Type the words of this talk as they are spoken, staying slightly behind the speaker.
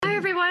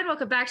everyone.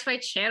 Welcome back to my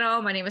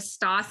channel. My name is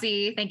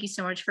Stassi. Thank you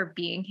so much for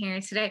being here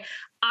today.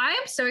 I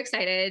am so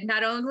excited.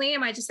 Not only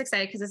am I just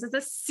excited because this is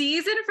the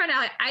season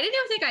finale. I didn't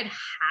even think I'd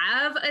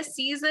have a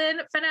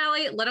season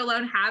finale, let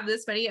alone have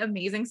this many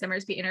amazing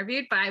simmers be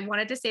interviewed, but I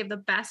wanted to save the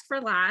best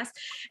for last.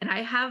 And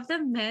I have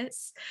the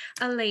Miss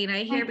Elena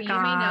here, but you may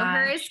know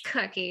her as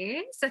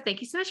Cookie. So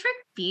thank you so much for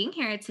being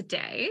here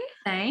today.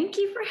 Thank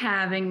you for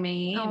having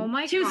me. Oh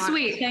my God. Too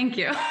sweet. Thank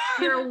you.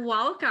 You're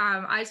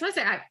welcome. I just want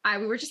to say,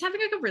 we were just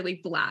having like a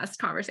really blast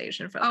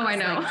conversation for the last, I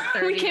know. Like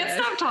 30 we can't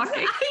minutes. stop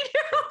talking. I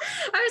know.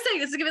 I was saying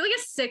this is gonna be like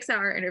a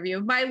 6-hour interview.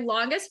 My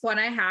longest one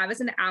I have is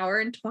 1 hour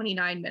and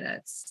 29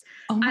 minutes.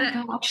 Oh my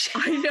gosh.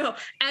 I know.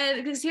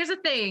 And because here's the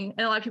thing,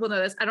 and a lot of people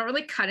know this, I don't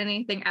really cut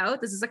anything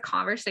out. This is a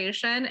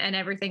conversation and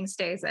everything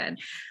stays in.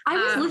 I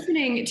was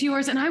listening to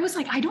yours and I was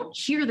like, I don't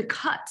hear the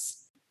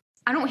cuts.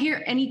 I don't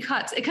hear any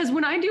cuts because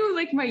when I do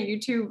like my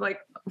YouTube like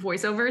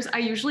voiceovers, I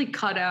usually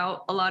cut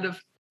out a lot of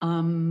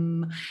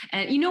and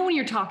you know when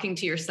you're talking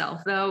to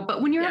yourself though,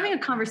 but when you're having a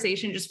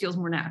conversation, it just feels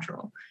more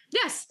natural.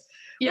 Yes.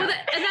 Yeah. Well,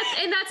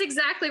 and that's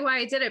exactly why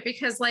I did it,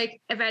 because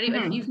like if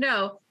you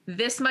know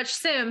this much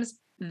Sims,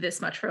 this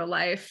much real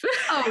life.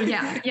 Oh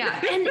yeah. Yeah.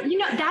 And you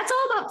know, that's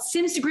all about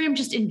Simstagram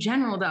just in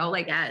general though.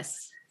 Like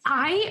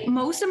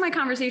most of my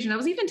conversation, I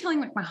was even telling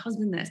like my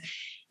husband this,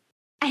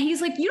 and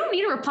he's like, you don't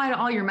need to reply to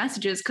all your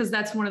messages. Cause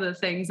that's one of the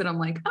things that I'm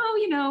like, oh,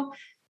 you know,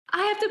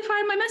 I have to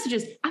find my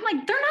messages. I'm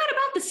like, they're not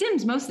about the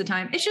Sims most of the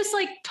time. It's just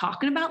like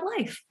talking about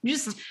life.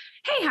 Just,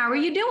 hey, how are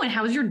you doing?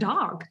 How's your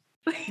dog?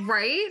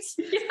 Right.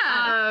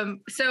 Yeah.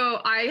 So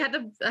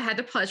I had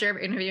the pleasure of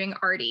interviewing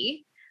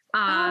Artie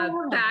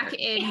back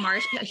in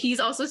March.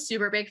 He's also a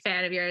super big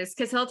fan of yours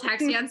because he'll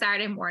text me on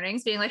Saturday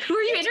mornings being like, who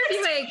are you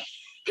interviewing?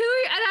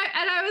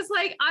 And I was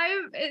like,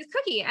 it's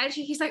Cookie. And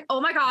he's like,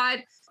 oh my God,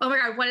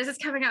 when is this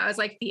coming out? I was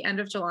like, the end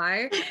of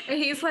July. And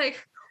he's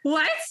like,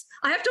 what?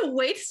 I have to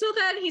wait till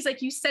then? He's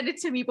like, you send it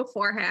to me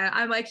beforehand.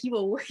 I'm like, you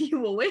will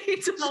wait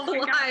till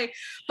July.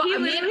 But he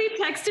literally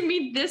texted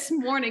me this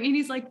morning and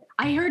he's like,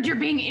 I heard you're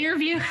being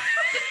interviewed. I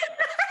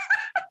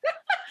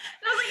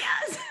was like,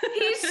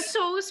 yes. He's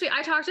so sweet.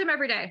 I talk to him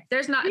every day.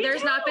 There's not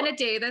been a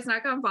day that's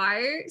not gone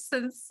by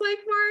since like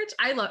March.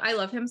 I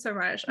love him so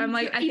much. I'm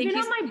like, I think even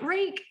on my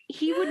break,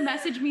 he would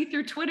message me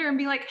through Twitter and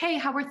be like, hey,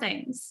 how are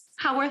things?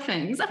 I'm like,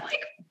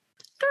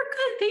 they're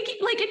good. Thank you.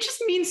 Like, it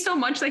just means so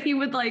much that he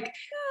would like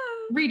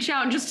reach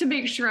out just to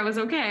make sure I was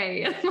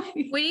okay. Like,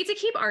 we need to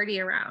keep Artie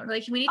around.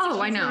 Like we need to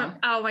I know. him.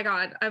 Oh my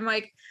God. I'm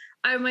like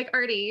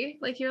Artie,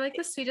 like you're like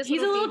the sweetest.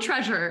 He's a little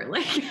treasure.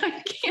 Like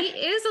he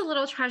is a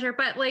little treasure,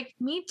 but like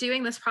me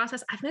doing this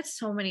process, I've met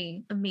so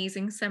many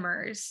amazing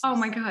simmers. Oh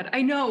my God.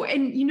 I know.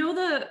 And you know,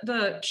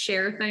 the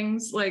share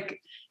things,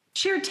 like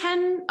share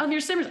 10 of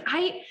your simmers.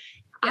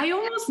 I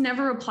almost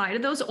never reply to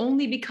those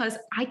only because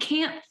I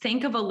can't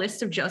think of a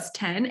list of just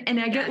 10. And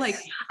I get like,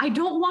 I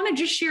don't want to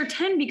just share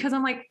 10 because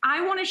I'm like,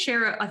 I want to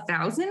share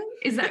 1,000.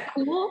 Is that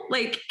cool?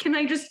 Like, can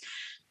I just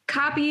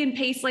copy and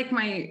paste like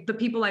the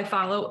people I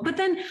follow? But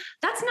then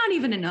that's not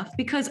even enough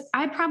because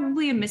I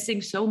probably am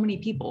missing so many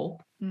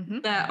people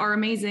that are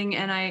amazing.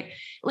 And I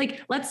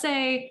like, let's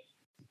say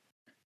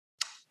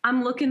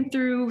I'm looking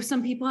through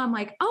some people. I'm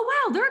like,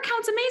 oh, wow, their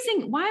account's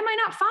amazing. Why am I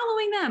not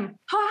following them?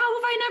 How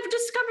have I never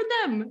discovered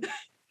them?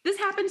 This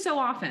happens so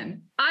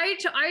often. I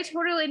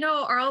totally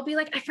know. Or I'll be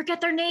like, I forget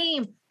their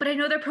name, but I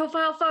know their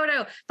profile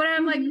photo. But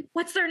I'm like,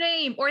 what's their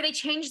name? Or they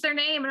changed their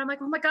name. And I'm like,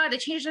 oh my God, they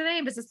changed their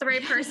name. Is this the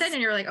right person?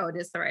 And you're like, oh, it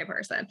is the right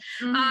person.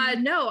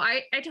 No,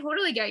 I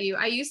totally get you.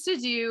 I used to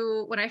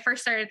do, when I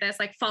first started this,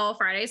 like follow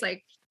Fridays,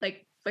 like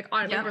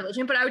on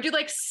religion, but I would do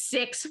like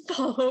 6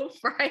 follow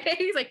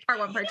Fridays, like part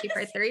 1, part 2,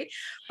 part 3.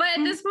 But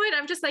at this point,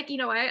 I'm just like, you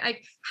know,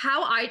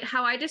 how I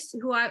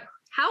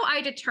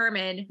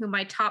determine who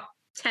my top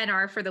 10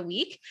 are for the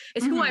week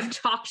is who I've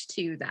talked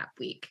to that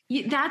week.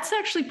 Yeah, that's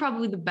actually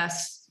probably the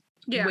best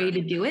way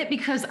to do it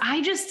because I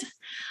just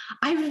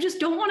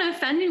don't want to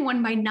offend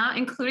anyone by not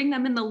including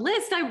them in the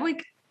list. I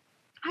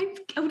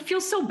would feel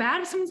so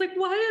bad if someone's like,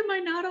 why am I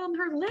not on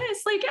her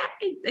list? Like,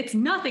 it's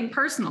nothing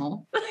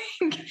personal.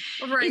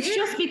 Right. It's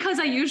just because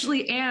I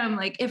usually am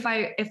like, if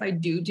I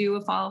do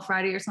a follow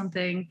Friday or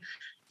something,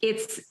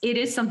 it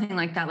is something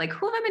like that. Like,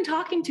 who have I been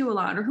talking to a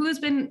lot, or who has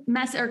been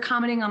or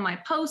commenting on my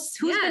posts?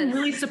 Who's been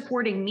really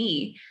supporting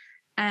me?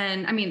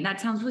 And I mean, that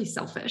sounds really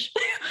selfish.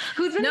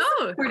 Who's been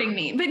supporting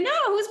me? But no,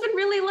 who's been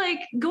really like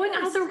going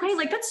out of their way?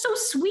 Like, that's so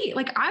sweet.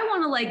 Like, I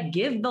want to like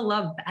give the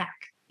love back.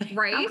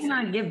 Right. How can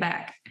I give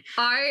back?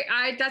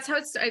 That's how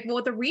it's like,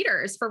 well, the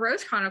readers for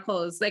Rose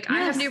Chronicles, like I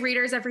have new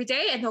readers every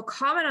day and they'll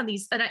comment on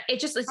these and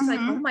it's just like,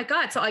 oh my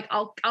God. So like,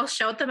 I'll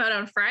shout them out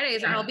on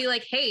Fridays and I'll be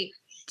like, hey,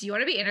 do you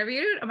want to be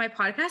interviewed on my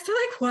podcast? They're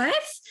like,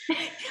 what?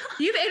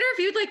 You've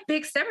interviewed like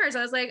big simmers.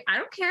 I was like, I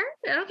don't care.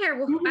 Well,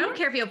 I don't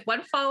care if you have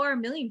 1 follower,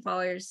 1 million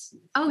followers.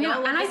 Oh yeah.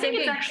 And I think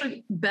it's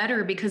actually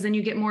better because then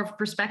you get more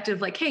perspective.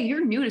 Like, hey,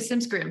 you're new to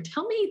Simstagram.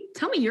 Tell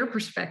me your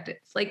perspective.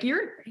 Like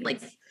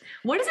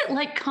what is it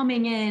like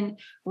coming in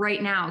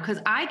right now? Cause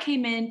I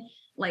came in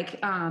like,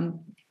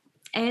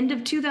 end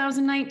of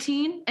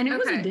 2019, and it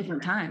was a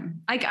different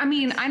time. Like, I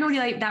mean, I know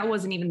like that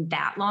wasn't even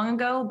that long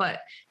ago, but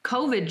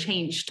COVID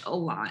changed a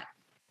lot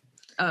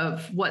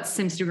of what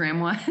Simstagram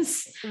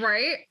was.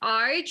 Right.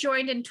 I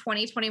joined in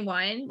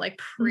 2021, like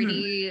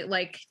pretty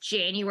like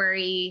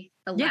January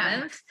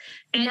 11th.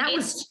 Yeah.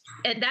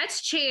 And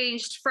that's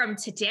changed from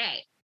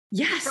today.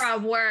 Yes.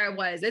 From where I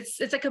was. It's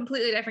a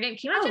completely different game.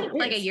 Can you imagine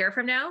like a year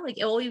from now? Like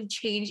it will even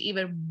change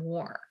even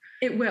more.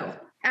 It will.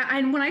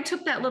 And when I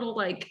took that little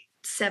like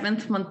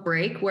 7th month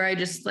break where I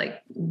just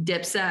like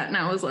dipset and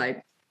I was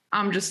like,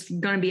 I'm just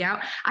gonna be out.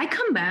 I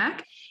come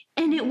back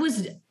and it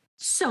was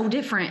so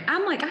different.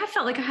 I'm like, I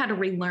felt like I had to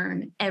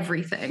relearn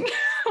everything.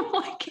 I'm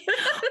like,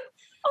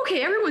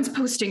 okay, everyone's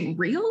posting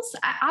reels.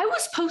 I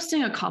was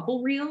posting a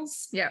couple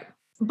reels. Yeah.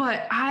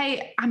 But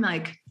I'm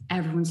like,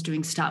 everyone's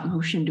doing stop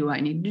motion. Do I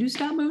need to do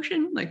stop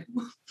motion? Like,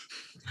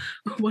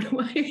 what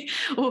do I,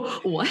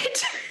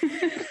 what?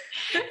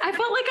 I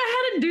felt like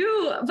I had to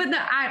do, but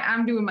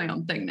I'm doing my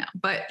own thing now.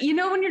 But you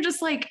know, when you're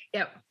just like,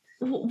 yep.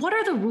 What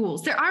are the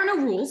rules? There are no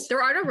rules.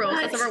 There are no rules.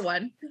 That's number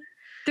one.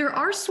 There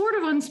are sort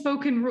of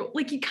unspoken rules.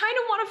 Like you kind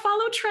of want to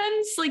follow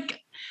trends, like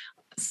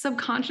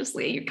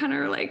subconsciously. You kind of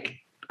are like,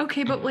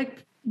 okay, but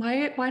like,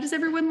 why does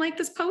everyone like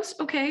this post?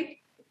 Okay.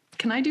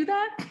 Can I do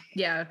that?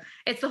 Yeah.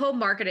 It's the whole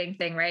marketing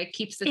thing, right?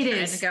 Keeps the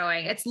trend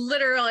going. It's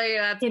literally,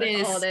 that's all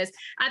it is.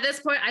 At this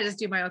point, I just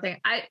do my own thing.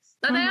 I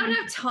don't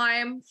have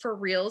time for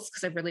reels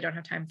because I really don't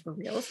have time for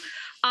reels.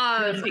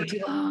 Take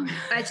too long.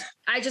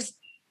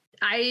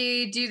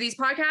 I do these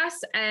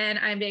podcasts and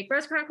I make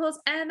Rose Chronicles,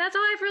 and that's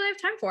all I really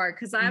have time for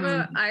because I'm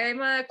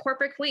a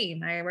corporate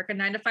queen. I work a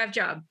 9-to-5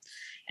 job.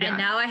 And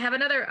now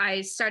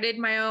I started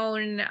my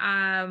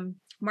own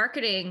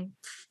marketing,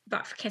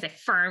 I can't say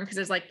firm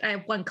because I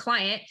have one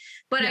client,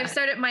 but I've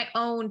started my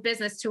own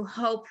business to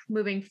hope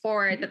moving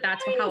forward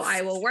that's how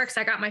I will work.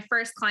 So I got my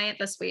first client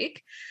this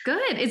week.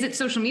 Good. Is it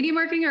social media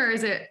marketing or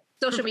is it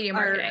social media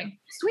marketing?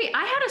 Sweet.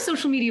 I had a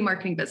social media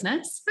marketing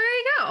business. There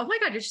you go. Oh my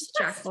God. You're just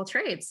jack of all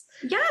trades.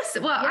 Yes.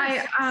 Well,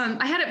 yes.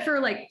 I had it for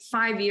like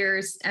 5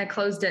 years and I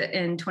closed it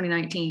in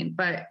 2019,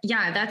 but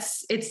yeah,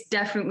 it's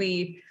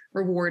definitely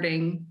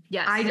rewarding.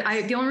 Yes.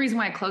 I the only reason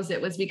why I closed it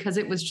was because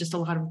it was just a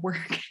lot of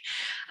work.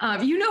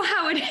 You know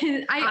how it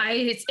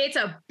is. It's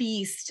a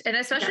beast. And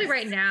especially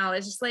right now,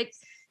 it's just like,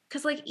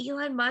 because like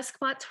Elon Musk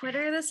bought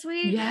Twitter this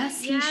week.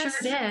 Yes, he sure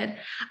did.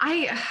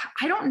 I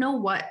don't know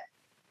what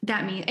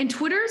that means. And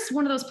Twitter's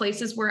one of those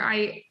places where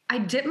I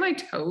dip my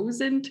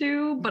toes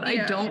into, but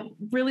I don't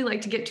really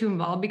like to get too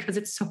involved because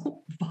it's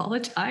so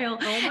volatile.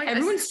 Oh my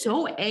Everyone's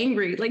so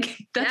angry. Like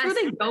that's where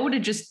they go to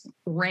just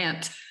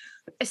rant.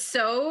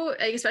 So,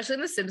 especially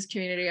in the Sims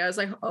community, I was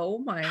like, oh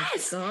my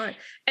God.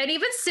 And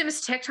even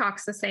Sims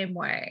TikTok's the same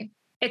way.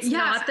 It's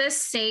not the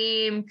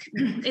same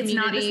it's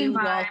not the same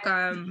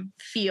welcome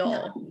feel.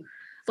 No.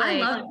 Like, I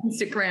love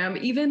Instagram.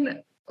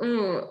 Even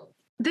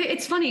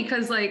it's funny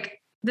because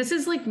like this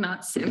is like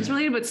not Sims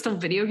related, but still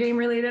video game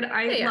related.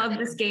 I love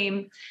this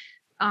game,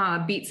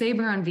 Beat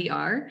Saber on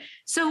VR.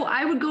 So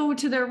I would go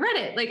to their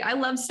Reddit. Like I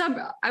went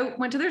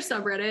to their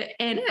subreddit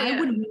and I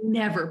would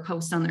never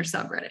post on their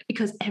subreddit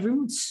because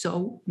everyone's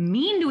so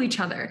mean to each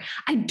other.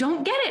 I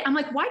don't get it. I'm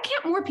like, why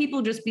can't more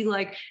people just be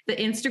like the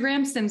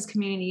Instagram Sims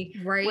community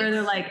where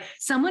they're like,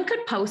 someone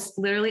could post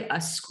literally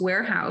a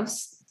square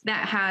house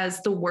that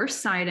has the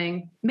worst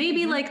siding,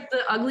 maybe like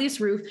the ugliest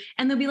roof.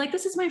 And they'll be like,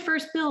 this is my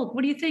first build.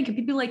 What do you think? And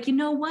people are like, you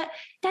know what?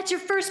 That's your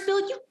first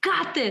build. You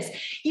got this.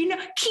 You know,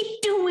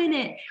 keep doing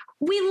it.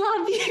 We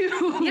love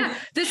you. Yeah.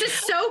 This is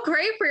so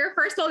great for your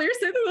first build. You're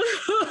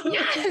so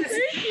yes.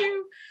 Thank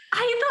you.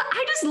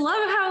 I just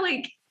love how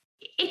like,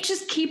 it's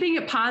just keeping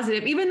it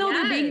positive, even though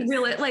they're being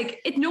real. Like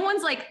if no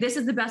one's like, this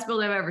is the best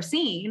build I've ever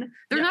seen.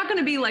 They're not going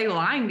to be like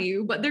lying to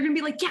you, but they're going to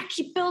be like, yeah,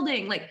 keep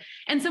building. Like,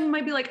 and someone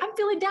might be like, I'm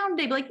feeling down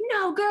today. Be like,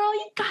 no, girl,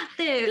 you got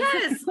this.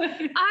 Yes.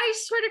 I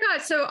swear to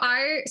God.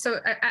 So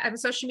I'm a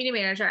social media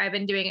manager. I've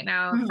been doing it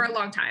now for a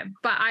long time,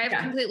 but I've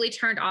completely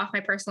turned off my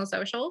personal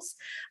socials.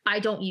 I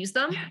don't use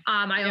them.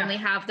 I only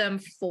have them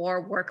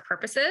for work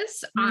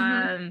purposes.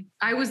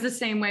 I was the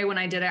same way when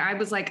I did it. I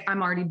was like,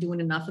 I'm already doing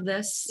enough of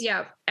this.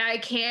 Yeah. I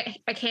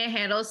can't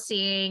handle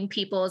seeing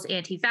people's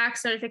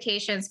anti-vax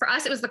notifications. For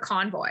us, it was the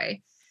convoy,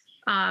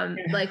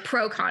 like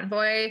pro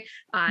convoy,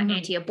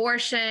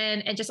 anti-abortion,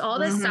 and just all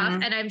this stuff.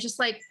 And I'm just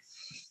like,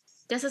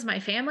 this is my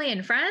family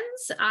and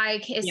friends.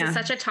 It's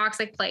such a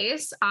toxic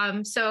place.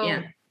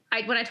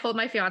 When I told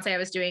my fiance I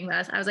was doing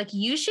this, I was like,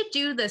 you should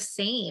do the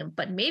same,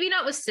 but maybe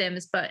not with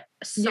Sims, but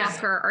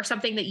soccer or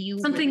something that you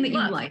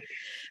like.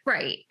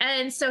 Right.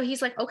 And so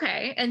he's like,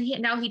 okay. And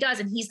now he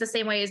does. And he's the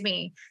same way as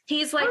me.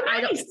 He's like,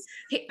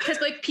 because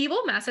like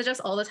people message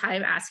us all the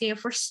time asking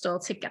if we're still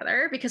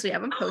together because we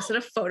haven't posted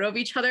a photo of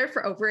each other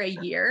for over a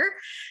year.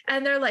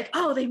 And they're like,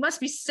 oh, they must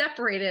be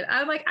separated.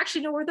 I'm like,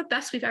 actually, no, we're the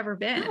best we've ever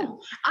been. No,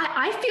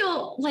 I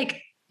feel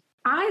like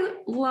I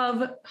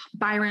love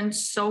Byron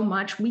so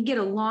much. We get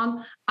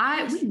along.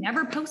 We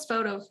never post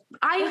photos.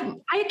 I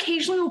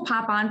occasionally will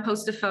pop on,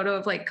 post a photo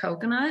of like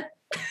coconut.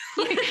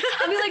 Like,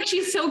 I'll be like,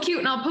 she's so cute,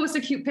 and I'll post a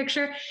cute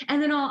picture,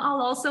 and then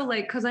I'll also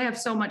like, because I have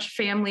so much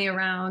family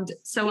around,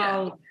 so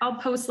I'll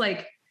post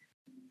like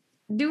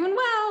doing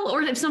well,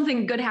 or if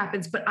something good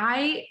happens. But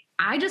I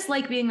just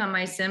like being on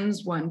my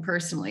Sims one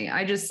personally.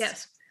 I just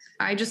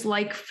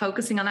like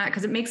focusing on that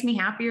because it makes me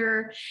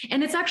happier,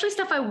 and it's actually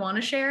stuff I want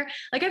to share.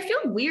 Like, I feel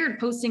weird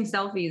posting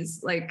selfies.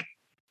 Like,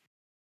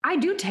 I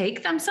do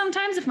take them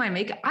sometimes if my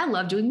makeup. I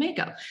love doing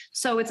makeup,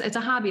 so it's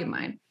a hobby of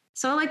mine.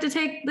 So I like to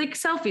take like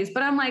selfies,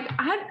 but I'm like,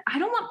 I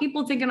don't want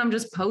people thinking I'm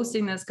just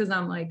posting this because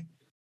I'm like,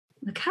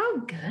 look how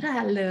good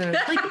I look.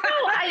 Like, no,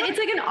 it's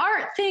like an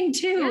art thing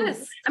too.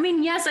 Yes. I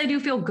mean, yes, I do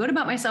feel good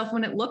about myself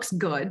when it looks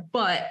good,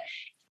 but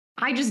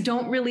I just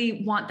don't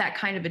really want that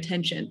kind of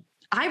attention.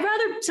 I'd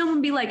rather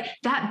someone be like,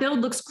 that build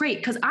looks great,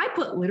 because I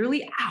put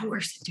literally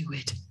hours into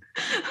it.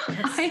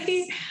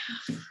 Yes.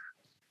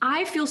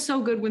 I feel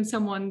so good when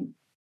someone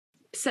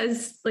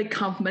says, like,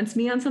 compliments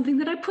me on something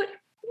that I put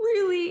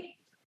really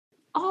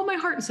all my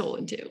heart and soul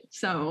into.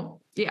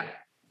 So yeah.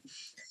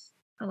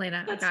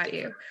 Elena, I got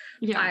you.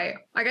 Yeah. I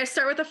got to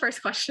start with the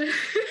first question. Okay.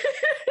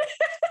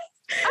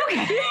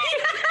 I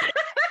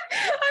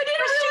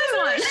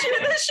didn't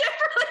shoot the shit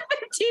for like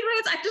 15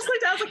 minutes. I just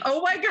looked, I was like,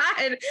 oh my God.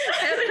 I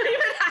haven't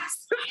even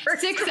asked the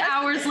first 6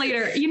 hours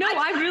later. You know,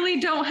 I really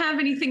don't have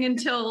anything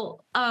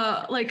until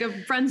like a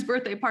friend's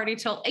birthday party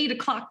till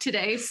 8:00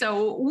 today.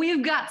 So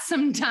we've got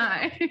some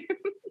time.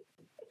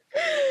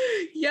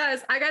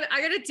 Yes, I got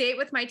a date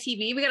with my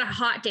TV. We got a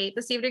hot date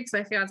this evening because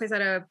my fiance's at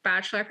a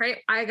bachelor party.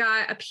 I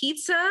got a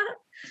pizza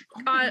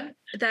that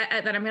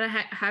I'm gonna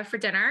have for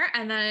dinner,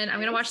 and then I'm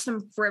gonna watch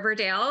some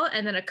Riverdale,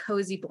 and then a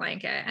cozy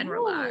blanket and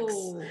relax.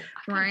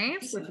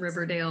 Right? With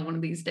Riverdale one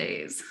of these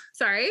days.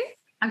 Sorry,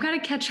 I've got to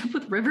catch up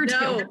with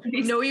Riverdale.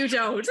 No, you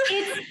don't. The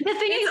thing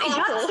is, it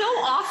got so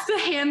off the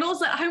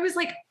handles that I was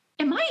like,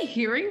 "Am I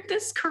hearing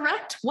this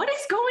correct? What is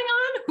going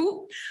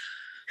on?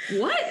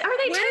 What are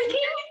they taking?"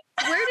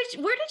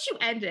 Where did you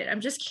end it?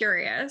 I'm just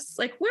curious.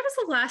 Like, where was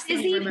the last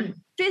thing you remember?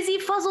 Fizzy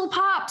Fuzzle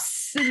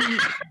Pops. And,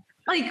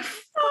 like,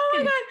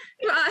 oh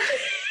my God.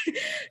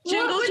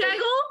 Jingle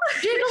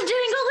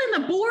Jangle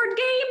in the board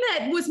game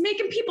that was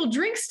making people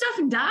drink stuff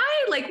and die.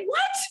 Like, what?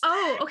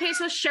 Oh, okay.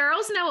 So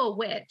Cheryl's now a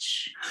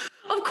witch.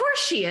 Of course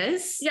she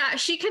is. Yeah,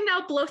 she can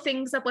now blow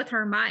things up with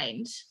her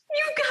mind.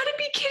 You've got to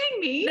be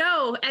kidding me.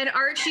 No, and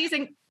Archie's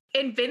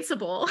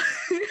invincible.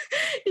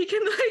 you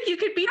could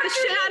beat the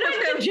shit out of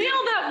him. To jail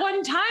that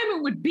one time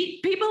and would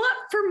beat people up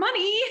for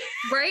money.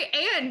 Right.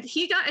 And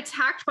he got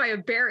attacked by a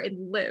bear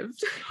and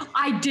lived.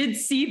 I did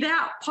see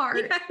that part.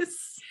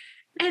 Yes.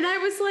 And I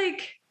was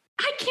like,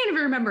 I can't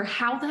even remember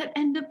how that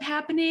ended up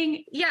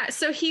happening. Yeah.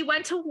 So he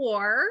went to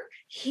war.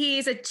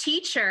 He's a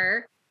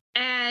teacher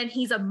and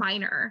he's a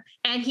miner,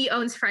 and he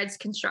owns Fred's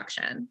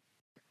Construction.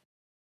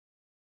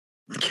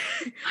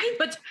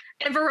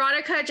 And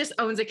Veronica just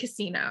owns a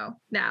casino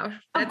now.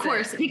 Of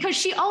course, because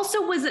she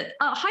also was a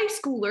high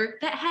schooler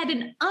that had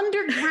an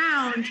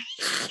underground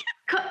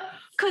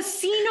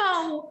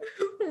casino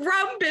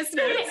rum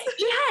business.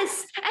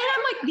 Yes. And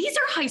I'm like, these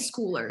are high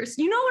schoolers.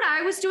 You know what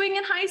I was doing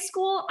in high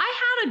school? I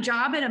had a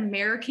job at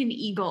American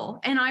Eagle,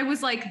 and I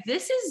was like,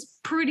 this is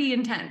pretty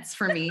intense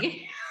for me.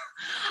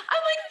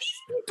 I'm like,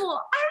 these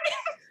people,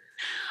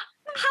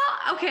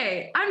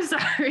 okay, I'm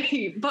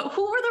sorry, but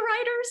who were the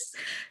writers?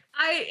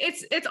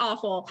 It's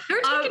awful.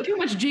 They're taking too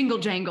much jingle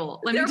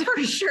jangle. They're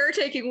for sure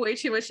taking way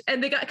too much. And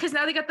because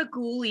now they got the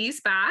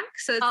ghoulies back.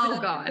 So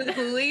it's the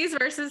ghoulies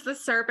versus the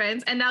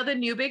serpents. And now the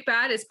new big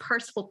bad is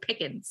Percival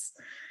Pickens.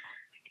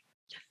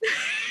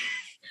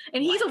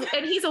 and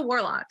he's a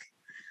warlock.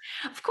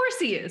 Of course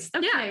he is.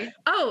 Okay. Yeah.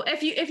 Oh,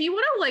 if you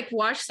want to like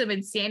watch some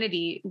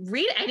insanity,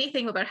 read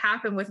anything about what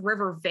happened with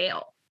River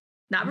Vale.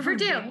 Not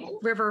Riverdale,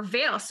 River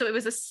Vale. So it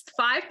was a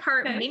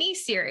 5-part mini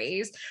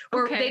series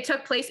where they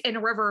took place in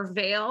River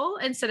Vale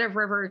instead of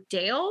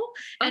Riverdale.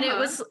 And it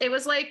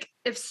was like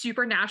if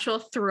Supernatural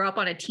threw up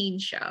on a teen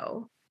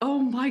show. Oh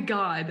my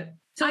God.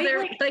 So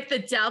like the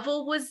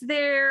devil was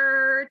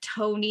there.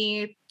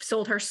 Tony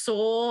sold her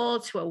soul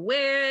to a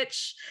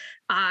witch.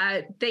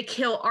 They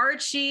kill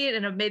Archie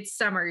in a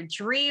Midsummer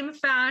Dream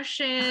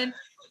fashion.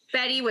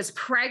 Betty was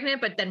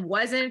pregnant, but then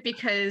wasn't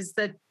because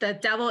the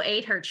devil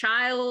ate her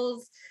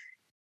child.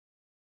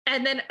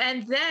 And then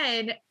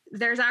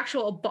there's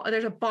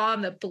a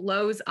bomb that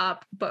blows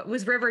up, but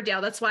was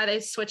Riverdale. That's why they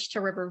switched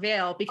to River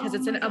Vale, because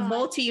it's a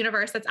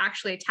multi-universe that's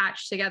actually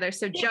attached together.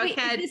 So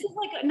Jughead. This is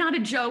like not a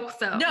joke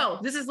though. No,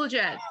 this is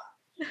legit.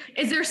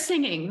 Is there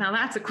singing? Now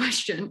that's a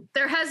question.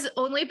 There has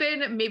only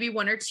been maybe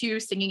 1 or 2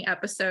 singing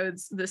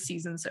episodes this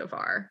season so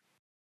far.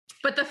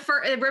 But the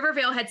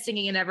Rivervale had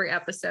singing in every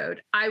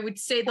episode. I would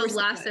say the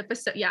last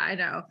episode. Yeah, I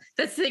know.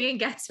 That singing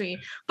gets me.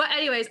 But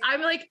anyways,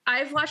 I'm like,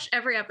 I've watched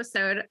every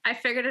episode. I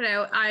figured it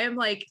out. I am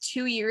like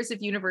 2 years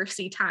of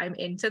university time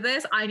into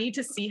this. I need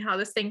to see how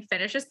this thing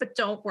finishes, but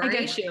don't worry. I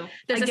get you.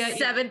 There's a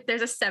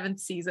 7th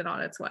season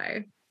on its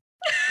way.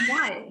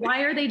 Why?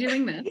 Why are they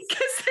doing this?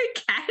 Because they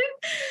can.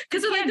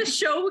 Because like the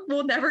show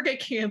will never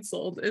get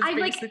canceled.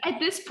 Like at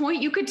this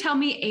point, you could tell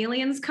me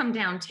aliens come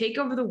down, take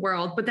over the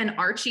world, but then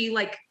Archie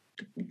like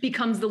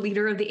becomes the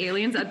leader of the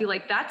aliens, I'd be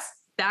like,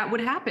 that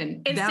would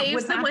happen. And that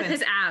saves them with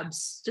his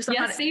abs. Just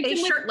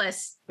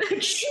shirtless.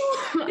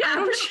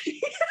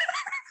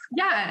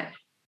 Yeah.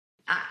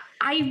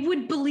 I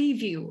would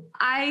believe you.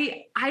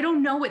 I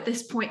don't know at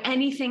this point.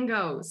 Anything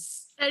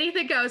goes.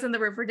 Anything goes in the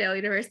Riverdale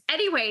universe.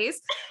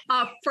 Anyways,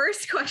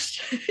 first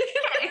question.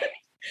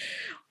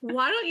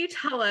 Why don't you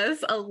tell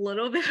us a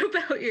little bit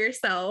about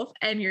yourself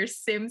and your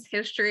Sims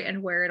history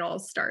and where it all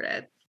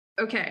started?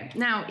 Okay.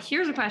 Now,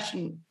 here's a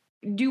question.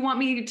 Do you want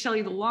me to tell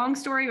you the long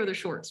story or the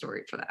short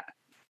story for that?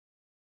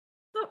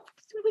 Oh,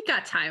 we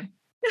got time.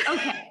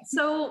 Okay.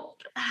 So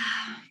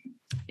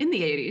in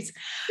the 80s.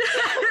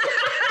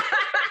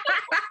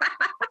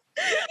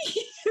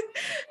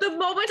 The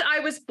moment I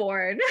was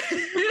born.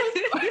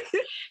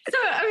 So,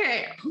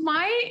 okay.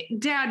 My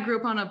dad grew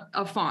up on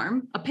a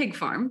farm, a pig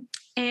farm.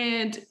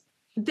 And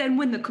then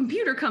when the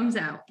computer comes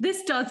out,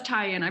 this does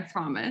tie in, I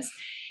promise.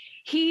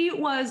 He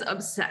was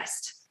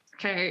obsessed.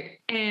 Okay.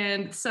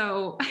 And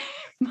so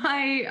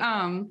my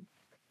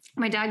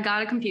dad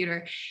got a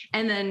computer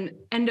and then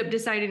ended up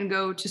deciding to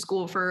go to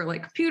school for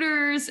like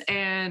computers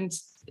and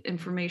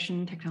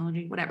information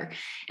technology, whatever.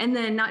 And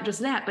then not just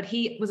that, but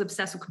he was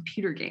obsessed with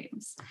computer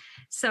games.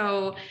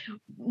 So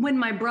when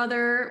my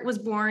brother was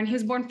born, he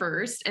was born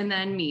first, and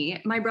then me.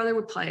 My brother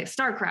would play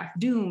StarCraft,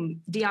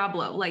 Doom,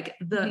 Diablo, like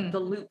the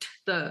loot,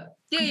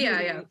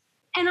 yeah.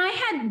 And I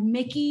had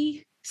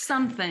Mickey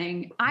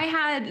something. I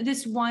had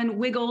this one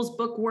Wiggles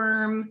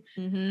Bookworm,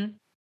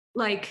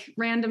 like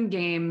random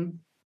game.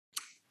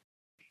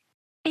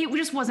 It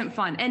just wasn't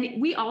fun.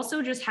 And we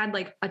also just had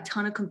like a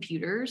ton of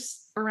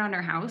computers around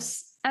our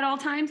house at all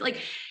times. Like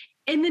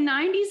in the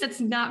 90s, that's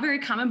not very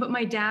common, but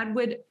my dad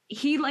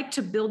he liked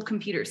to build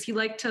computers. He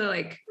liked to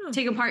like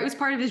take them apart. It was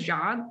part of his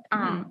job.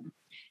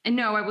 And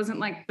no, I wasn't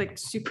like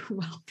super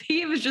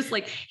wealthy. It was just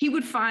like, he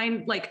would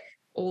find like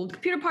old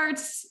computer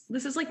parts.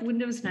 This is like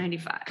Windows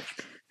 95.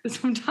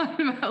 That's what I'm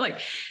talking about. Like,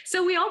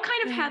 so we all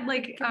kind of had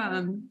like,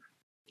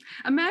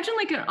 imagine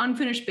like an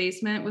unfinished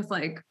basement with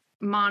like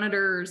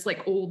monitors,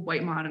 like old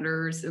white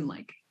monitors and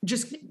like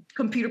just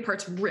computer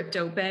parts ripped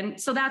open.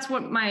 So that's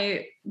what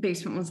my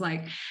basement was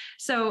like.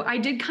 So I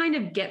did kind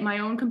of get my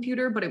own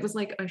computer, but it was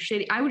like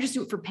I would just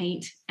do it for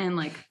paint and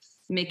like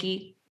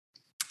Mickey.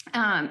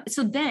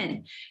 So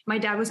then my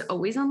dad was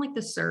always on like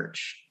the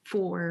search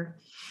for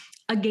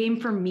a game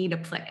for me to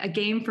play, a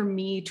game for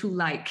me to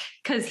like,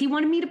 because he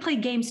wanted me to play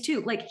games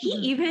too. Like he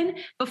even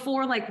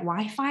before like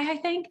Wi-Fi, I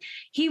think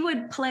he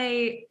would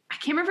play, I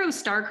can't remember if it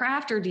was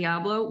StarCraft or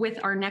Diablo with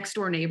our next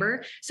door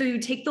neighbor. So he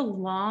would take the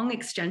long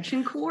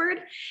extension cord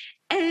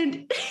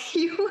and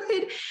he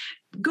would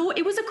go,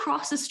 it was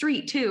across the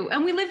street too.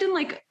 And we lived in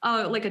like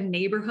a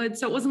neighborhood.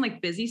 So it wasn't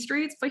like busy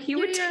streets, but he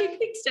would take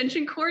the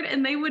extension cord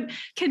and they would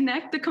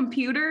connect the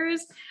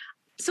computers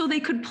so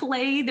they could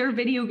play their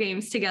video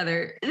games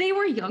together. They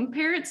were young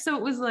parents. So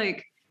it was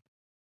like,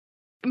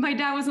 my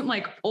dad wasn't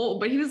like old,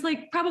 but he was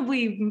like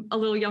probably a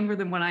little younger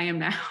than what I am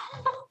now.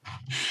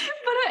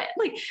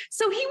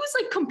 So he was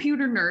like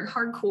computer nerd,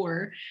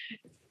 hardcore.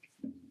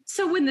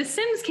 So when The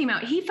Sims came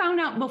out, he found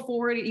out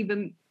before it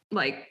even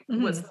like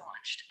was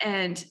launched.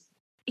 And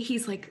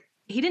he's like,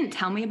 he didn't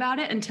tell me about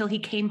it until he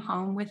came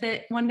home with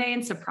it one day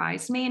and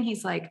surprised me. And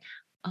he's like,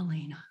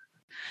 Elena,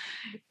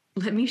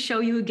 let me show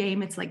you a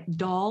game. It's like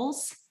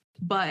dolls,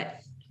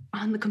 but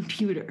on the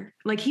computer.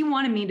 Like he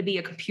wanted me to be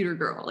a computer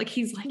girl. Like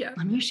he's like,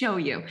 let me show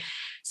you.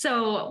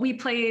 So we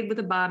played with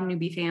the Bob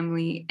Newby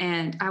family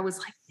and I was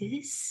like,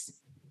 this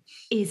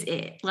is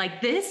it. Like,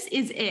 this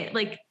is it.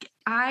 Like,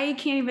 I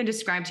can't even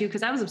describe to you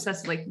because I was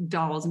obsessed with like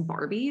dolls and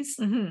Barbies.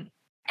 And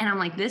I'm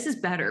like, this is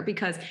better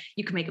because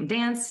you can make them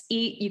dance,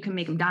 eat, you can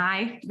make them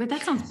die. But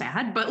that sounds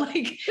bad. But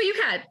like, but you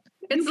can.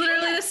 It's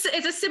literally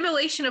it's a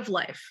simulation of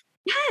life.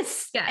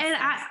 Yes. And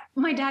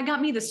my dad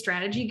got me the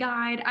strategy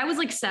guide. I was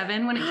like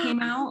 7 when it came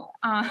out.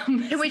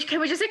 Can we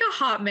just take a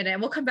hot minute?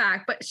 We'll come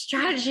back. But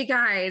strategy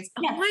guides.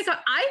 Oh my God.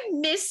 I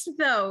miss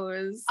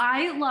those.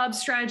 I love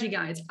strategy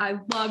guides. I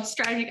love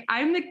strategy.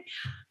 I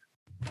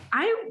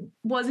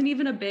wasn't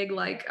even a big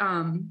like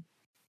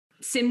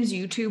Sims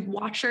YouTube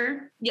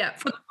watcher. Yeah.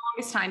 For the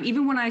longest time.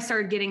 Even when I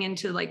started getting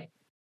into like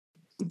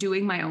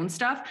doing my own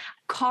stuff,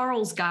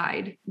 Carl's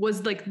Guide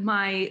was like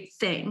my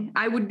thing.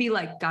 I would be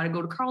like, gotta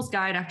go to Carl's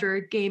Guide after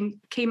a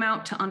game came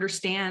out to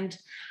understand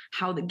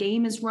how the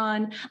game is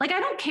run. Like,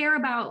 I don't care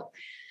about,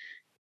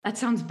 that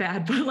sounds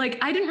bad, but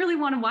like, I didn't really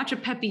want to watch a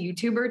peppy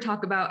YouTuber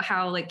talk about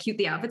how like cute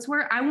the outfits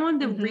were. I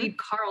wanted to read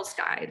Carl's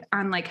Guide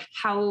on like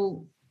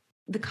how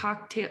what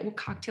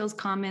cocktails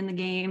come in the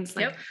games,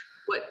 like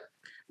what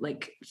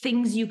like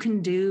things you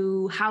can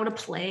do, how to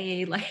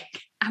play, like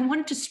I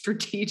wanted to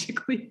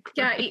strategically.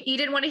 Yeah, you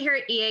didn't want to hear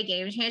EA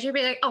Game Changer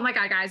be like, oh my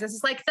God, guys, this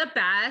is like the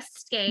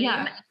best game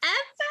ever.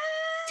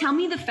 Tell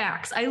me the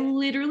facts. I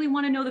literally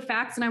want to know the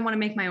facts and I want to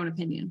make my own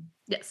opinion.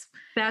 Yes.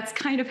 That's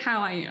kind of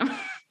how I am.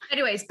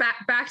 Anyways, back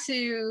to back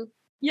to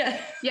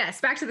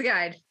the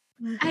guide.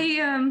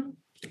 I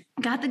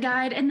got the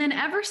guide. And then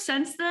ever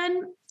since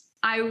then,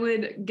 I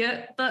would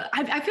get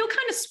I feel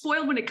kind of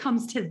spoiled when it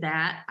comes to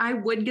that. I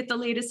would get the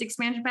latest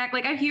expansion pack.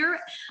 Like I hear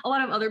a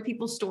lot of other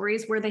people's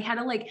stories where they had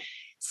to like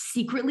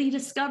secretly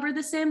discover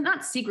the sim,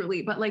 not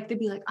secretly, but like they'd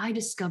be like, I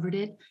discovered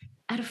it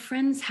at a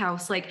friend's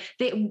house. Like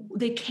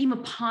they came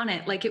upon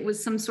it like it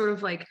was some sort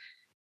of like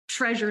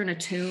treasure in a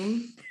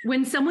tomb.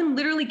 When someone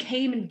literally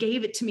came and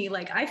gave it to me,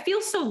 like I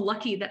feel so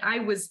lucky that I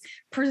was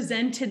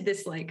presented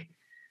this, like,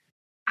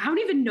 I don't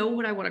even know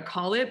what I want to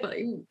call it, but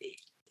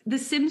The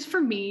Sims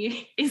for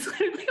me is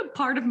literally a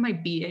part of my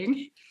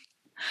being.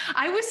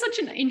 I was such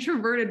an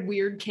introverted,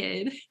 weird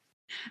kid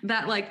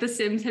that like The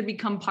Sims had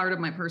become part of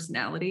my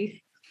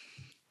personality.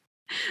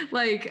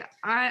 Like,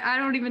 I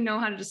don't even know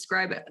how to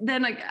describe it.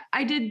 Then like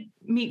I did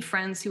meet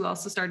friends who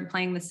also started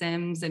playing The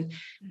Sims and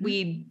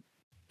we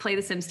play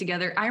The Sims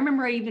together. I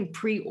remember I even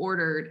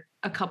pre-ordered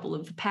a couple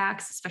of the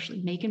packs,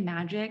 especially Making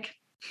Magic.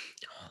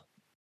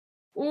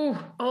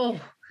 Oh,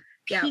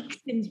 yeah.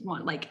 Peak Sims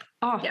 1. Like,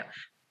 oh, yeah.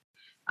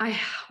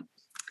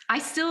 I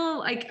still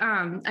like,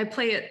 I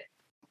play it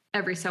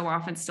every so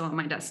often still on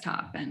my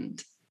desktop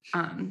and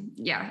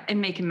yeah.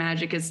 And Making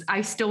Magic is,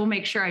 I still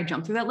make sure I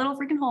jump through that little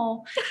freaking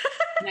hole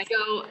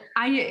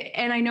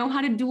and I know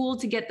how to duel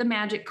to get the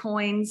magic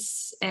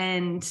coins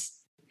and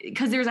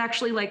because there's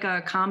actually like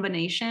a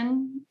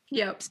combination.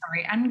 Yep.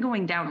 Sorry, I'm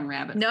going down a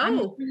rabbit. No. I'm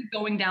really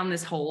going down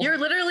this hole. You're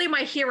literally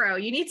my hero.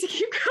 You need to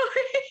keep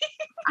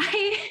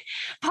going.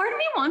 Part of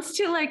me wants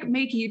to like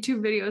make YouTube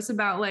videos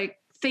about like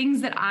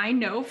things that I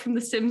know from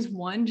The Sims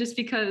 1 just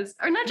because,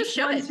 or not just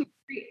 1, 2, 3,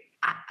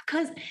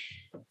 because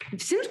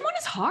Sims 1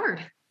 is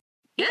hard.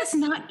 It's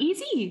not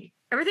easy.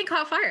 Everything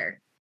caught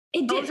fire.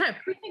 It did.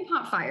 Everything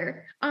caught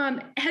fire.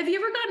 Have you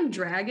ever gotten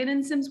dragon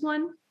in Sims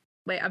 1?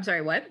 Wait, I'm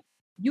sorry, what?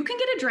 You can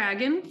get a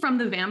dragon from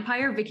the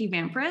vampire, Vicky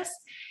Vampress.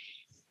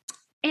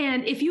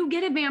 And if you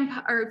get a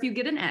vampire, or if you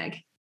get an egg,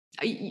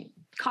 it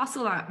costs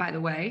a lot, by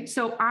the way.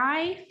 So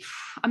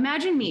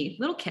imagine me,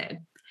 little kid,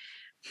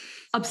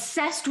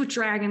 obsessed with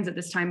dragons at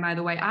this time, by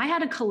the way. I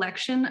had a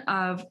collection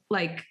of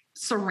like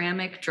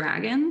ceramic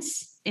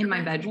dragons in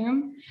my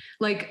bedroom,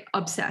 like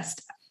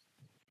obsessed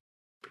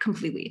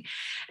completely.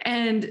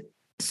 And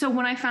so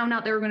when I found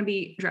out there were going to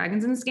be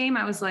dragons in this game,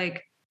 I was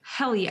like,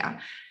 hell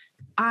yeah.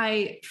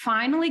 I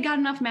finally got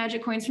enough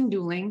magic coins from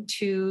dueling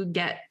to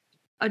get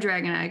a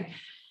dragon egg.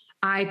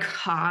 I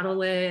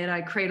coddle it,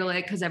 I cradle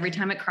it, because every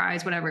time it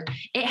cries, whatever,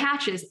 it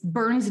hatches,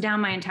 burns down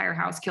my entire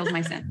house, kills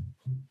my sim.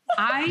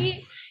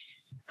 I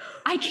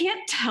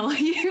can't tell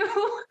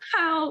you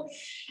how,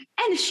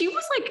 and she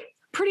was like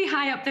pretty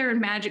high up there in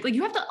magic. Like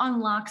you have to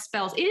unlock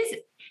spells.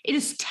 It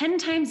is 10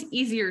 times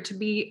easier to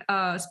be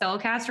a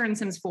spellcaster in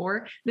Sims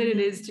 4 than it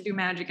is to do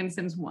magic in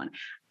Sims 1.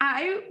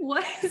 I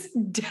was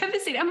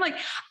devastated. I'm like,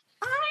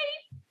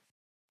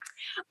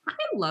 I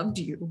loved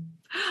you.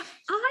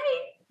 I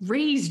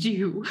raised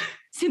you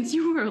since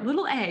you were a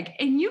little egg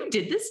and you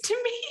did this to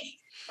me.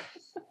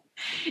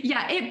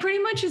 Yeah, it pretty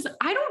much is.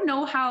 I don't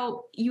know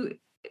how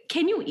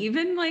can you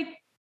even like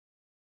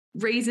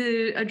raise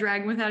a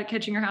dragon without it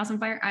catching your house on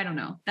fire? I don't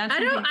know.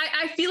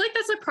 I feel like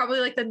that's probably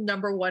like the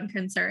number one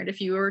concern. If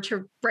you were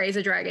to raise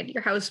a dragon,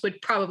 your house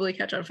would probably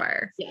catch on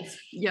fire. Yes.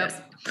 Yep.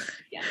 Yes.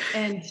 Yeah.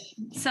 And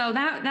so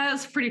that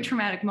was a pretty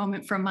traumatic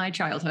moment from my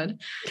childhood.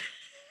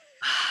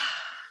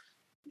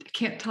 I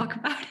can't talk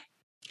about it.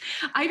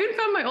 I even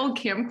found my old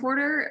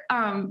camcorder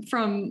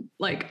from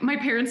like my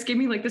parents gave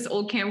me like this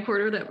old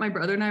camcorder that my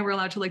brother and I were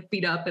allowed to like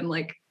beat up and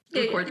like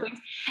record things.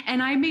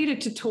 And I made a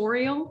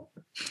tutorial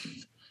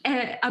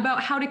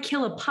about how to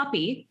kill a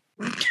puppy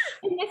in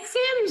The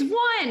Sims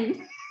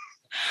 1.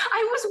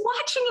 I was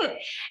watching it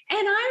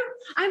and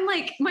I'm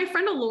like, my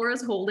friend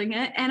Alora's holding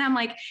it and I'm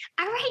like,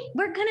 all right,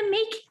 we're going to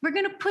make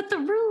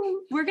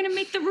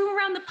the room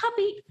around the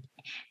puppy.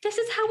 This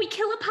is how we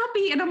kill a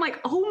puppy. And I'm like,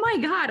 oh my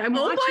God. I'm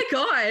a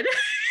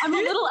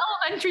little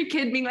elementary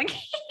kid being like,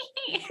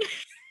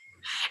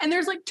 and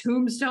there's like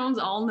tombstones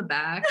all in the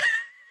back.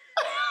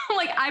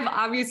 Like I've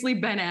obviously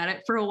been at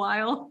it for a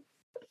while.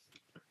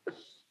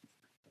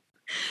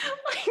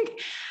 Like,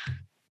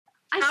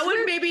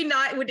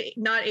 would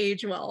not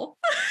age well.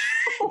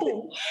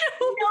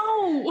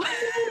 No.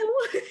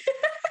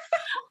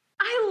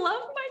 I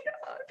love my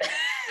dog.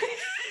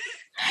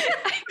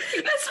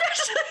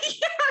 Especially,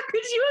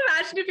 could you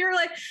imagine if you were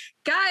like,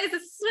 guys,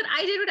 this is what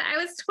I did when I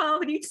was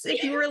 12 and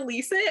you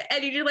release it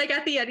and you do like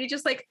at the end, you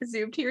just like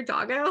zoom to your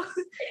doggo.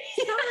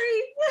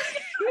 Sorry.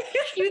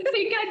 You'd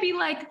think I'd be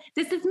like,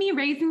 this is me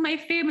raising my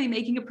family,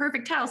 making a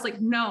perfect house.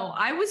 Like, no,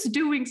 I was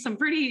doing some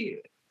pretty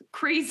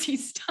crazy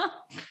stuff.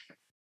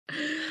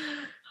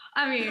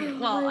 I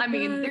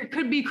mean, there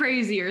could be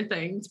crazier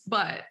things,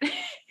 but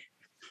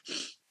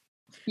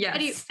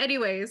yes.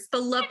 Anyways, the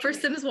love for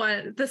Sims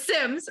 1, The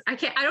Sims. I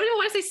don't even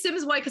want to say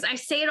Sims 1 because I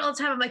say it all the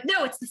time. I'm like,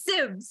 no, it's The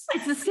Sims.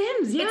 It's The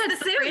Sims. Yeah, it's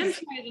The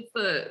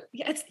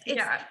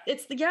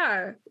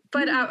Sims.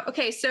 But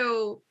okay,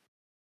 so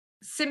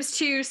Sims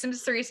 2,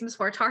 Sims 3, Sims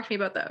 4. Talk to me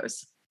about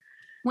those.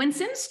 When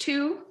Sims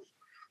 2.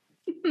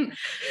 I was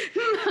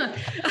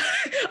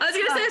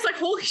gonna say, it's like,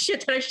 holy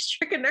shit, did I just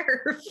trick a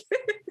nerve?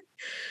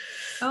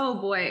 Oh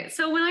boy.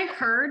 So when I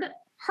heard,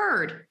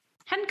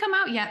 hadn't come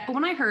out yet, but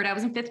when I heard, I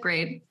was in 5th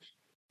grade.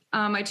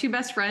 My 2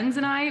 best friends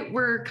and I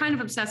were kind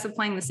of obsessed with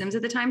playing The Sims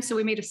at the time. So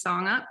we made a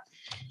song up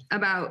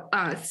about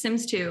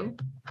Sims 2.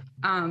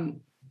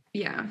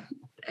 Yeah.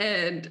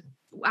 And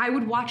I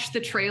would watch the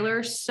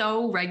trailer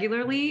so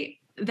regularly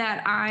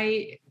that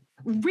I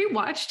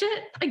rewatched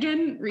it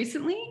again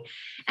recently.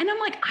 And I'm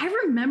like, I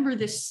remember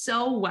this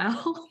so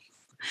well.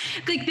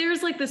 Like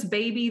there's like this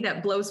baby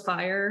that blows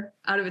fire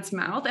out of its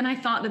mouth. And I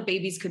thought that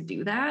babies could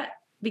do that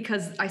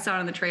because I saw it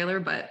in the trailer,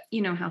 but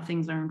you know how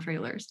things are in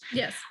trailers.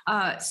 Yes.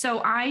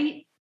 So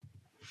I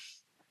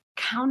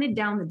counted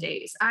down the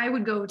days. I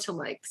would go to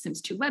like Sims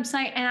 2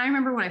 website. And I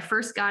remember when I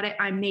first got it,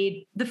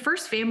 the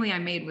first family I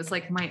made was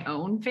like my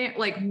own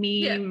like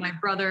me, my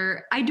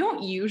brother. I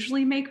don't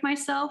usually make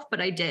myself, but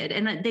I did.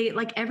 And they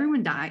like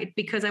everyone died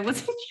because I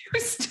wasn't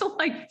used to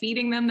like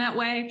feeding them that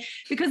way,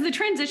 because the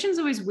transition is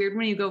always weird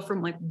when you go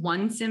from like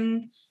one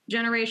Sim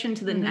generation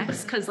to the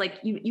next. Cause like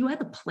you had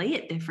to play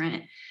it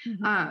different.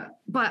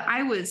 But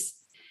I was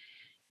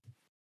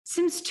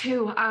Sims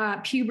 2,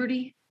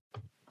 puberty.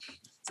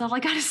 That's all I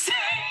gotta say.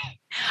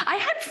 I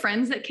had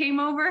friends that came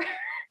over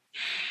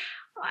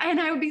and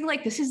I would be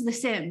like, this is The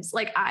Sims.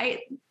 Like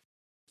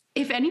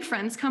if any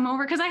friends come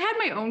over, cause I had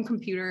my own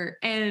computer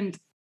and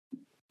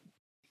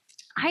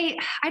I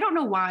don't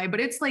know why, but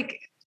it's like,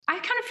 I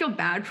kind of feel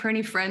bad for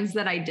any friends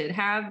that I did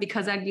have,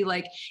 because I'd be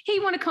like, hey,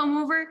 you want to come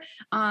over?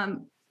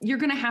 You're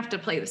going to have to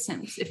play The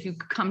Sims if you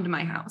come to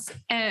my house.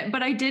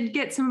 But I did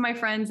get some of my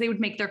friends, they would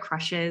make their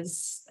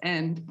crushes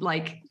and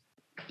like,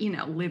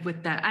 live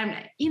with that.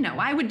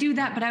 I would do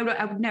that, but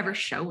I would never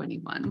show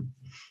anyone.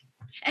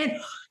 And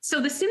so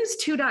the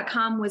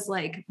Sims2.com was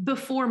like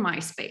before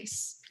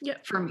MySpace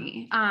for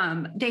me.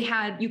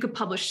 You could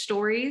publish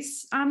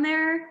stories on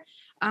there.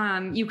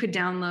 You could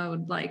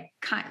download like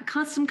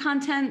custom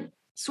content,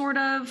 sort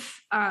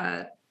of.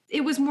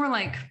 It was more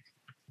like,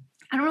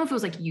 I don't know if it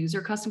was like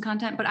user custom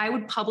content, but I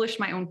would publish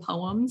my own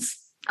poems.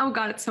 Oh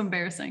God, it's so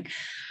embarrassing.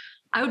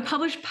 I would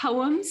publish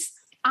poems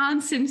on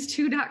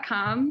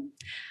Sims2.com.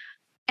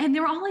 And they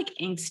were all like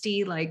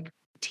angsty, like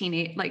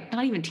teenage, like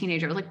not even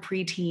teenager, like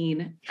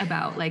preteen,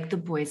 about like the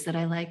boys that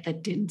I like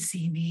that didn't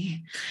see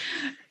me.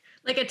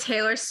 Like a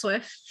Taylor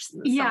Swift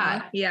song.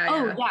 Yeah. Yeah.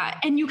 Oh yeah.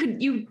 And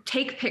you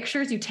take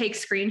pictures, you take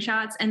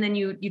screenshots, and then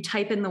you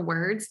type in the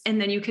words, and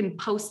then you can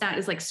post that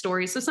as like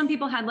stories. So some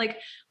people had like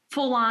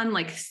full on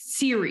like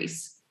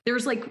series.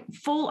 There's like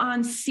full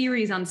on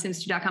series on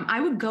Sims2.com.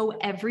 I would go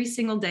every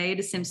single day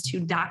to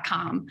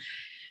Sims2.com.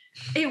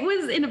 It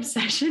was an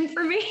obsession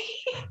for me.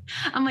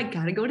 I'm like,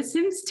 gotta go to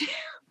Sims 2.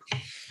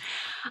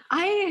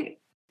 I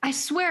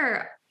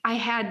swear I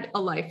had a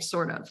life,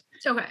 sort of.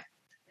 Okay.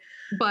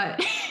 But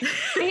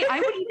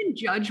I would even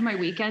judge my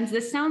weekends.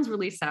 This sounds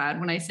really sad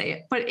when I say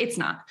it, but it's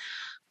not.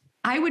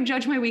 I would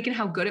judge my weekend,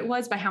 how good it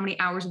was, by how many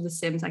hours of The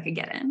Sims I could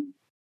get in.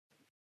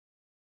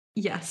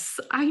 Yes,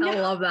 I know. I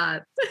love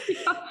that.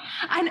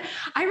 And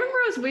I remember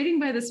I was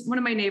waiting by one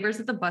of my neighbors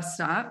at the bus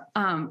stop,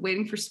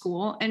 waiting for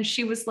school. And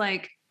she was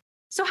like,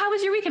 so how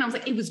was your weekend? I was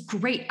like, it was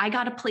great. I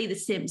got to play The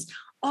Sims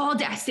all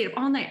day. I stayed up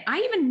all night. I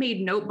even made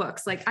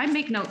notebooks. Like I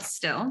make notes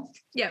still.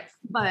 Yeah.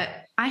 But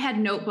I had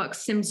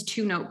notebooks, Sims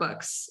 2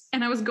 notebooks.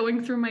 And I was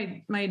going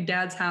through my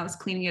dad's house,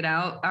 cleaning it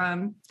out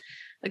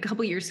a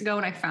couple years ago.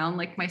 And I found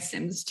like my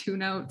Sims 2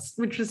 notes,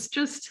 which was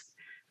just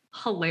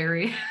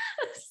hilarious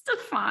to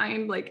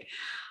find. Like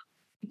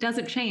it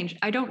doesn't change.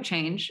 I don't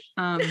change.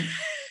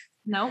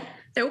 Nope.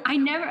 I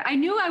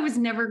knew I was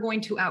never going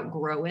to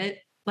outgrow it.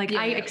 Like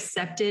I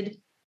accepted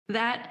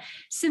that.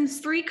 Sims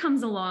 3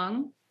 comes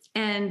along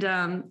and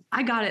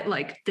I got it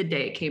like the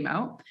day it came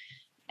out.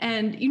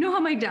 And you know how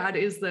my dad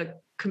is the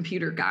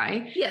computer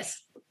guy?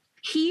 Yes.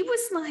 He was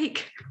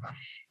like,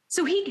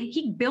 so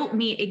he built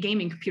me a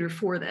gaming computer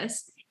for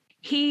this.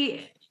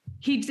 He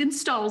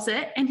installs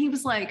it and he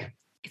was like,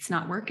 it's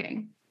not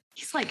working.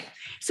 He's like,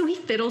 so he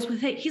fiddles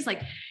with it. He's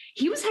like,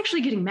 he was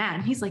actually getting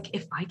mad. He's like,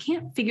 if I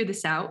can't figure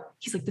this out,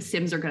 he's like, the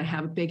Sims are going to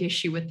have a big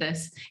issue with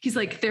this. He's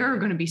like, there are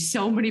going to be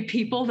so many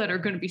people that are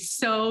going to be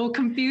so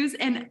confused.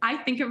 And I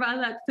think about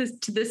that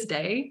to this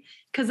day,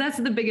 because that's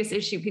the biggest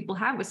issue people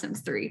have with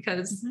Sims 3,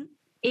 because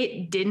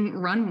it didn't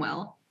run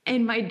well.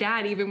 And my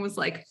dad even was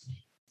like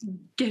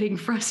getting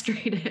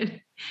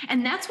frustrated.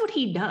 And that's what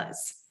he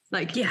does.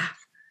 Like,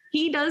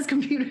 he does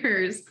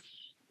computers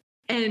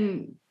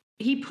and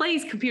he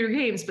plays computer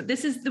games, but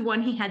this is the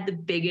one he had the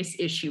biggest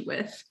issue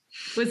with,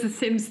 was The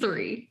Sims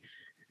 3.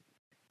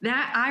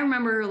 That I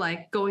remember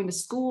like going to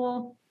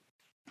school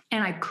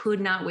and I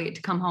could not wait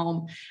to come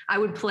home. I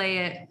would play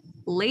it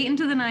late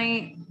into the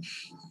night,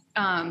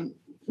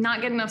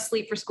 not get enough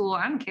sleep for school.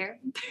 I don't care.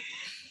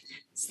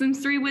 Sims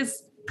 3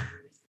 was,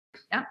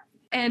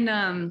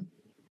 And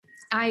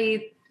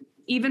I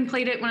even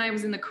played it when I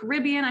was in the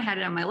Caribbean. I had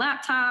it on my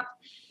laptop.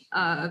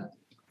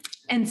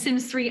 And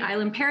Sims 3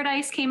 Island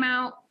Paradise came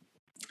out.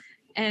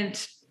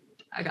 And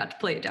I got to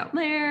play it down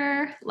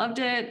there. Loved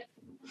it.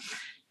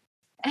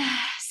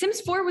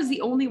 Sims 4 was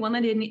the only one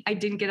that I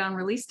didn't get on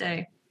release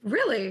day.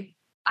 Really?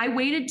 I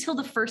waited till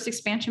the first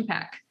expansion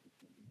pack.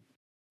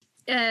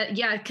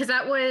 Yeah, because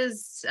that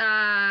was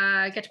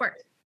Get to Work.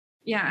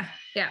 Yeah.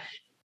 Yeah.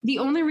 The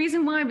only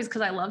reason why was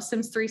because I love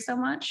Sims 3 so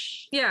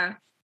much. Yeah.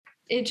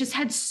 It just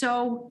had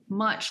so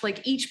much.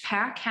 Like each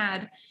pack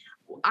had,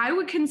 I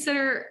would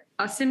consider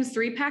a Sims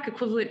 3 pack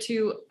equivalent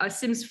to a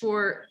Sims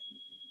 4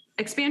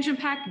 expansion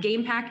pack,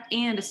 game pack,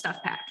 and a stuff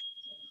pack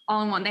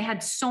all in one. They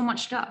had so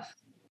much stuff.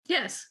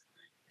 Yes.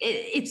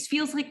 It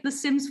feels like the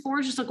Sims 4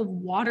 is just like a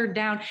watered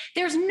down.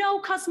 There's no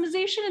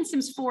customization in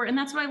Sims 4. And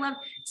that's what I love.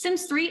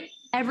 Sims 3,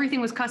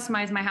 everything was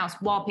customized in my house.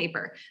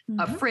 Wallpaper,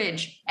 a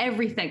fridge,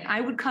 everything.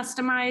 I would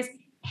customize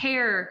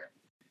hair,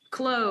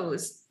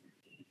 clothes,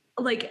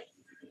 like,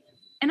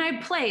 and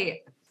I'd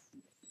play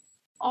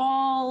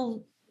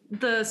all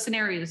the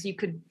scenarios you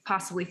could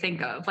possibly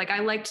think of. Like I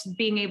liked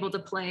being able to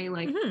play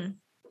like,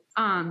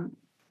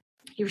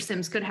 your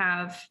Sims could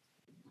have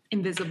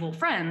invisible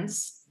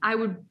friends. I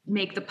would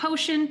make the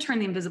potion, turn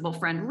the invisible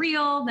friend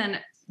real. Then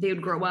they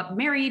would grow up,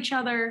 marry each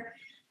other,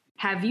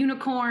 have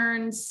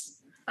unicorns.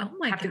 Oh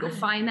my God. To go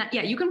find that.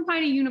 Yeah, you can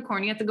find a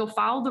unicorn. You have to go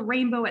follow the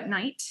rainbow at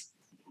night.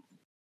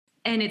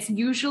 And it's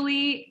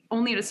usually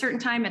only at a certain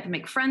time. You have to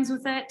make friends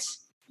with it.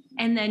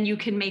 And then you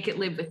can make it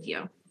live with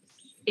you.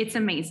 It's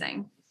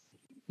amazing.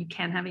 You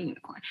can have a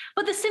unicorn.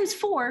 But The Sims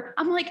 4,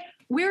 I'm like,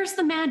 where's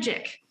the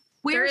magic?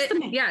 Where's the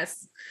magic?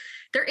 Yes.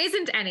 There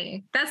isn't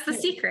any. That's the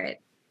secret.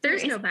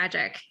 There's no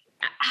magic.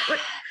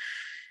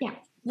 Yeah.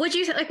 Would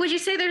you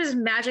say there's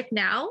magic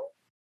now?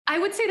 I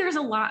would say there's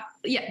a lot.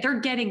 Yeah, they're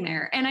getting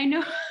there. And I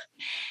know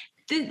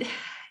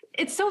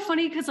it's so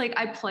funny because like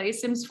I play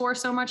Sims 4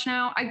 so much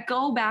now. I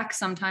go back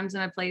sometimes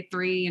and I play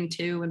 3 and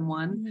 2 and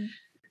 1.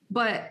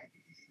 But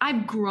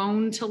I've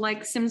grown to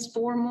like Sims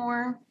 4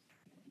 more.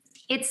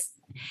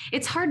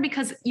 It's hard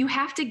because you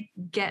have to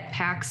get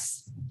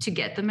packs to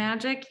get the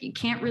magic. You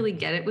can't really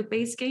get it with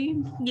base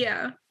game.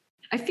 Yeah.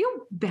 I feel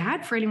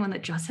bad for anyone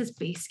that just has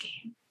base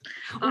game.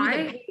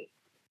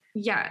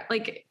 Yeah,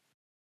 like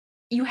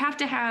you have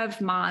to have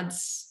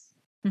mods.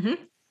 Make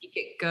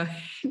it good.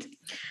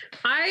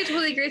 I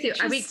totally agree with you.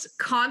 I mean,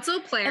 console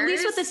players. At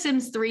least with The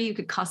Sims 3, you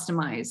could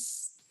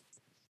customize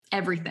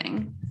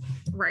everything.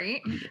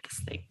 Right. Let me get this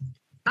thing.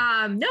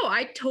 No,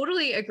 I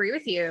totally agree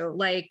with you.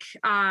 Like,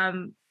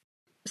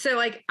 so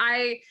like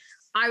I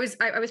was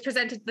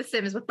presented The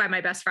Sims by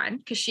my best friend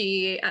because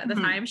she at the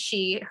time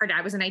her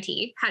dad was in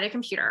IT, had a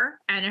computer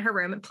and in her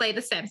room and played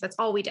The Sims. That's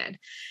all we did.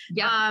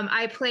 Yeah.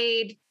 I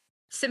played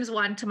Sims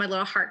 1 till my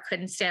little heart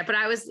couldn't stand, but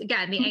I was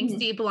again the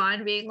angsty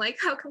blonde being like,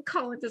 how come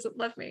Colin doesn't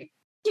love me?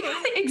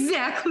 Yeah,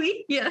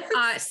 exactly. Yeah.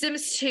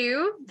 Sims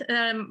 2,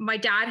 my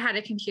dad had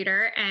a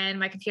computer and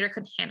my computer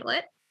couldn't handle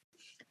it.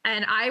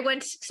 And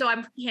so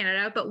I'm from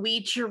Canada, but we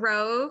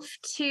drove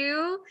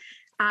to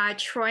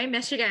Troy,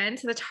 Michigan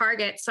to the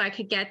Target so I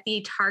could get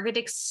the Target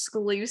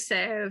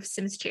exclusive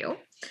Sims 2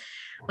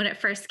 when it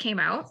first came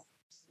out.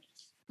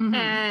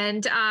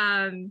 And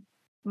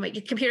my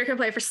computer could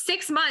play for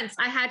 6 months.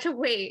 I had to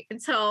wait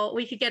until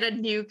we could get a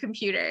new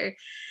computer.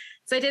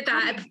 So I did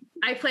that.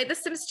 I played The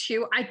Sims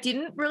 2. I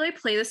didn't really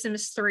play The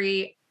Sims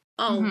 3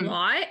 a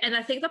lot. And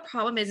I think the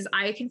problem is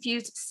I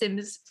confused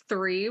Sims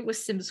 3 with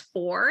Sims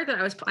 4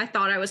 I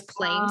thought I was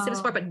playing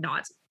Sims 4,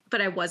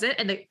 but I wasn't.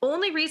 And the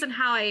only reason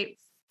how I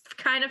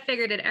kind of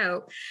figured it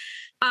out,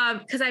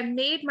 because I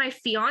made my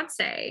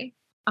fiance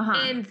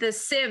in The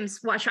Sims,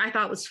 which I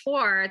thought was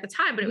 4 at the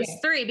time, but it was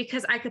 3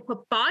 because I could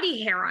put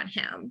body hair on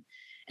him.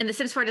 And The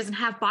Sims 4 doesn't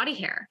have body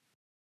hair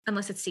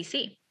unless it's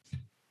CC.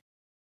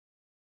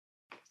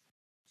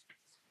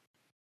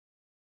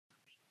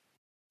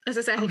 As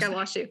I said, I think I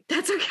lost you.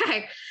 That's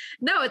okay.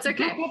 No, it's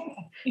okay.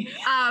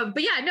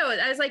 But yeah, no,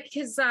 I was like,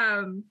 because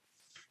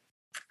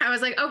I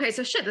was like, okay,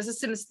 so shit, this is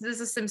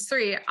Sims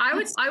 3. I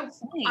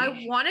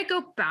want to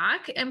go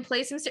back and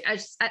play Sims 3.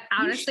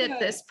 Honestly, at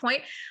this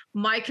point,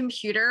 my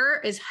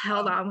computer is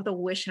held on with a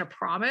wish and a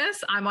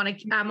promise. I'm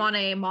on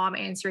a mom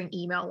answering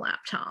email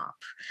laptop.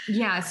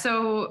 Yeah.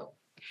 So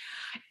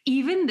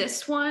even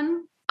this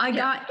one,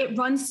 it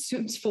runs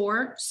Sims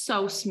 4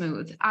 so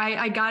smooth.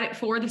 I got it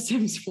for the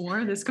Sims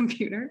 4, this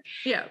computer.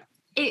 Yeah.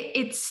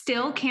 It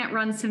still can't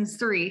run Sims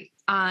 3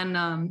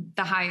 on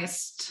the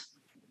highest.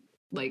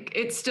 Like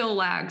it still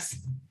lags.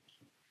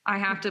 I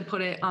have to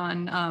put it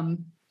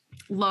on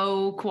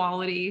low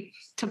quality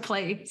to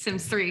play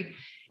Sims 3,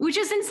 which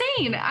is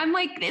insane. I'm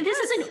like, this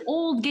is an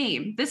old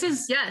game. This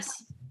is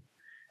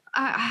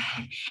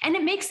and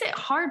it makes it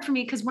hard for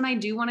me because when I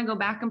do want to go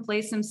back and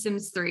play some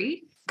Sims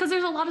 3, because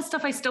there's a lot of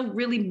stuff I still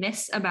really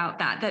miss about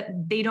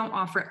that they don't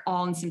offer at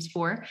all in Sims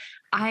 4.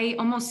 I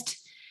almost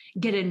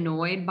get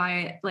annoyed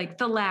by like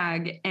the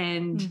lag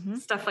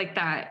and stuff like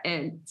that,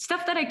 and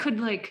stuff that I could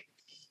like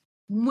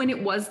when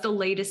it was the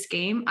latest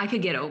game, I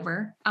could get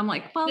over. I'm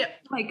like, well,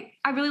 like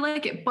I really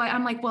like it, but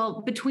I'm like,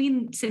 well,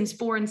 between Sims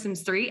 4 and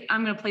Sims 3,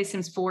 I'm going to play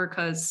Sims 4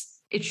 because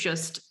it's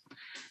just,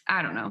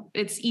 I don't know.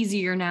 It's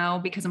easier now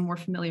because I'm more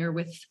familiar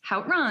with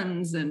how it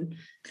runs and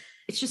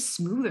it's just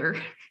smoother.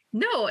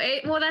 No,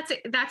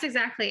 that's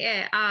exactly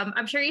it.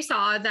 I'm sure you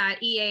saw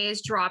that EA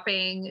is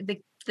dropping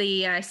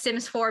the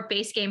Sims 4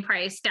 base game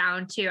price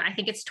down to, I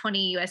think it's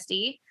 20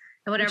 USD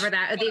and whatever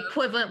the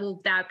equivalent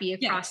will that be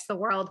across the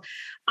world.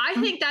 I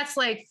think that's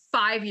like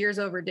 5 years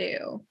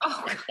overdue.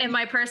 In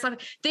my personal,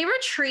 they were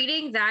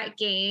treating that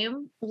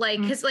game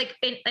like, because like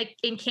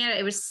in Canada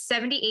it was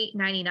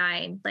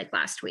 $78.99 like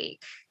last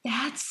week.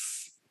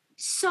 That's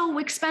so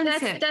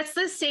expensive. That's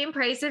the same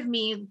price of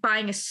me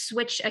buying a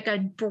Switch, like a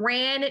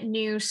brand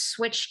new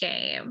Switch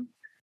game,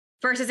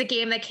 versus a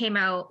game that came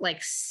out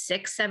like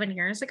 6-7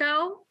 years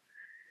ago.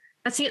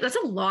 That's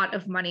a lot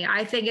of money.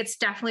 I think it's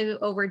definitely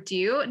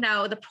overdue.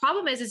 Now, the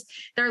problem is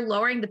they're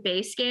lowering the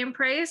base game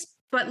price,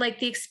 but like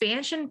the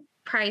expansion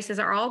prices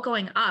are all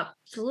going up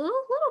a little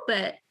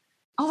bit.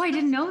 Oh, I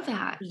didn't know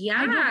that.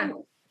 Yeah.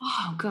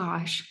 Oh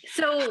gosh.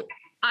 So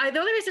the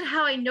only reason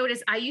how I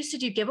noticed, I used to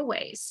do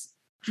giveaways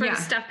for the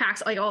stuff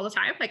packs like all the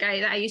time. Like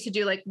I used to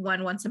do like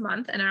once a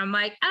month, and I'm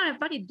like, I don't have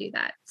money to do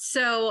that.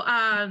 So,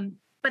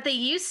 but they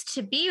used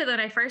to be, when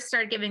I first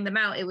started giving them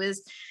out, it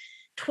was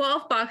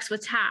 $12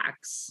 with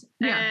tax,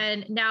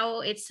 and now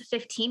it's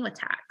 15 with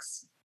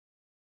tax.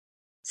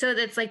 So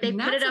that's like they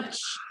put it up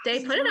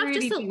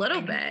just a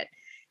little bit.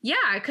 Yeah,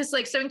 because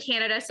like, so in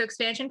Canada, so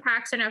expansion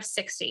packs are now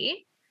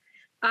 60,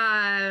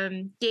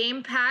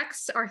 game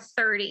packs are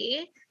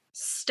 30,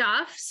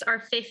 stuffs are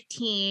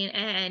 15,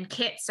 and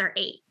kits are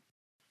 8.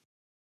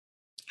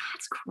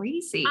 That's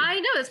crazy. I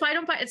know. That's why I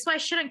don't buy. It's why I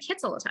shit on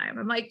kits all the time.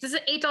 I'm like, this is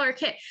an $8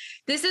 kit.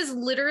 This is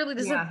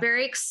a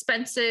very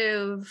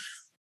expensive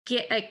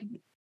get. Like,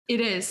 it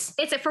is.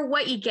 It's for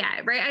what you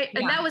get, right?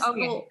 And that was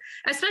cool.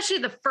 Especially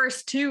the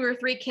first 2 or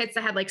 3 kits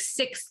that had like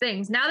 6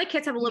 things. Now the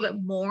kits have a little bit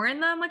more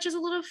in them, which is a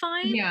little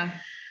fine. Yeah.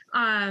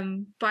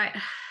 But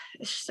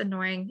it's just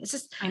annoying. It's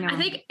just. I know. I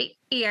think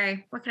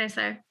EA. What can I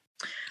say?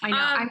 I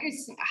know.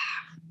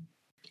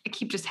 I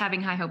keep just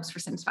having high hopes for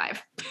Sims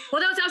 5.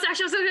 Well, that was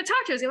actually what I was going to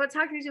talk to you. I was going to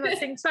talk to you about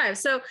Sims 5.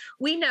 So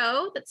we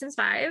know that Sims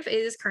 5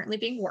 is currently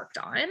being worked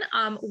on.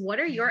 What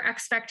are your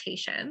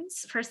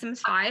expectations for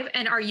Sims 5?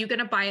 And are you going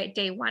to buy it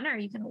day one, or are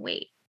you going to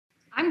wait?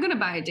 I'm going to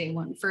buy it day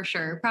one for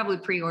sure. Probably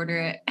pre-order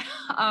it.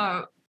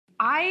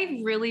 I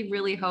really,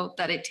 really hope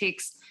that it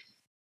takes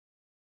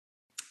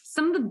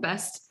some of the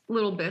best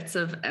little bits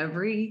of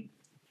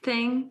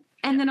everything,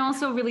 and then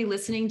also really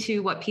listening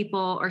to what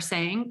people are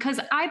saying. Because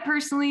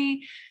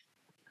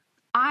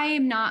I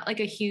am not like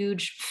a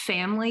huge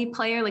family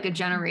player, like a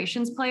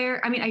Generations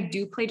player. I mean, I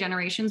do play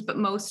Generations, but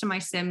most of my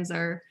Sims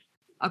are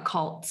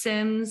occult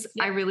Sims.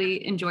 Yeah. I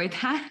really enjoyed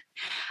that.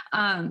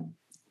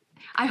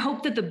 I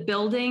hope that the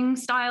building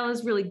style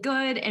is really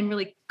good and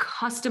really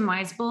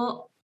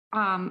customizable.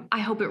 I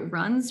hope it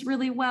runs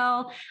really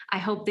well. I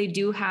hope they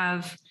do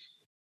have,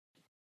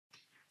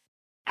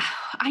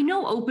 I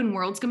know open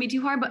world's gonna be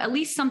too hard, but at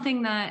least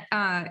something that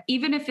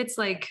even if it's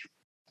like,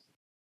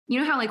 you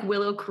know how like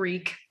Willow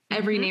Creek,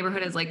 every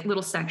neighborhood has like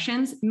little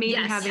sections, maybe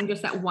having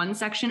just that one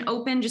section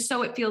open, just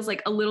so it feels like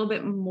a little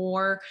bit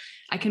more,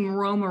 I can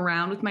roam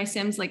around with my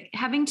Sims, like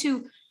having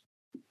to,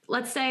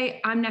 let's say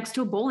I'm next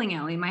to a bowling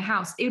alley in my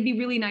house. It would be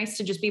really nice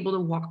to just be able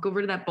to walk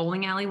over to that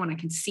bowling alley when I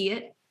can see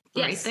it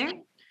right there.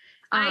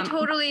 I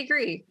totally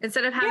agree.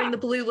 Instead of having the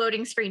blue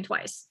loading screen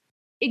twice.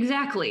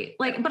 Exactly.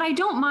 Like, but I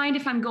don't mind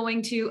if I'm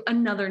going to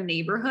another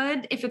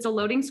neighborhood, if it's a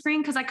loading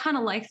screen, because I kind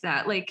of like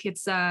that. Like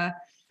it's it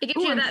gives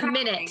you that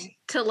minute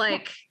to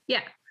like,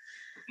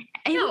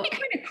 And it would be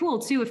kind of cool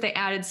too if they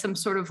added some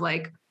sort of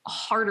like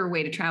harder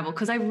way to travel.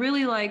 Cause I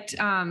really liked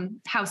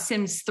how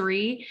Sims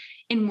 3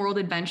 in World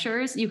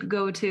Adventures, you could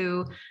go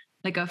to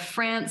like a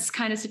France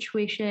kind of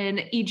situation,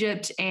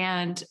 Egypt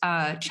and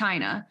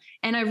China.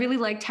 And I really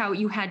liked how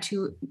you had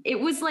to, it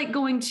was like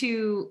going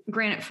to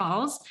Granite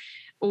Falls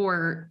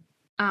or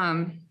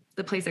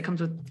the place that comes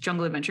with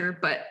Jungle Adventure,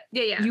 but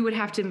you would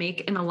have to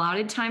make an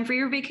allotted time for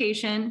your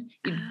vacation.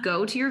 You'd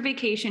go to your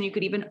vacation. You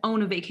could even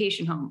own a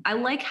vacation home. I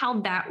like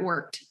how that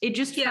worked. It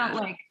just felt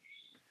like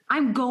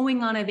I'm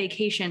going on a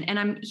vacation and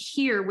I'm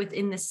here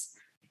within this.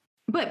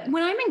 But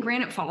when I'm in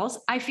Granite Falls,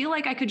 I feel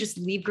like I could just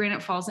leave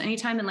Granite Falls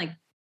anytime and like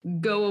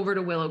go over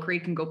to Willow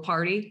Creek and go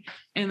party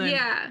and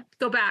then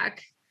go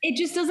back. It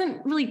just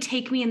doesn't really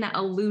take me in that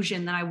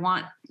illusion that I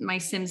want my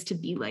Sims to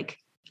be like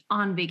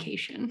on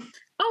vacation.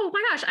 Oh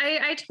my gosh,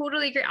 I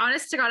totally agree.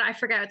 Honest to God, I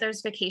forget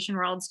there's vacation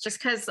worlds just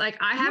because like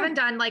I haven't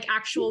done like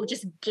actual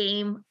just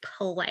game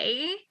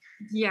play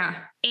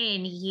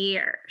in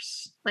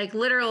years, like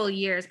literal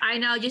years. I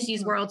now just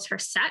use worlds for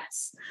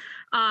sets.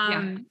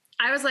 I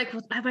was like,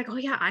 oh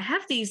yeah, I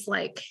have these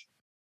like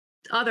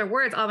other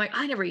words. I'm like,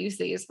 I never use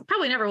these.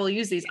 Probably never will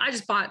use these. I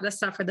just bought this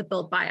stuff for the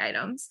build buy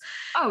items.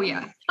 Oh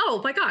yeah. Oh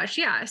my gosh.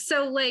 Yeah.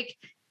 So like,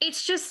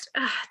 it's just,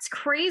 it's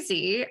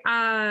crazy.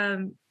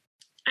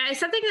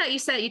 Something that you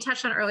said, you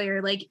touched on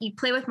earlier, like you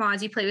play with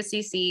mods, you play with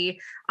CC.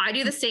 I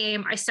do the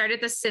same. I started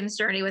the Sims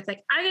journey with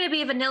like, I'm going to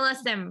be a vanilla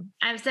Sim.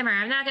 I'm a Simmer.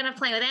 I'm not going to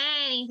play with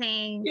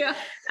anything. Yeah.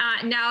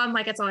 Now I'm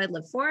like, it's all I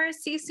live for,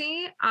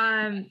 CC.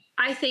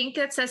 I think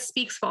that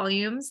speaks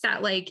volumes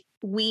that like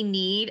we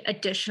need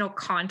additional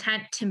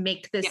content to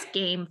make this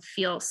game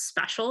feel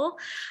special.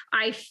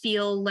 I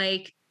feel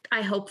like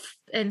I hope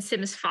in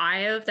Sims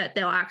 5 that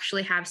they'll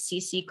actually have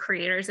CC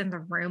creators in the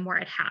room where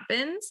it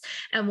happens,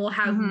 and we'll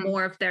have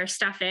more of their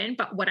stuff in.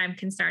 But what I'm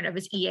concerned of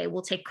is EA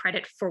will take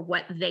credit for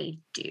what they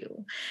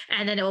do,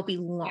 and then it will be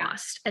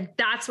lost. And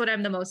that's what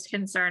I'm the most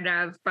concerned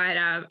of. But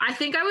I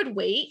think I would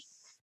wait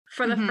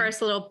for the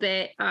first little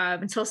bit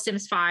until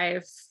Sims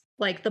 5,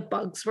 like the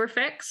bugs were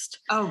fixed.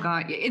 Oh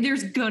God,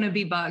 there's gonna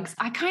be bugs.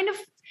 I'm kind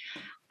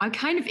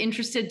of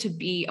interested to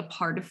be a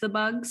part of the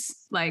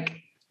bugs. Like,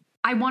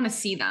 I want to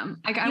see them.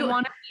 Like, I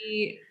want to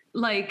be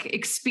like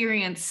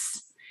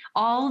experience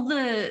all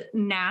the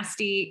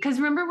nasty. Because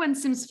remember when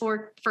Sims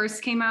 4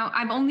 first came out?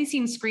 I've only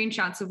seen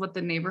screenshots of what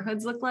the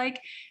neighborhoods look like,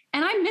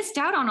 and I missed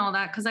out on all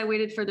that because I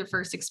waited for the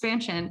first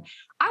expansion.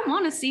 I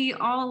want to see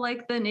all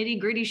like the nitty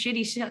gritty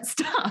shitty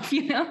stuff.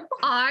 You know,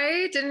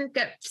 I didn't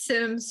get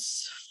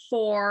Sims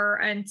 4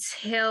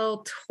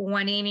 until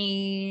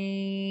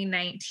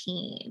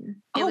 2019.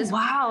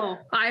 Wow.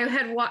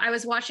 I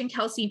was watching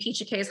Kelsey and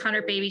Peachy K's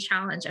 100 Baby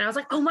Challenge, and I was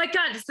like, oh my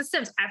God, it's The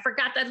Sims. I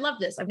forgot that I love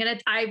this. I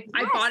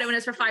bought it when it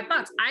was for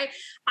 $5.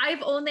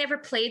 I've only ever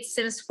played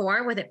Sims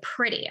 4 with it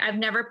pretty. I've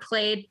never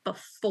played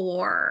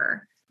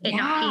before it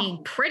not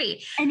being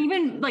pretty. And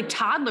even like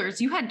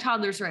toddlers, you had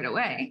toddlers right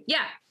away.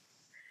 Yeah.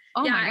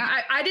 Oh my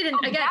God. I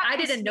didn't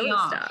know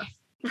this stuff.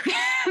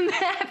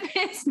 That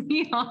pissed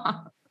me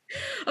off.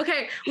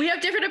 Okay, we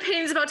have different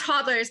opinions about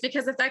toddlers,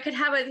 because if I could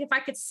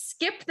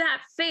skip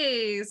that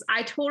phase,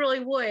 I totally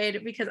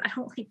would, because I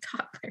don't like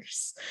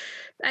toddlers.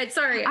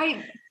 Sorry.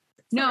 I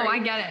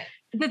get it.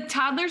 The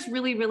toddlers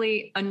really,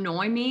 really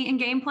annoy me in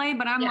gameplay,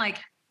 but I'm like,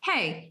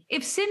 hey,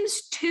 if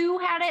Sims 2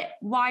 had it,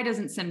 why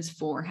doesn't Sims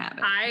 4 have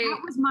it?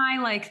 That was my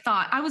like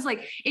thought. I was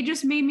like, it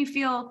just made me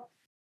feel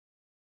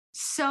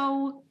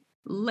so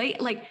late.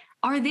 Like,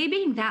 are they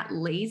being that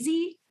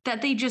lazy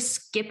that they just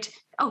skipped?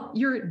 Oh,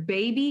 your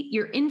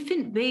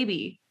infant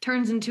baby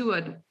turns into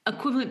an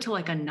equivalent to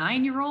like a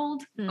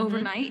 9-year-old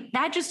overnight.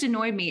 That just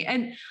annoyed me.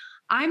 And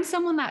I'm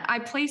someone that I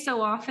play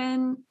so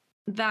often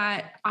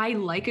that I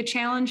like a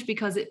challenge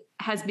because it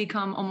has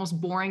become almost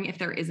boring if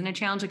there isn't a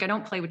challenge. Like, I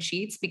don't play with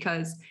cheats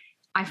because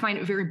I find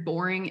it very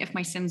boring if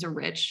my Sims are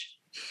rich.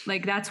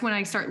 Like, that's when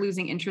I start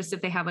losing interest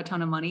if they have a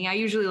ton of money. I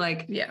usually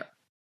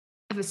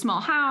have a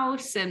small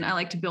house and I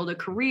like to build a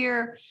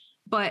career,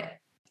 but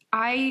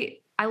I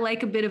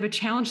like a bit of a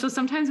challenge. So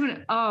sometimes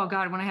when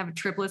I have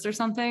triplets or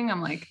something,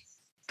 I'm like,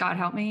 God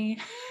help me.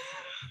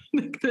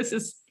 I'm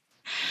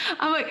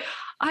like,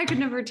 I could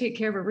never take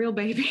care of a real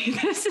baby.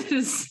 This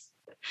is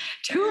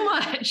too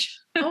much.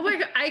 Oh my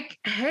God.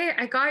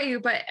 I got you,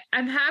 but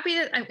I'm happy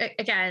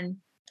that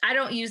I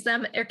don't use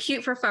them. They're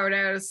cute for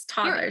photos,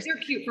 toddlers. They're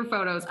cute for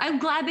photos. I'm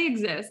glad they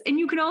exist. And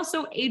you can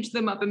also age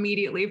them up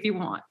immediately if you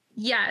want.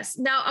 Yes.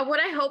 Now, what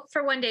I hope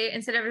for one day,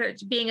 instead of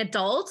being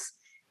adults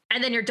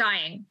and then you're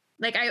dying,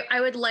 like I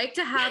would like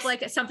to have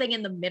like something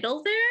in the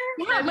middle there.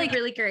 Yeah, that'd be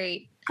really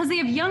great. Because they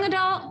have young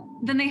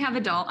adult, then they have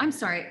adult. I'm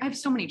sorry, I have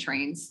so many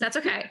trains. That's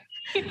okay.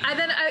 and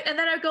then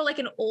I'd go like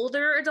an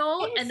older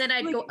adult, and then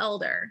I'd go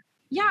elder.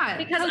 Yeah,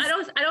 because I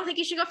don't think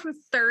you should go from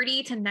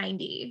 30 to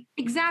 90.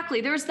 Exactly.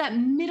 There's that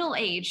middle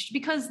aged,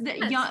 because the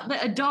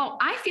adult.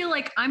 I feel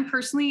like I'm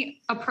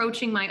personally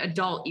approaching my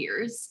adult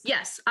years.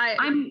 Yes,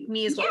 I'm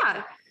me as well.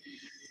 Yeah,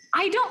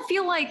 I don't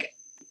feel like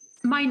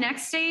my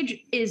next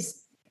stage is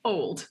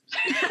old.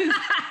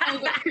 I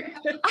want to be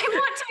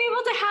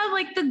able to have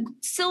like the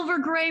silver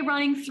gray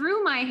running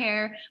through my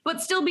hair,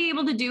 but still be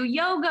able to do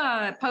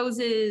yoga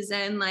poses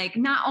and like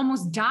not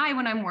almost die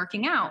when I'm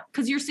working out.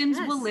 Because your Sims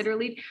will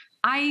literally,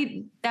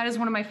 that is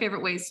one of my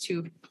favorite ways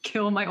to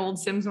kill my old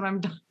Sims when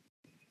I'm done.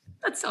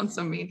 That sounds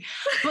so mean.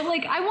 But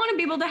like, I want to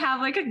be able to have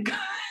like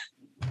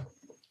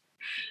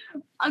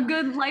a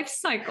good life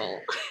cycle.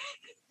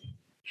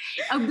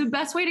 The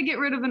best way to get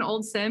rid of an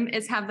old Sim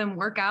is have them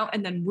work out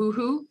and then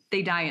woohoo,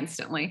 they die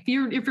instantly.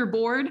 If you're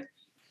bored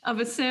of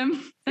a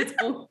Sim that's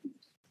old,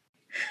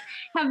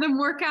 have them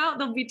work out,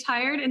 they'll be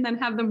tired, and then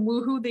have them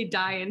woohoo, they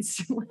die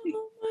instantly.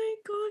 Oh my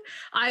God.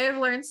 I have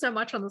learned so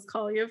much on this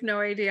call. You have no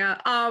idea.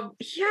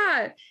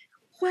 Yeah.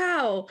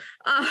 Wow.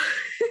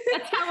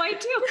 That's how I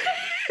do.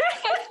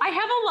 I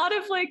have a lot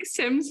of like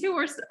Sims who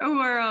are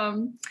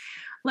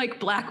like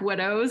Black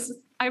Widows.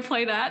 I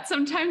play that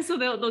sometimes, so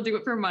they'll do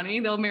it for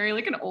money. They'll marry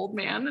like an old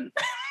man.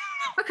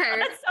 Okay.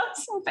 That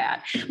sounds so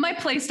bad. My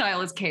play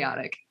style is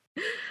chaotic.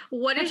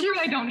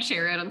 I don't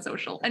share it on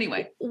social.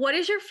 Anyway, what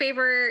is your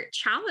favorite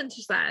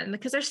challenge then?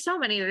 Because there's so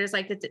many. There's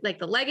like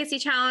the legacy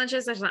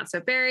challenges. There's Not So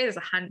Berry. There's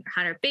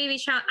 100 Baby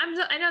challenge.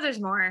 I know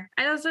there's more.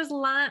 I know there's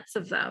lots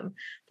of them.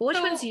 But which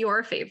one's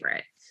your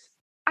favorite?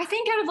 I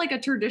think out of like a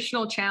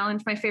traditional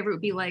challenge, my favorite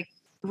would be like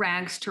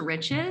Rags to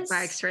Riches.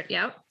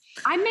 Yep.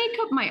 I make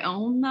up my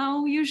own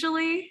though,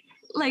 usually.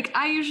 Like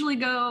I usually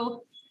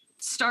go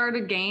start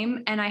a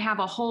game and I have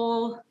a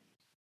whole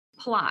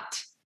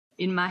plot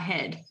in my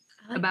head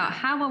about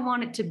how I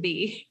want it to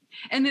be.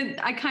 And then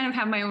I kind of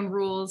have my own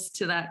rules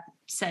to that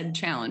said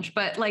challenge.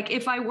 But like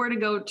if I were to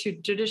go to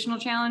traditional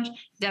challenge,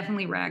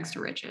 definitely Rags to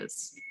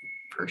Riches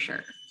for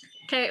sure.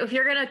 Okay, if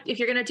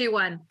you're gonna do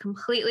one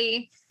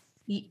completely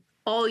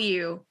all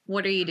you,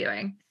 what are you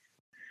doing?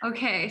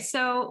 Okay.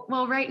 So,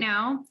 well, right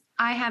now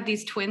I have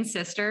these twin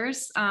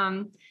sisters.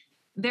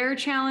 Their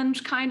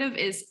challenge kind of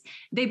is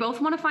they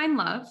both want to find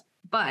love,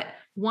 but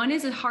one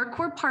is a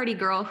hardcore party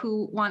girl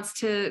who wants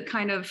to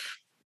kind of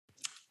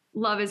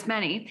love as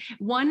many.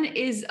 One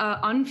is a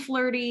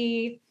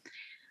unflirty,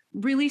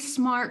 really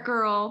smart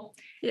girl.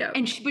 Yeah.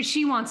 But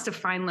she wants to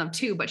find love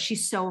too, but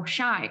she's so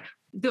shy.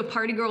 The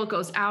party girl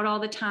goes out all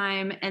the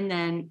time. And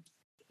then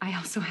I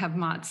also have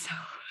Maud. So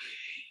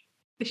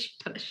she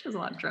has a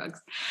lot of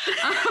drugs.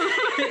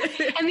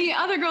 And the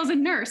other girl's a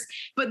nurse,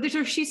 but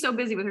she's so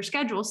busy with her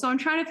schedule. So I'm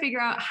trying to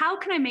figure out how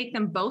can I make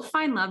them both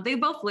find love? They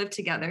both live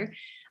together,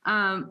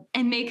 and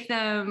make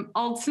them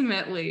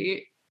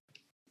ultimately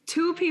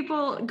two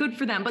people good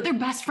for them, but they're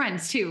best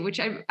friends too, which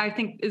I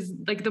think is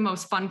like the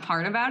most fun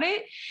part about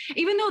it.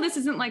 Even though this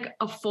isn't like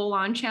a full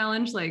on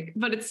challenge, like,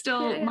 but it's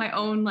still my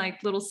own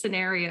like little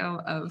scenario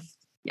of,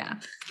 yeah.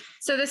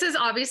 So this is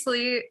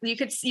obviously, you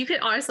could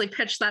honestly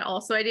pitch that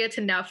also idea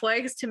to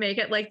Netflix to make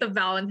it like the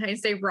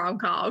Valentine's Day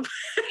rom-com.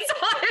 That's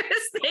all I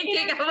was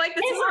thinking. I'm like,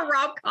 this is a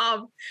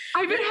rom-com.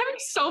 I've been having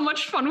so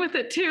much fun with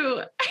it too.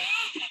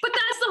 But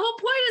that's the whole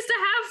point, is to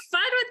have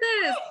fun with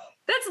this.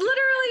 That's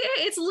literally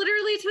it. It's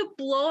literally to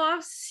blow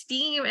off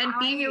steam and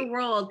be in your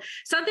world.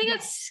 Something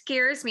that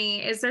scares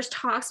me is there's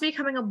talks of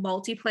becoming a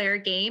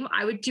multiplayer game.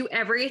 I would do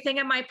everything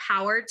in my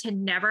power to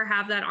never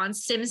have that on.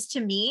 Sims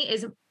to me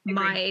is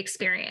my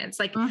experience.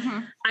 Like,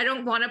 I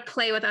don't want to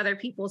play with other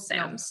people's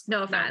Sims.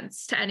 No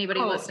offense to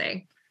anybody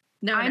listening.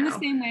 No, I'm the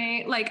same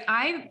way. Like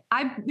I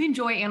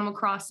enjoy Animal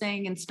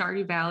Crossing and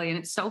Stardew Valley. And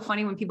it's so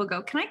funny when people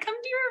go, can I come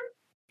to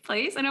your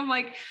place? And I'm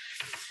like,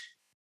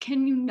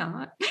 can you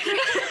not?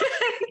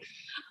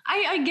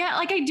 I get,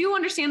 like, I do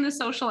understand the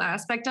social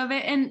aspect of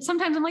it. And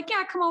sometimes I'm like,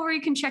 yeah, come over, you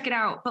can check it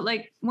out. But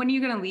like, when are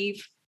you going to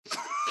leave?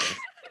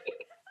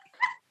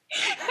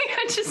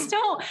 I just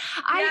don't.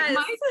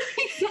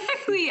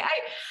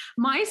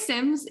 My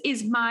Sims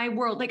is my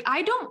world. Like,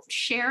 I don't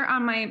share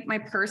on my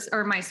purse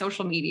or my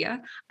social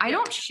media. I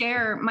don't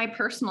share my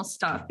personal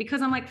stuff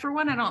because I'm like, for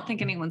one, I don't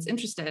think anyone's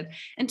interested.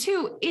 And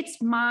two,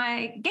 it's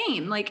my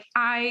game. Like,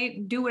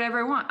 I do whatever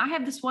I want. I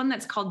have this one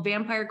that's called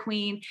Vampire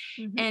Queen,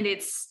 and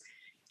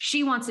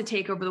she wants to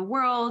take over the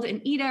world and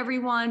eat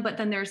everyone. But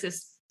then there's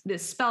this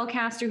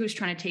spellcaster who's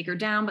trying to take her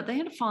down, but they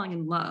end up falling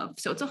in love.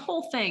 So it's a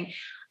whole thing.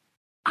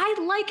 I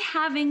like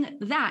having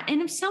that.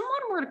 And if someone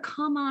were to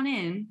come on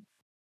in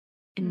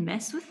and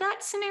mess with that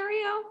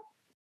scenario,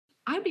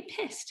 I'd be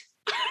pissed.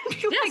 I'd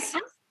be like,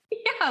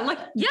 yeah, like,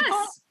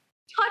 don't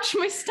touch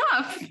my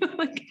stuff.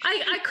 Like,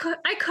 I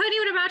couldn't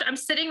even imagine. I'm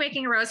sitting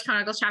making a Rose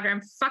Chronicles chapter.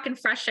 I'm fucking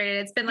frustrated.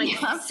 It's been like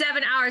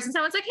 7 hours and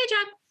someone's like, hey,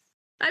 Jen.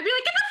 I'd be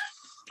like, get the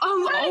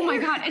Oh my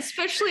God.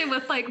 Especially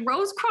with like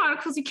Rose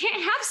Chronicles, you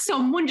can't have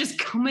someone just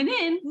coming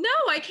in. No,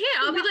 I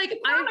can't. I'll be like,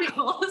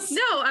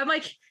 I'm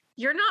like,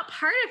 you're not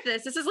part of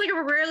this. This is like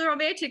a really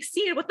romantic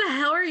scene. What the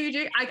hell are you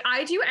doing?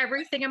 I do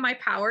everything in my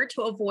power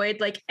to avoid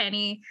like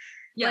any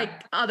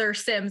like other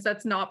Sims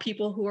that's not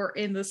people who are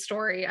in the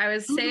story. I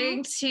was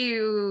saying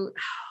to,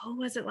 who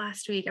was it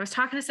last week? I was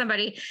talking to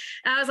somebody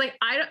and I was like,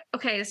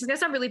 this is gonna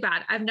sound really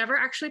bad. I've never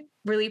actually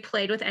really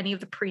played with any of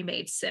the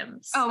pre-made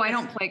Sims. Oh, I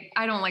don't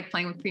like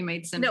playing with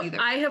pre-made Sims either.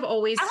 I have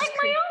always, I like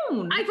my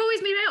own. I've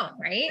always made my own,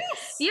 right?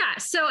 Yes. Yeah.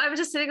 So I was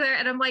just sitting there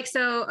and I'm like,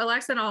 so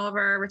Alexa and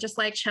Oliver were just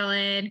like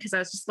chilling because I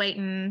was just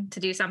waiting to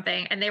do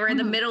something. And they were in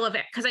the middle of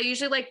it. Cause I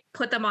usually like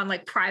put them on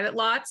like private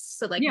lots.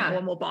 So like no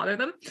one will bother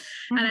them.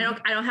 And I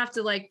don't have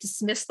to like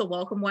dismiss the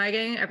welcome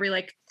wagon every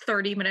like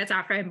 30 minutes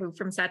after I move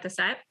from set to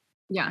set.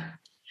 Yeah.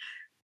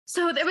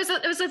 So it was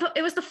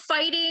the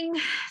fighting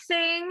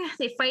thing,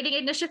 the fighting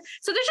initiative.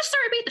 So they just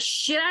started beating the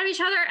shit out of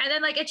each other. And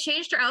then like it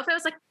changed her outfit. I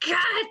was like,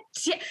 God,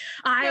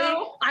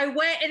 I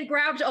went and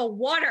grabbed a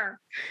water.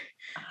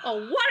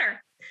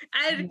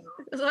 And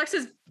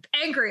Alexa's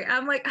angry.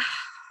 I'm like,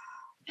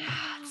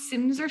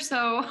 Sims are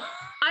so.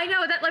 I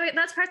know that. Like,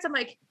 that's parts I'm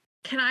like,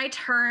 can I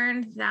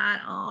turn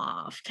that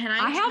off?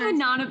 I have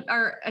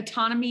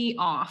autonomy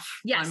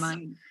off on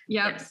mine.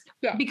 Yep. Yes.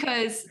 Yeah.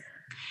 Because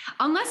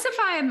unless if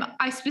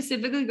I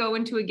specifically go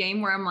into a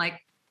game where I'm like,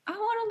 I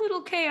want a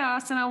little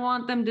chaos and I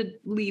want them to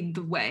lead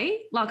the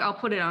way, like I'll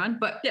put it on,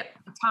 but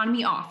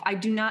autonomy off.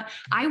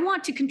 I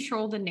want to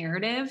control the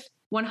narrative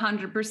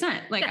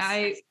 100%. Like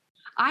I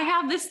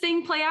have this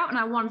thing play out and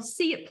I want to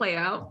see it play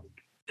out.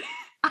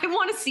 I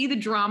want to see the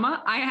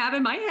drama I have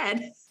in my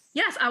head.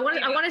 Yes. I want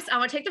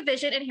to take the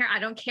vision in here. I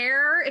don't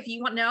care if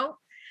you want, no.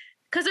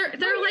 Cause they're like,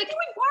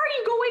 why are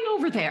you going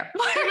over there?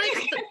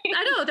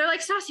 I know they're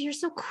like, Stassi, you're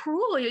so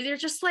cruel. You're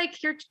just like,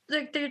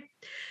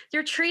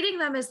 you're treating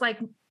them as like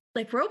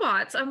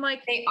robots. I'm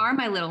like, they are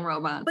my little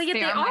robots. But yet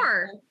they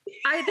are.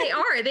 I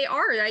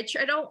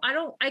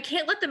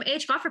can't let them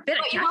age. God forbid.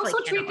 But you also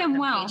treat them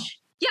well.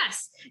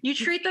 Yes. You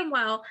treat them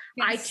well.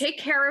 Yes. I take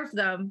care of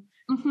them.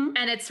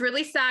 And it's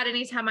really sad.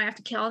 Anytime I have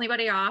to kill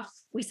anybody off,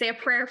 we say a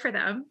prayer for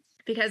them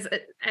because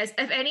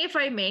if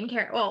my main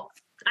character, well,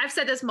 I've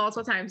said this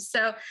multiple times.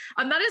 So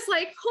I'm not as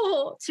like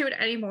to it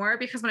anymore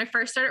because when I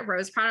first started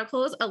Rose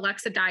Chronicles,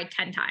 Alexa died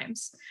 10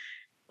 times.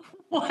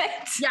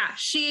 What? Yeah,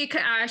 she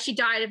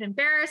died of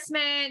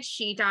embarrassment.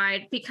 She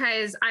died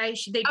because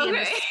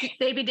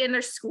they'd be in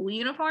their school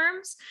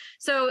uniforms.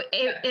 So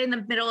in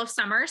the middle of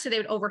summer, so they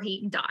would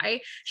overheat and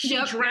die. She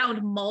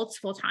drowned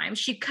multiple times.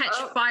 She catch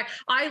fire.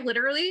 I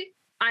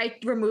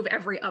remove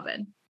every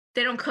oven.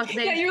 They don't cook.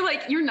 You're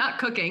like, you're not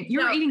cooking.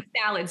 You're eating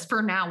salads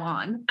for now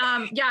on.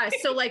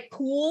 So like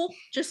pool,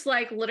 just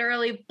like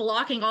literally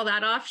blocking all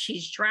that off.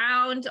 She's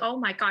drowned. Oh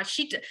my God.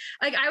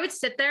 I would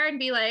sit there and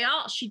be like,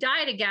 oh, she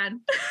died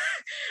again.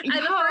 And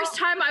the first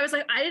time I was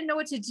like, I didn't know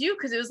what to do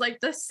because it was like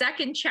the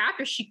second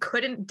chapter. She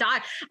couldn't die.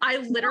 I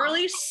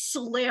literally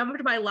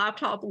slammed my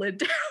laptop lid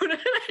down and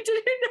I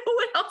didn't know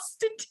what else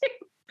to do.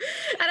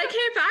 And I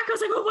came back. I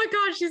was like, oh my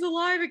God, she's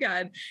alive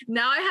again.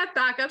 Now I have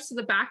backups to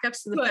the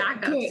backups to the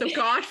backups. So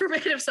God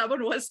forbid if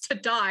someone was to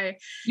die.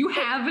 You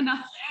have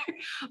enough.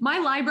 My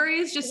library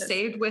is just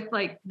saved with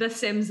like the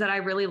Sims that I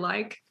really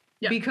like.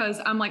 Yeah. Because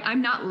I'm like,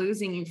 I'm not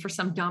losing you for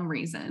some dumb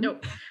reason.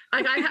 Nope.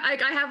 I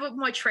have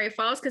my tray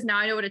files because now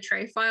I know what a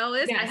tray file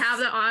is. Yes. I have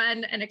that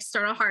on an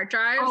external hard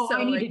drive. Oh, so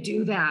I need to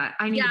do that.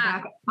 I need to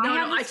back up.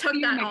 I took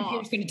that off. My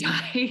computer's going to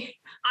die.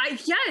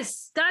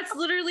 Yes, that's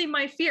literally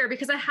my fear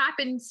because it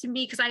happened to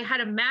me because I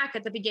had a Mac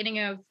at the beginning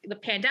of the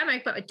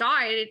pandemic, but it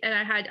died and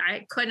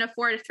I couldn't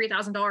afford a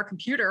 $3,000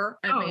 computer.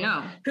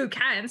 No. Who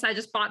can? So I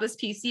just bought this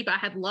PC, but I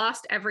had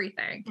lost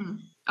everything.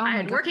 I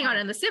had working on it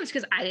in The Sims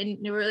because I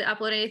didn't really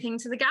upload anything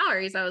to the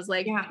galleries. I was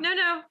like,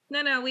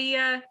 no,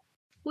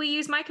 we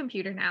use my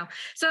computer now.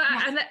 So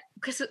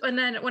and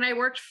then when I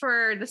worked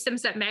for the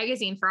SimSet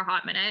magazine for a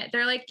hot minute,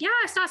 they're like, yeah,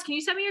 Stas, can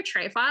you send me your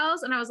tray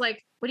files? And I was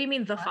like, what do you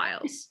mean the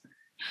files?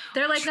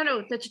 They're like,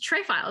 no, the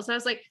tray files. And I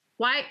was like,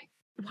 why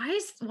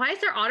is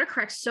their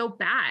autocorrect so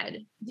bad?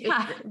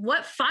 Yeah.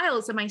 What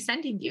files am I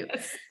sending you?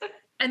 Yes.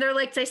 And they're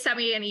like, they sent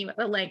me an email,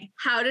 like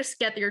how to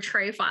get your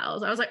tray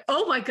files. I was like,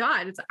 oh my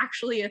God, it's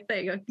actually a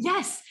thing.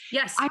 Yes.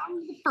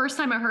 The first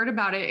time I heard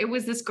about it, it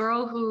was this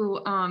girl who,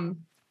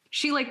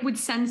 she like would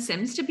send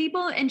Sims to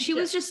people and she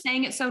was just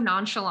saying it so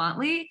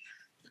nonchalantly.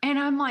 And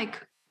I'm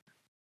like,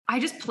 I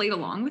just played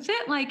along with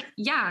it. Like,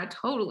 yeah,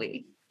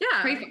 totally.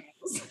 Yeah. Tray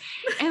files.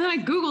 And then I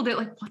Googled it,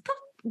 like,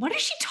 what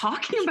is she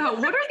talking about?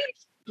 What are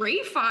these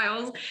tray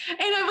files?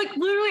 And I'm like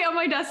literally on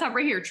my desktop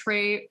right here,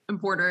 tray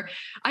importer.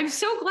 I'm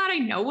so glad I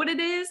know what it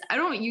is. I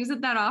don't use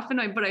it that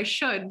often, but I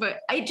should. But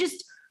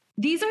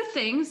these are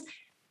things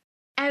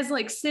as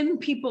like Sim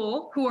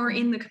people who are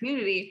in the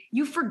community,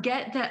 you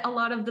forget that a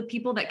lot of the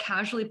people that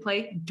casually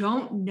play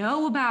don't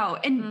know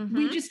about. And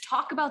we just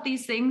talk about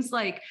these things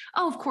like,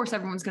 oh, of course,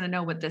 everyone's going to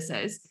know what this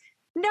is.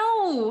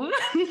 No,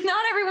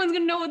 not everyone's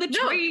going to know what the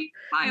tree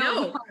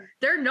files are.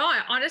 They're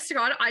not. Honest to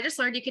God, I just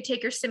learned you could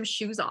take your Sim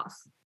shoes off.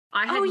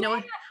 I didn't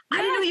know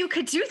you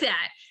could do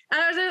that.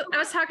 And I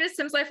was talking to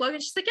Sims Life Logan.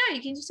 She's like, yeah,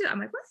 you can just do that. I'm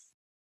like, what?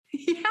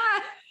 Yeah.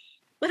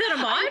 Without a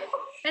mod?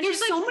 And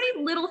there's so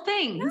many little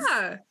things.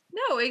 Yeah.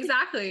 No,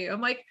 exactly.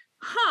 I'm like,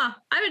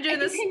 I've been doing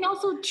this. You can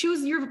also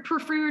choose your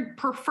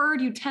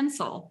preferred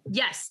utensil.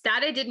 Yes,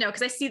 that I did know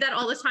because I see that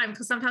all the time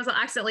because sometimes I'll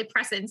accidentally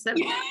press it instead of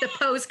the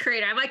pose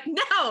creator. I'm like,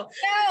 no,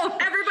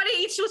 everybody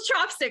eats with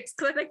chopsticks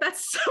because I think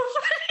that's so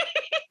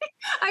funny.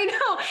 I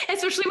know,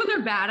 especially when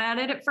they're bad at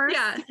it at first.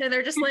 Yeah, and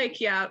they're just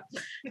like, yeah,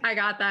 I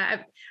got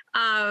that.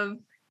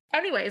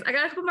 Anyways, I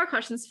got a couple more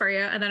questions for you,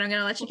 and then I'm going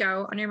to let you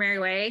go on your merry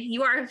way.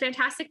 You are a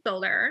fantastic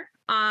builder.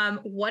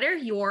 What are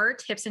your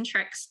tips and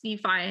tricks you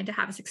find to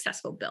have a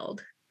successful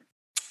build?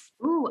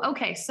 Ooh,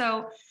 okay.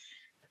 So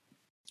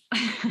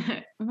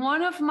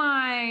one of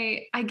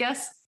my, I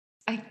guess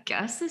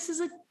this is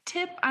a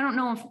tip. I don't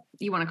know if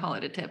you want to call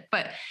it a tip,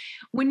 but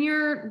when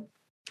you're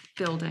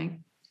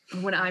building,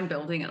 when I'm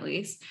building at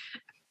least,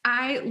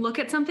 I look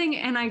at something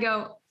and I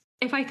go,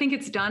 if I think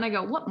it's done, I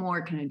go, what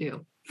more can I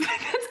do?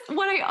 That's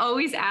what I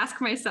always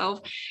ask myself.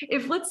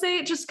 If let's say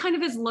it just kind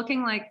of is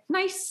looking like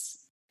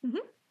nice,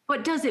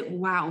 but does it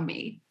wow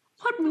me?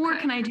 What more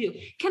can I do?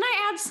 Can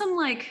I add some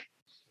like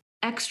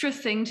extra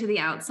thing to the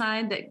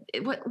outside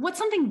that what's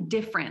something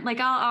different? Like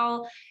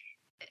I'll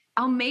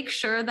make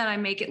sure that I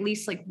make at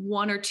least like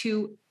one or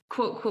two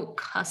quote quote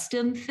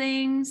custom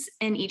things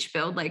in each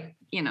build, like,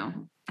 you know,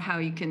 how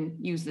you can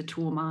use the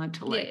tool mod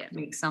to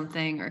make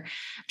something or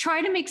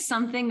try to make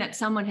something that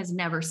someone has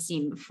never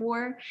seen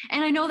before.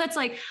 And I know that's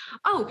like,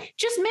 oh,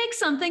 just make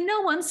something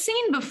no one's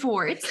seen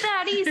before. It's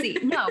that easy.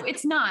 No,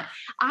 it's not.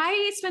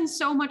 I spend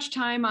so much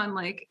time on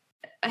like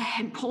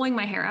pulling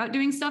my hair out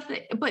doing stuff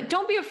but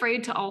don't be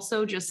afraid to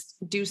also just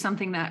do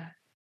something that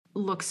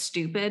looks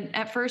stupid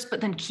at first,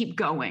 but then keep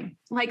going.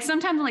 Like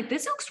sometimes I'm like,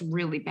 this looks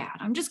really bad.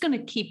 I'm just going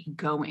to keep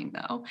going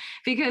though,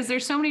 because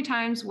there's so many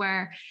times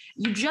where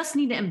you just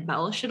need to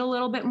embellish it a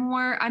little bit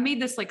more. I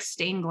made this like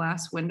stained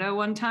glass window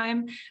one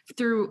time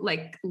through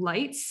like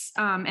lights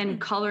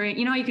and coloring.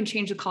 You know how you can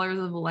change the colors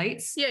of the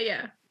lights?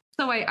 Yeah.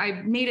 So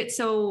I made it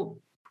so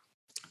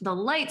the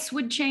lights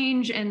would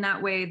change and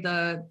that way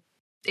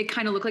it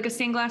kind of looked like a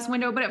stained glass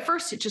window, but at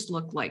first it just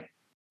looked like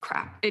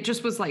crap. It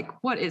just was like,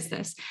 what is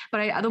this?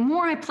 But the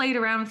more I played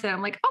around with it,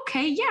 I'm like,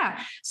 okay,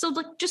 yeah. So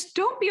like, just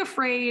don't be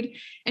afraid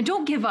and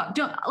don't give up.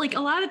 Don't, like, a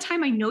lot of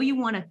time I know you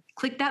want to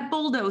click that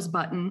bulldoze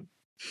button.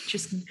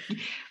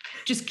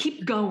 Just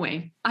keep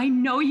going. I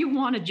know you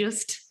want to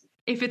just,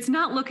 if it's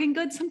not looking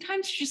good,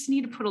 sometimes you just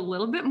need to put a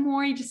little bit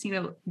more. You just need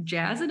to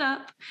jazz it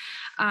up.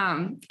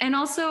 And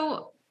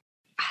also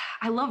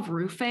I love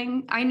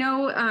roofing. I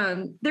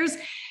know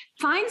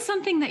find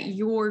something that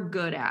you're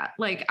good at.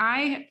 Like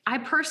I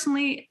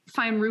personally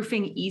find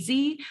roofing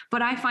easy,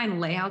 but I find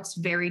layouts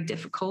very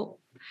difficult.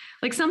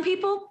 Like some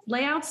people,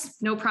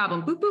 layouts, no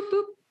problem. Boop, boop,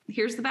 boop.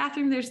 Here's the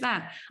bathroom. There's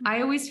that. I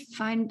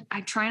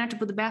try not to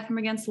put the bathroom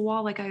against the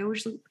wall like I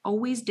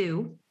always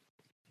do.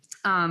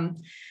 But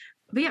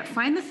yeah,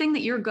 find the thing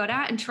that you're good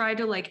at and try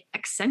to like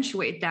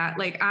accentuate that.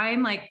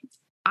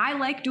 I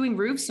like doing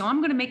roofs, so I'm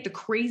going to make the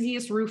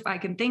craziest roof I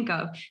can think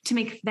of to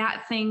make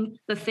that thing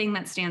the thing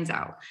that stands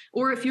out.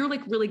 Or if you're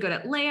like really good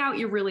at layout,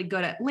 you're really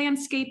good at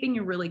landscaping,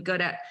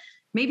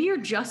 maybe you're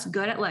just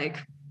good at like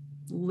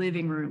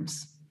living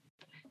rooms.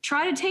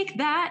 Try to take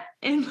that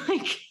and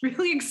like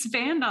really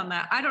expand on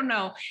that. I don't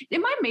know.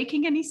 Am I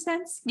making any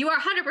sense? You are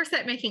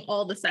 100% making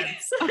all the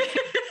sense. Okay.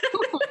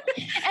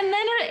 And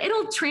then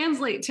it'll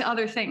translate to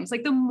other things.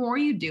 Like the more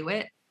you do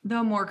it,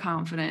 the more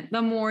confident,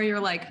 the more you're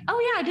like, oh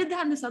yeah, I did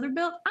that in this other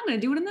build. I'm going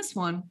to do it in this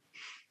one.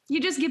 You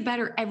just get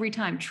better every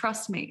time.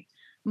 Trust me.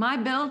 My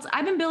builds,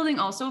 I've been building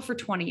also for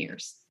 20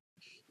 years.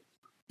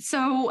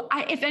 So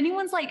if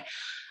anyone's like,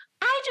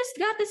 I just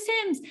got the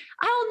Sims,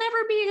 I'll never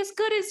be as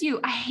good as you.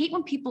 I hate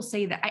when people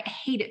say that. I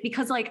hate it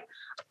because like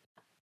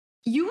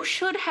you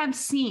should have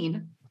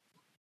seen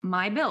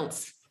my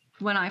builds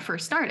when I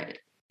first started.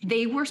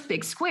 They were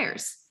big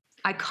squares.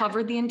 I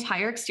covered the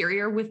entire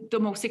exterior with the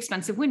most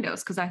expensive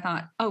windows because I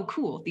thought, oh,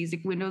 cool, these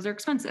windows are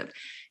expensive.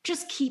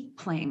 Just keep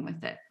playing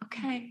with it.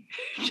 Okay.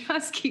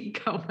 Just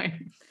keep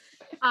going.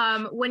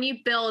 When you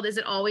build, is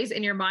it always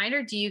in your mind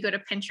or do you go to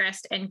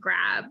Pinterest and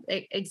grab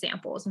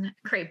examples and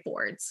create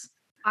boards?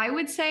 I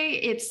would say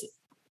it's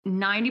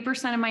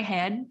 90% in my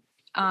head.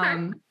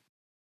 Okay.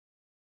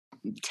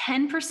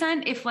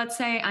 10% if let's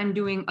say I'm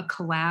doing a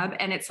collab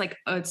and it's like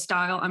a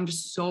style I'm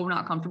just so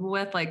not comfortable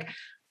with, like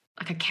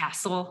a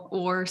castle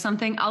or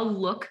something, I'll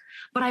look,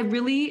 but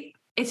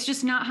it's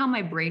just not how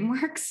my brain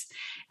works.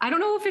 I don't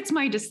know if it's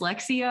my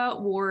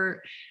dyslexia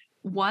or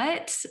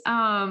what,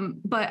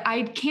 but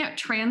I can't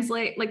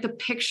translate like the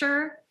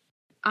picture.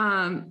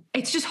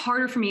 It's just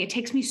harder for me. It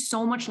takes me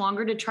so much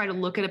longer to try to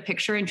look at a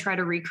picture and try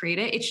to recreate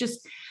it. It's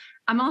just,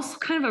 I'm also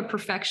kind of a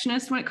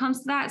perfectionist when it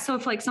comes to that. So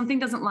if like something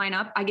doesn't line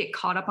up, I get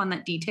caught up on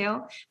that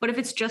detail. But if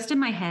it's just in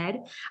my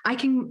head, I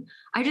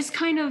just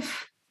kind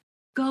of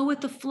go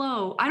with the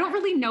flow. I don't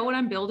really know what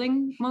I'm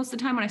building most of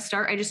the time when I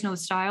start. I just know the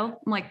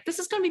style. I'm like, this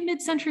is going to be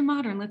mid-century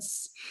modern.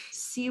 Let's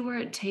see where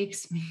it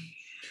takes me.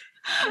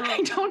 No.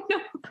 I don't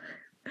know.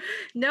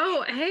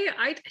 No, hey,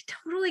 I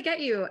totally get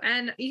you.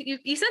 And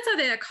you said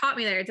something that caught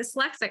me there.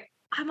 Dyslexic.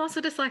 I'm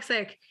also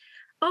dyslexic.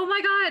 Oh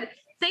my God.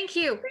 Thank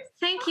you.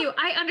 Thank you.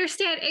 I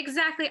understand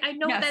exactly. I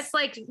know what that's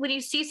like when you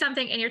see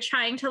something and you're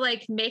trying to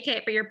like make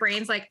it, but your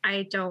brain's like,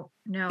 I don't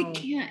know. I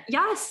can't.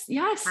 Yes.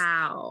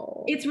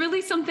 Wow. It's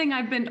really something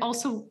I've been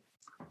also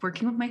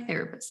working with my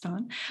therapist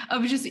on,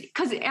 of just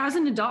because as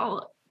an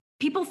adult,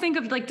 people think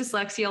of like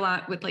dyslexia a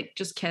lot with like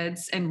just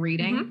kids and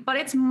reading, but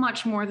it's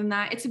much more than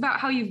that. It's about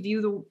how you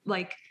view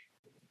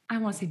I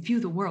don't want to say view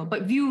the world,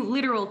 but view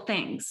literal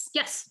things.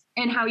 Yes.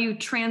 And how you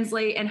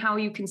translate and how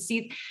you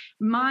conceive.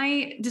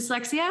 My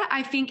dyslexia,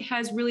 I think,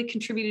 has really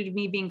contributed to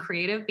me being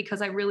creative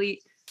because I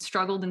really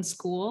struggled in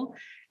school.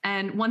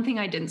 And one thing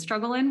I didn't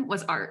struggle in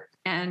was art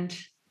and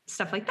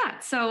stuff like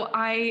that. So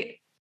I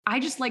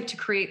just like to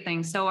create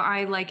things. So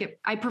I like it.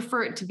 I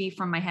prefer it to be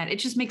from my head. It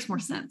just makes more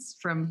sense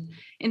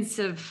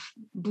instead of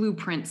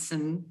blueprints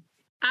and.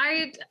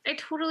 I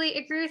totally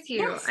agree with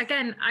you. Yes.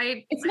 Again,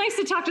 it's nice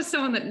to talk to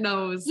someone that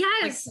knows.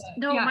 Yes.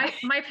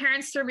 My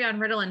parents threw me on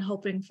Ritalin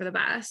hoping for the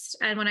best.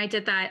 And when I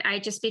did that, I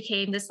just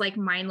became this like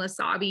mindless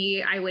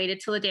zombie. I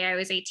waited till the day I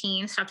was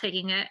 18, stopped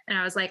taking it. And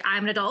I was like,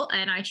 I'm an adult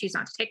and I choose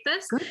not to take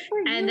this.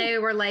 And they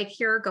were like,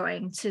 you're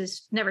going to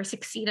never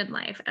succeed in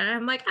life. And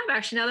I'm like, I'm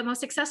actually now the most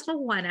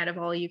successful one out of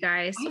all you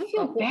guys. I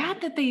feel bad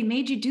that they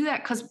made you do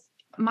that because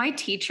my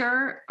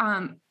teacher,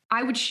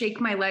 I would shake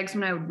my legs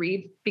when I would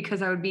read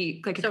because I would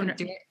be like, I couldn't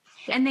do it.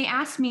 And they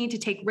asked me to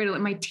take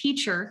Ritalin. My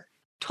teacher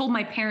told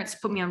my parents to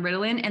put me on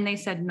Ritalin and they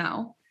said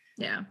no.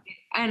 Yeah.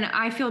 And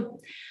I feel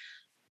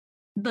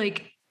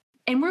like,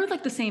 and we're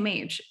like the same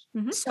age.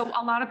 Mm-hmm. So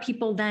a lot of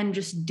people then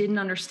just didn't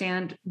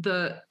understand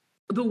the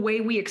way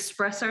we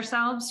express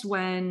ourselves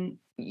when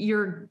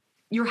you're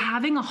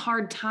having a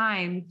hard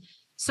time.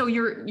 So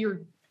you're,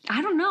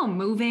 I don't know,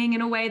 moving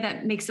in a way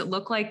that makes it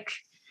look like,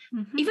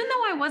 even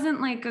though I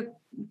wasn't like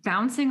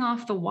bouncing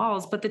off the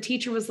walls, but the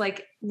teacher was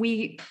like,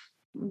 we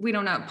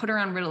don't know, put her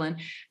on Ritalin.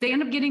 They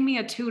end up getting me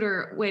a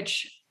tutor,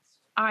 which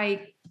Anne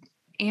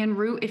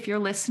Root, if you're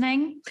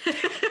listening, Anne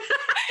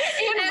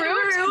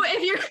Root,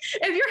 if you're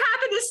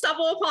happen to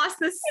stumble across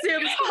this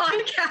Sims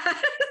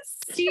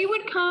podcast, she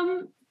would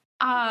come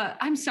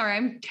I'm sorry,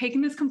 I'm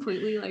taking this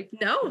completely like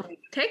No,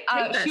 take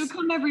this. She would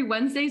come every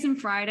Wednesdays and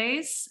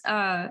Fridays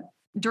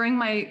during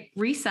my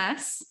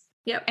recess.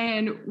 Yep.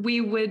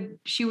 And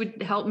she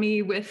would help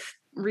me with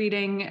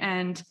reading,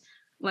 and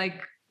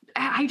like,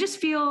 I just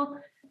feel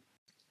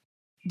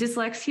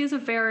dyslexia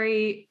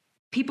is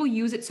people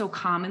use it so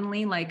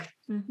commonly, like,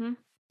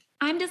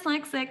 I'm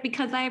dyslexic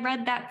because I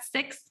read that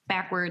 6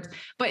 backwards,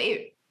 but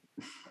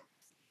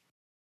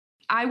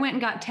I went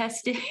and got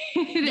tested.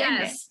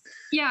 Yes.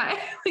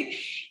 Like,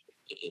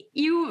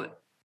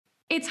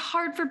 it's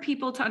hard for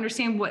people to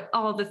understand what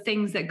all the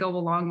things that go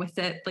along with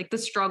it, like the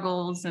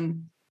struggles.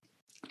 And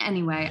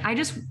anyway, I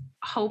just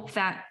hope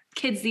that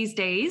kids these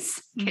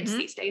days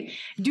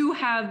do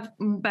have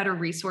better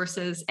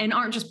resources and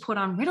aren't just put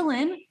on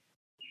Ritalin.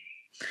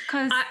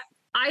 Because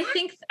I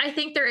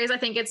think there is. I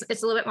think it's a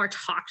little bit more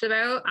talked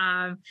about.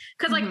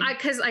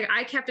 Because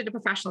I kept it a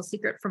professional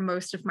secret for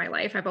most of my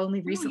life. I've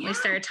only recently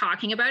started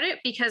talking about it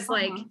because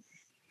like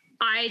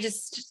I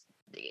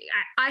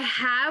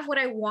have what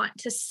I want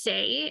to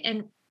say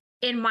and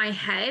in my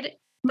head,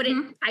 but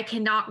I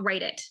cannot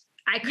write it.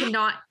 I could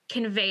not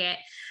convey it,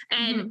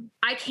 and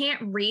I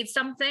can't read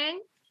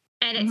something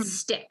and it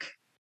stick.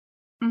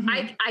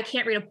 I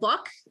can't read a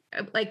book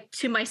like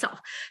to myself.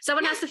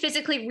 Someone has to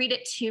physically read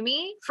it to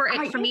me for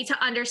me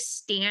to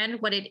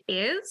understand what it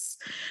is.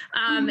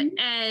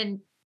 And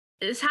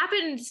this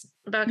happened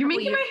about You're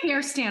making my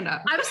hair stand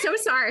up. I'm so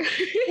sorry. No,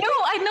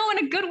 I know,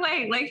 in a good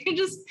way. Like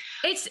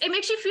it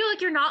makes you feel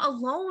like you're not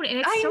alone. And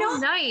it's so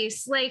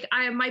nice. Like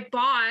my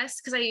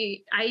boss, because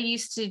I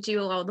used to do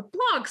a lot of the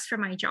blogs for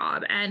my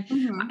job, and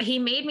he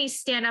made me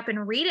stand up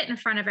and read it in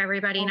front of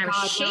everybody. And I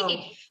was shaking.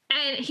 No.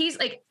 And he's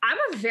like, I'm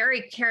a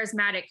very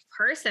charismatic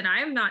person.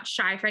 I'm not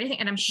shy for anything.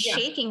 And I'm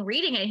shaking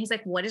reading it. And he's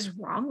like, what is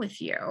wrong with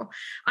you?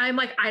 I'm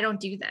like, I don't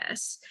do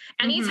this.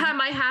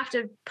 Anytime I have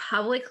to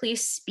publicly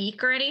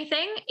speak or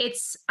anything,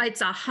 it's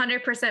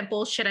 100%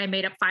 bullshit. I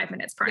made up 5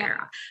 minutes prior.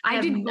 Yeah. I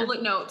did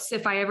bullet notes.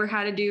 If I ever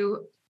had to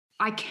do,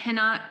 I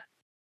cannot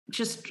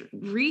just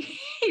read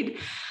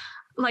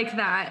like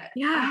that.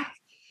 Yeah.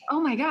 Oh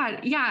my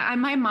God. Yeah.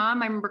 My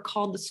mom, I remember,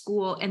 called the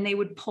school and they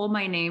would pull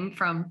my name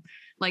from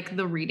like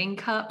the reading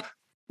cup.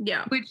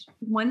 Yeah. Which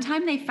one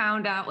time they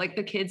found out, like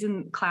the kids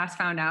in class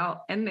found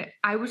out, and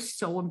I was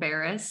so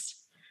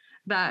embarrassed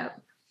that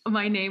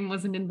my name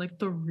wasn't in like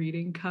the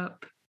reading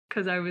cup.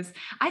 Cause I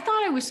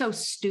thought I was so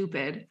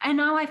stupid. And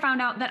now I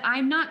found out that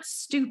I'm not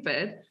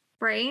stupid.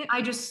 Right.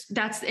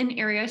 That's an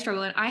area I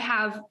struggle in. I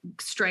have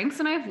strengths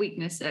and I have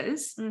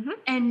weaknesses.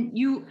 And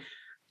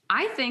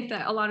I think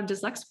that a lot of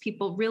dyslexic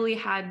people really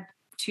had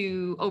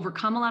to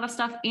overcome a lot of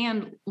stuff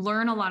and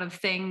learn a lot of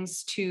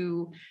things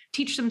to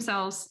teach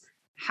themselves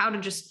how to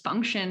just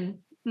function,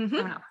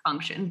 not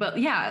function, but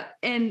yeah.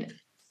 And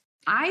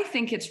I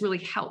think it's really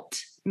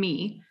helped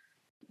me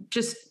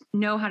just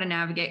know how to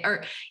navigate.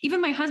 Or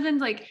even my husband,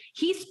 like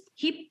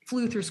he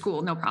flew through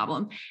school, no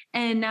problem.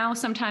 And now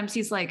sometimes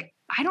he's like,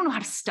 I don't know how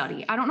to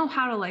study. I don't know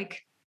how to like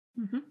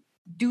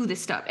do this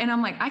stuff. And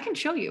I'm like, I can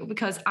show you,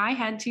 because I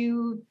had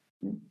to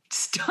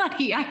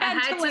study. I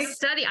had to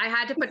study. I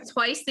had to put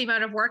twice the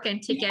amount of work in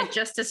to get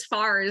just as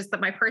far as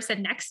my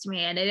person next to me.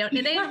 And they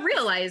didn't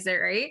realize it.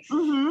 Right.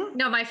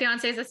 No, my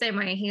fiance is the same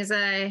way.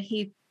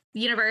 He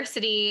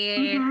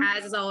university,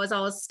 has all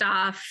his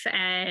stuff,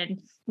 and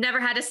never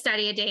had to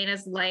study a day in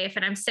his life.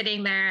 And I'm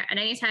sitting there, and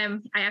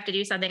anytime I have to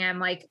do something, I'm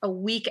like a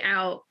week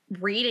out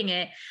reading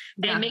it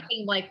and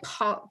making like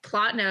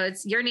plot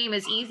notes. Your name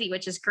is easy,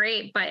 which is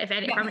great. But if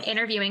I'm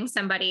interviewing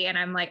somebody and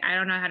I'm like, I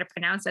don't know how to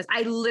pronounce this,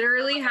 I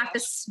literally have to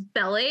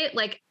spell it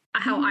like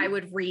how I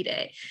would read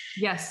it.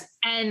 Yes.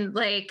 And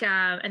like,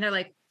 and they're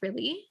like,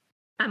 really?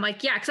 I'm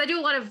like, yeah, because I do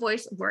a lot of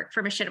voice work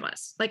for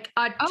machinimas, like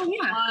a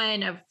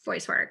ton of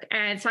voice work.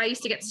 And so I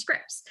used to get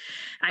scripts.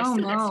 I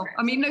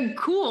mean,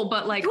 cool,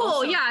 but like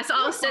cool. Yeah. So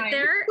I'll sit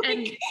there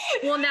and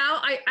well,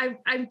 now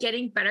I'm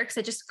getting better because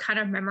I just kind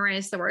of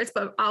memorize the words,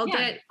 but I'll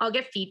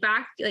get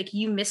feedback. Like,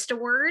 you missed a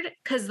word.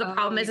 Cause the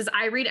problem is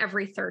I read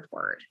every third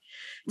word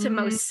to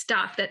most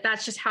stuff.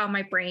 That's just how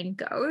my brain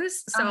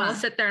goes. So I'll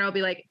sit there and I'll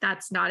be like,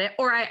 that's not it.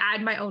 Or I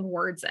add my own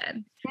words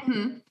in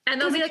and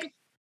they'll be like,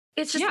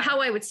 it's just how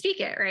I would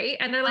speak it. Right.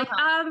 And they're like,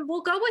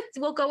 we'll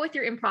go with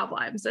your improv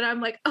lines. And I'm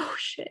like, oh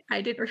shit,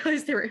 I didn't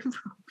realize they were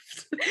improv.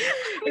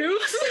 They weren't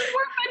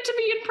meant to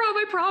be improv,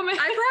 I promise.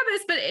 I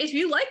promise. But if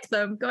you liked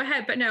them, go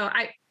ahead. But no,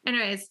 I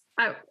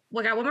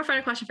got one more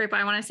final question for you,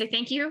 but I want to say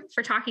thank you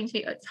for talking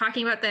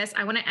about this.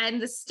 I want to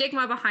end the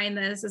stigma behind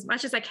this as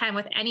much as I can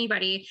with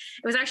anybody.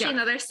 It was actually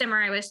another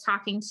simmer I was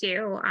talking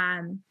to,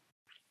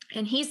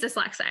 and he's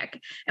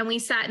dyslexic, and we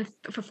sat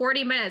for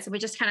 40 minutes and we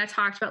just kind of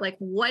talked about like,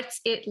 what's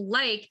it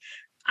like?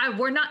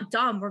 We're not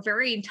dumb. We're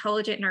very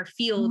intelligent in our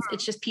fields.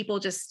 It's just people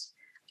just,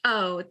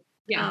 you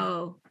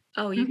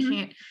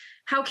can't,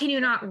 how can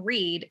you not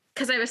read?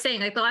 Cause I was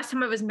saying like the last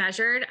time I was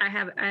measured, I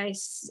have about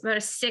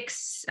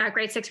a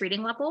grade 6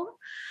 reading level.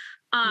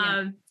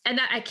 And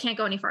that I can't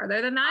go any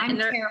farther than that. I'm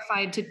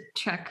terrified to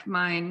check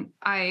mine.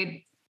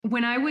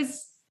 When I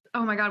was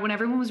oh my God, when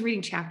everyone was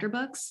reading chapter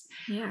books,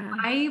 Yeah.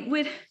 I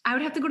would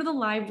have to go to the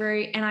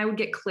library and I would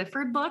get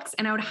Clifford books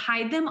and I would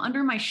hide them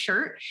under my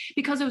shirt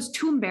because I was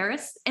too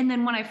embarrassed. And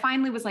then when I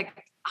finally was like,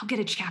 I'll get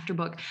a chapter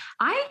book,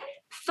 I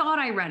thought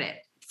I read it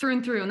through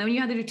and through. And then you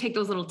had to take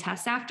those little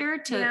tests after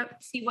to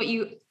see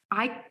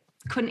I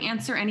couldn't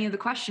answer any of the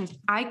questions.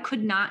 I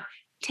could not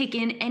take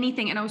in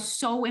anything. And I was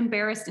so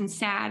embarrassed and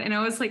sad. And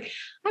I was like,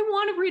 I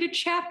want to read a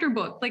chapter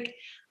book. Like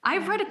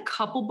I've read a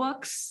couple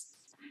books.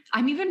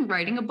 I'm even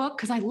writing a book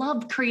because I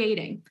love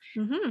creating,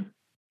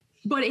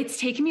 but it's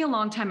taken me a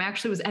long time. I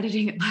actually was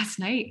editing it last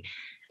night.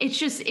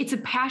 It's a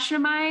passion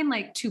of mine,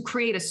 like to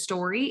create a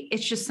story.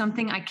 It's just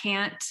something I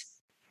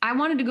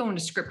wanted to go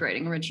into script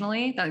writing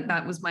originally.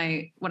 That was what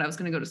I was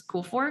going to go to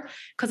school for.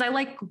 Cause I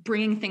like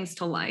bringing things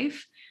to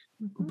life,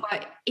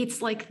 but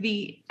it's like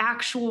the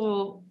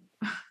actual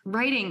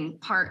writing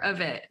part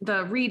of it,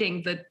 the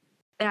reading,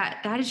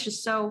 that is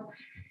just so,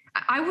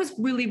 I was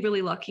really,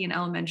 really lucky in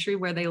elementary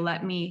where they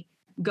let me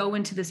go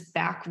into this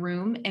back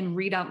room and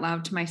read out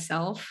loud to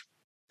myself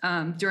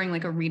during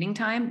like a reading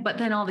time. But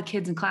then all the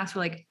kids in class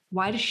were like,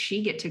 why does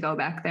she get to go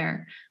back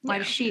there? Why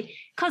does she?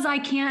 Because I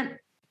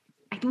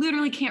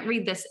literally can't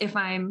read this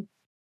I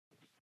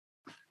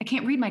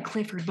can't read my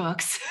Clifford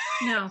books.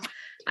 No,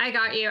 I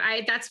got you.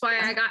 That's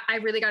why I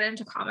really got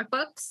into comic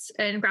books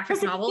and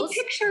graphic novels.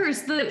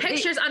 The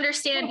pictures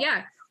understand.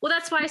 Yeah. Well,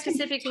 that's why I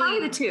specifically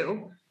tie the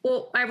two.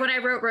 Well, when I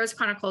wrote Rose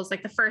Chronicles,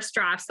 like the first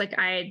drafts, like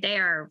they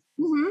are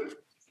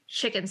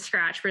chicken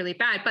scratch really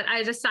bad, but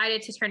I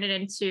decided to turn it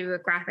into a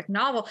graphic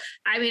novel.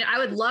 I mean, I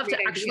would love to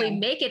actually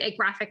make it a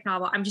graphic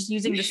novel. I'm just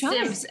using the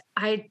Sims.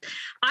 I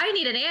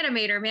need an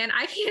animator, man.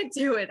 I can't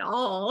do it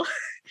all.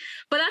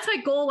 But that's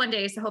my goal one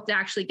day, is to hope to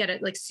actually get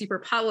it like super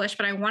published,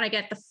 but I want to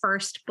get the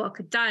first book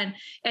done.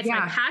 It's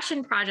my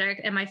passion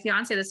project. And my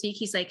fiance this week,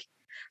 he's like,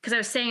 because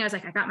I was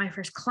like, I got my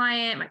first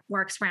client, my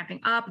work's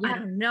ramping up. I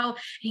don't know. And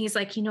he's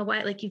like, you know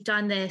what? Like you've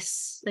done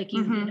this, like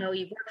you know,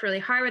 you've worked really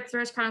hard with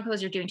Rose Chronicles.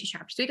 You're doing 2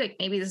 chapters a week. Like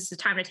maybe this is the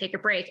time to take a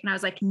break. And I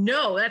was like,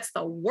 no, that's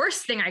the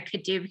worst thing I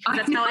could do, because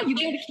that's how you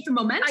gotta keep the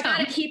momentum. I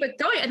gotta keep it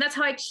going. And that's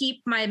how I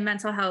keep my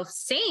mental health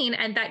sane.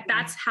 And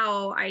that's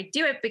how I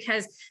do it.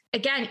 Because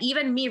again,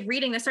 even me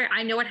reading the story,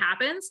 I know what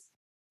happens.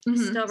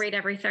 Still read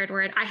every third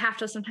word. I have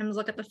to sometimes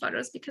look at the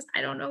photos because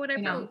I don't know what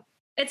I wrote.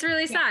 It's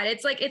really sad.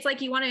 It's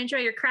like you want to enjoy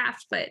your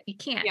craft, but you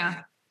can't.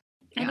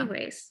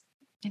 Anyways,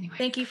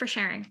 thank you for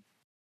sharing.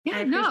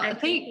 Yeah,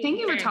 thank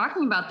you for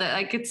talking about that.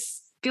 Like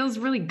feels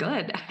really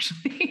good,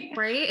 actually.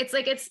 Right? It's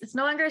like it's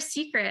no longer a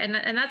secret,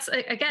 and that's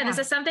again, this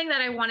is something that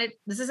I wanted.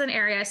 This is an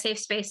area, a safe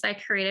space I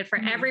created for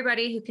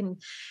everybody who can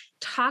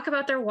talk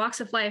about their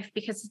walks of life,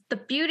 because the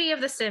beauty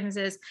of The Sims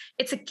is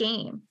it's a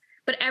game,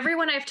 but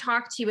everyone I've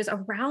talked to is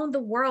around the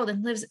world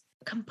and lives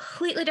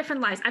completely different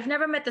lives. I've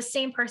never met the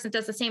same person that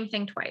does the same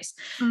thing twice,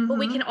 but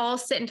we can all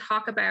sit and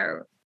talk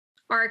about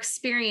our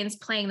experience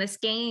playing this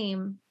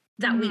game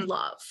that we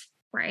love.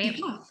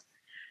 Right.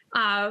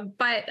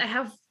 But I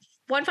have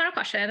one final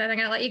question and I'm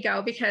going to let you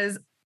go, because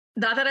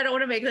not that I don't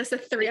want to make this a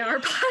 3-hour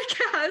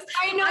podcast.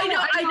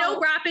 I know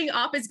wrapping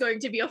up is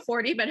going to be a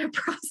 40-minute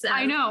process.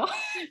 I know.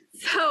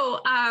 So,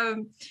 I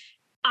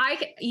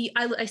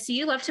see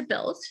you love to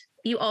build.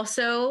 You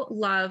also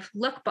love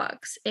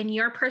lookbooks. In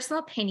your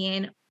personal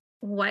opinion,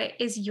 what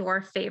is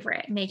your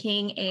favorite?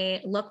 Making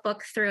a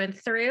lookbook through and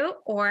through,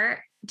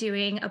 or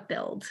doing a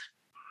build?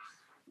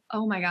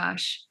 Oh my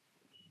gosh.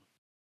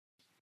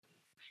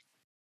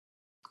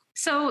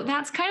 So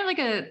that's kind of like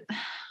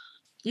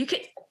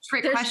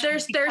trick question.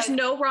 There's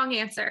no wrong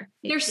answer.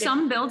 There's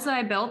some builds that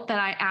I built that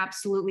I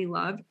absolutely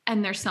love,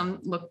 and there's some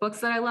lookbooks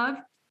that I love.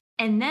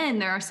 And then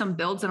there are some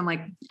builds that I'm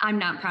like, I'm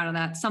not proud of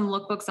that. Some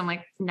lookbooks I'm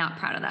like, not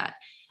proud of that.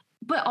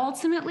 But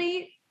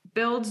ultimately,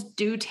 builds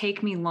do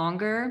take me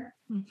longer.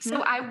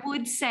 So I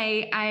would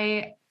say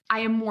I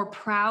am more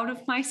proud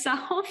of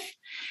myself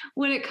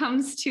when it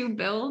comes to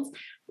builds,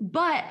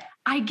 but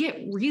I get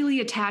really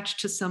attached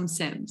to some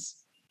Sims.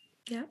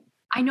 Yeah.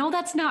 I know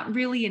that's not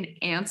really an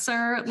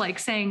answer, like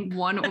saying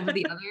one over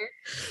the other,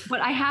 but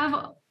I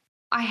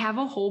have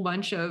a whole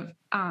bunch of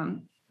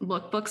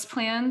lookbooks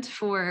planned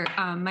for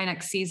my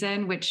next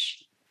season,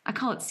 which I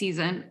call it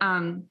season.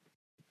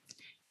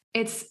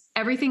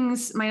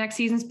 My next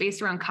season's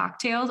based around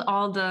cocktails,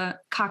 all the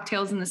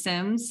cocktails in The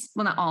Sims.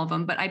 Well, not all of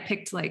them, but I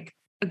picked like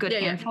a good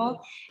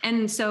handful.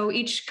 And so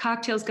each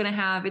cocktail is going to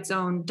have its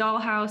own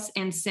dollhouse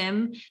and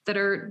Sim that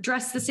are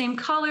dressed the same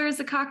color as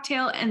the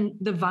cocktail and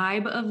the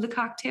vibe of the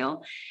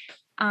cocktail.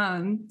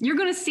 You're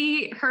going to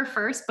see her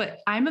first, but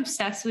I'm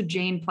obsessed with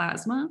Jane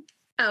Plasma.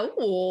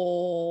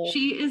 Oh,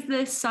 she is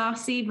this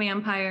saucy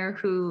vampire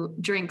who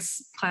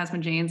drinks Plasma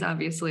Janes,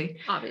 obviously.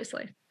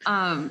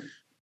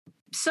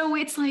 So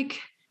it's like,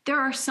 there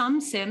are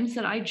some Sims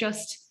that I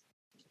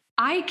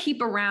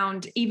keep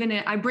around,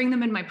 I bring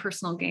them in my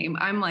personal game.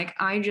 I'm like,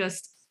 I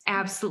just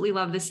absolutely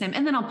love this Sim.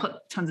 And then I'll put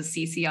tons of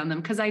CC on them,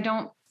 because I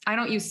don't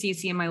use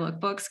CC in my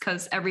lookbooks,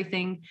 because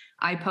everything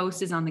I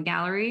post is on the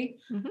gallery.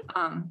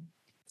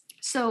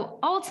 So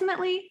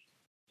ultimately,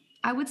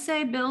 I would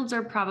say builds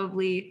are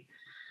probably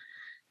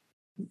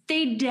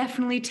they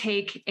definitely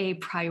take a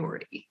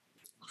priority.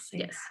 I'll say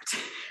Yes. that.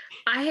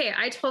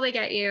 I totally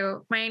get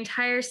you. My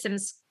entire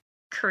Sims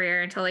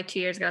career until like 2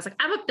 years ago, I was like,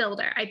 I'm a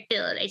builder. I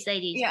build. I say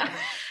these. Yeah.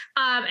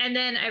 And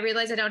then I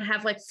realized I don't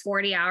have like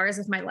 40 hours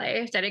of my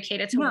life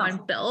dedicated to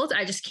one build.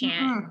 I just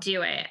can't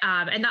do it.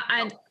 And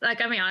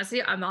like, I mean,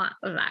 honestly, I'm not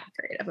that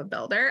great of a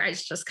builder. I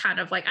just kind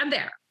of like, I'm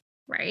there.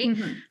 Right.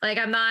 Like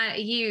I'm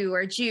not you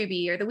or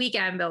Juby or the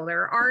Weekend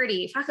Builder, or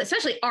Artie,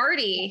 especially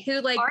Artie,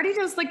 who like Artie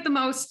does like the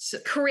most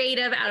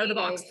creative out of the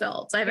box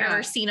builds I've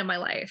ever seen in my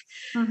life.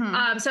 So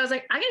I was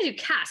like, I'm going to do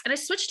Cast, and I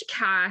switched to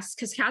Cast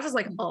because Cast is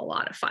like a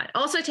lot of fun.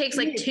 Also, it takes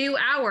like 2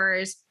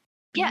 hours.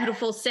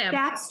 Beautiful sim.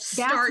 That's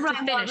what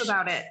I love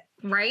about it.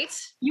 Right.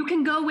 You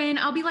can go in.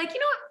 I'll be like, you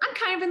know what? I'm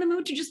kind of in the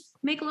mood to just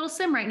make a little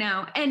sim right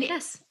now. And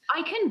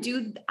I can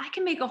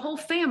make a whole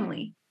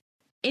family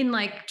in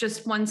like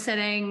just one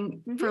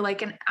sitting for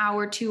like an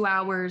hour, 2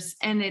 hours.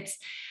 And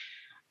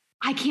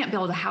I can't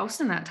build a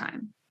house in that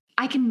time.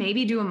 I can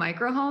maybe do a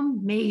micro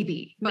home,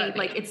 maybe. But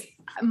like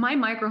my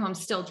micro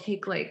homes still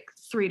take like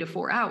 3 to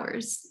 4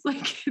 hours.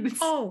 Like,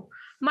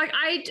 Mike,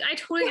 I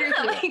totally agree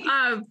with you.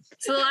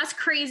 So the last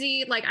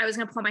crazy, like I was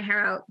going to pull my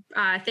hair out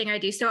thing I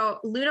do. So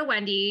Luna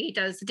Wendy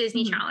does the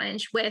Disney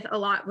challenge with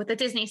the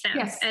Disney Sims.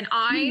 Yes. And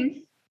I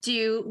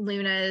do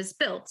Luna's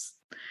builds.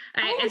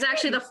 It's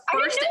actually the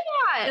first.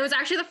 It was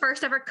actually the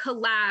first ever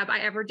collab I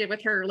ever did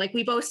with her. Like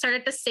we both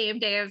started the same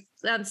day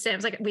of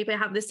Sims. Like we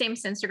have the same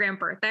Instagram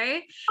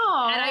birthday.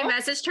 Aww. And I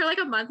messaged her like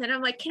a month, and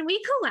I'm like, "Can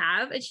we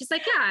collab?" And she's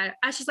like, "Yeah."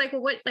 She's like,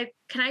 "Well, what? Like,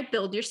 can I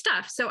build your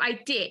stuff?" So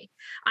I did.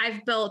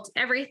 I've built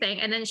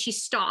everything, and then she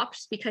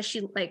stopped because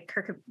she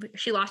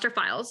lost her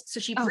files, so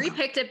she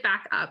repicked it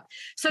back up.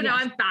 So now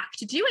I'm back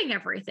to doing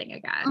everything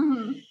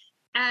again.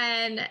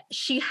 And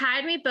she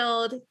had me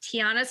build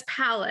Tiana's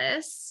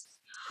palace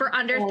for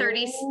under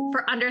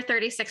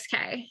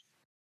 36K.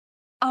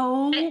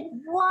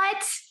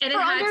 What? And for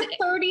under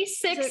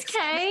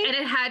 36K? And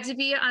it had to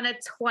be on a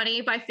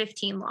 20 by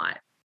 15 lot.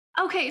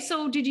 Okay,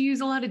 so did you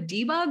use a lot of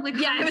debug? Like,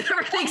 yeah,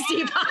 everything's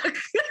debug.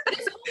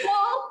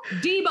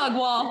 Debug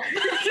wall.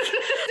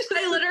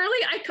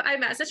 I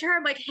messaged her.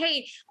 I'm like,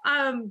 hey,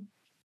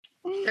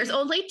 there's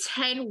only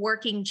 10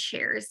 working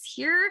chairs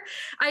here.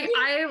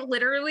 I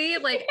literally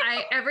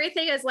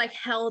everything is like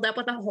held up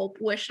with a hope,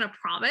 wish, and a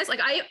promise. Like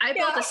I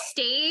built a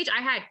stage,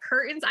 I had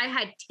curtains, I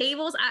had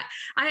tables,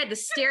 I had the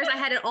stairs, I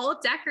had it all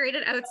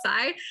decorated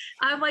outside.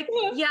 I'm like,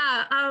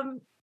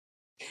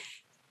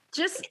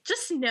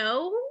 just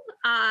know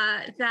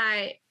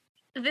that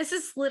this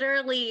is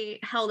literally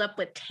held up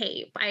with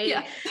tape.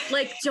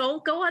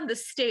 Don't go on the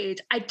stage.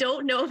 I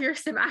don't know if your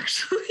sim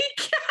actually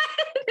can.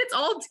 It's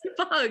all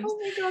debugged. Oh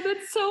my God,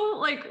 that's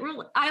so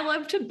I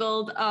love to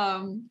build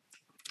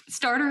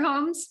starter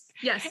homes.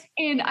 Yes.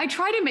 And I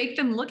try to make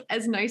them look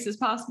as nice as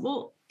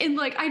possible. And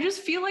I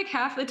just feel like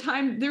half the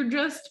time they're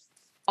just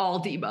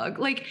all debug.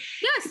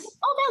 Yes.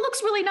 Oh, that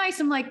looks really nice.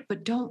 I'm like,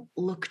 but don't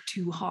look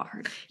too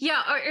hard.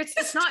 Yeah. Or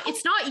it's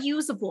not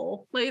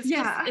usable.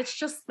 It's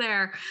just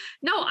there.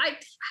 No, I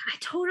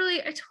totally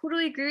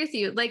agree with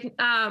you.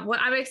 What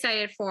I'm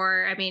excited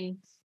for, I mean,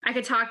 I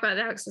could talk about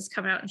that because it's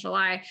coming out in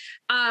July.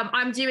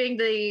 I'm doing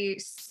the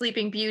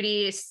Sleeping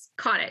Beauty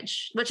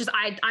cottage, which is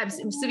I'm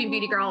Sleeping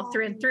Beauty girl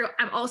through and through.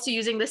 I'm also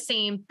using the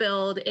same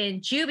build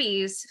in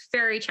Juby's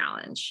Fairy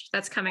Challenge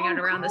that's coming out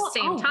around the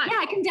same time. Yeah,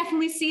 I can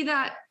definitely see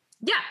that.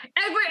 Yeah,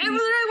 it literally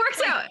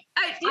works out.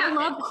 I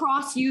love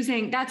cross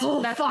using. That's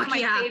my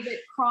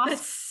favorite cross. That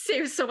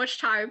saves so much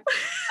time.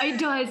 It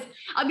does.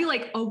 I'll be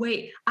like, oh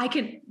wait, I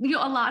can.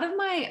 A lot of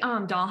my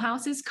doll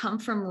houses come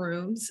from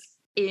rooms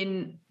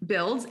in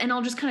builds, and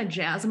I'll just kind of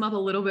jazz them up a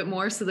little bit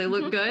more so they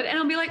look good. And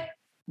I'll be like,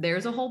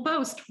 there's a whole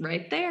boast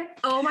right there.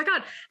 Oh my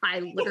God.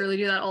 I literally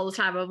do that all the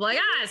time. I'm like,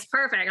 it's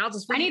perfect. I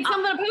need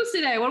something to post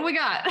today. What do we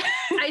got?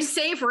 I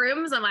save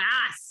rooms. I'm like,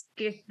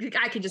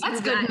 I can just. That's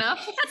good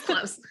enough. That's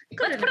close.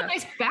 Let's put a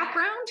nice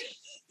background.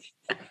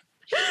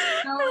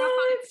 Now we're up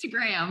on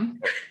Instagram.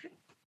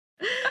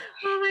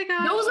 Oh my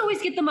God. Those always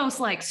get the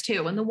most likes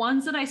too. And the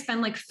ones that I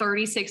spend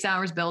 36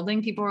 hours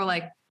building, people are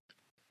like,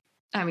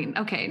 I mean,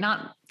 okay,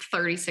 not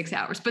 36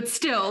 hours, but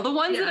still the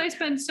ones that I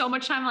spend so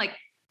much time,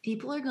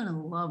 people are going to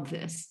love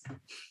this.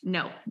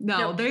 No,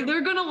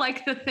 they're going to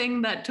like the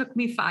thing that took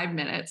me 5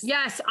 minutes.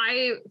 Yes.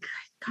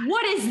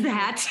 What is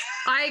that?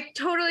 I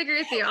totally agree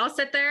with you. I'll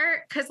sit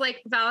there because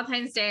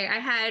Valentine's Day,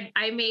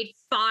 I made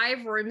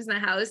 5 rooms in the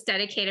house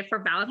dedicated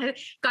for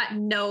Valentine's. Got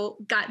no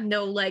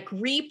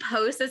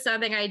repost of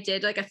something I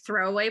did, a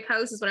throwaway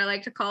post is what I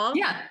like to call.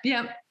 Yeah.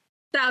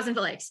 1,000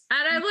 likes.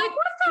 And I'm like,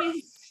 what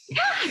the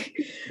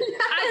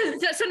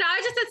so now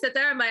I just sit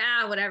there. I'm like,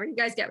 whatever. You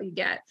guys get what you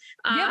get.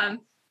 You're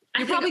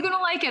probably going to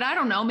like it. I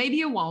don't know. Maybe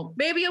you won't.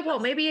 Maybe you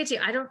won't. Maybe you do.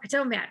 It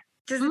don't matter.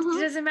 It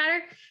doesn't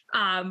matter.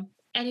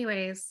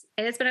 Anyways,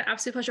 it's been an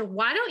absolute pleasure.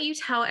 Why don't you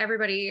tell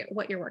everybody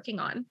what you're working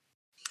on?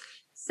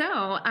 So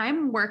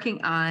I'm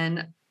working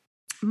on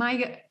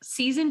my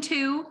season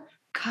 2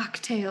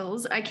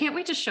 cocktails. I can't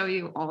wait to show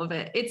you all of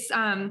it. It's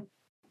going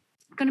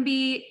to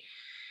be,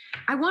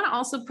 I want to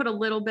also put a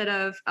little bit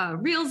of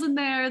reels in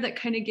there that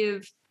kind of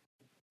give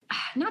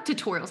not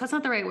tutorials, that's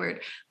not the right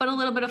word, but a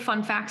little bit of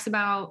fun facts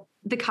about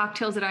the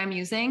cocktails that I'm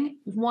using.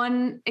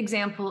 One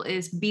example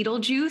is beetle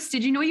juice.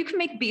 Did you know you can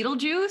make beetle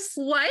juice?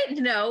 What?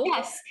 No.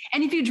 Yes.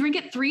 And if you drink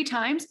it 3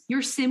 times,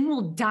 your sim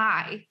will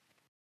die.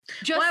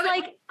 Just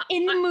like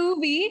in the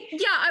movie.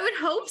 Yeah, I would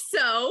hope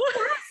so.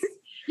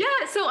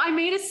 Yeah. So I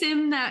made a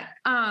sim that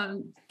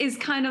is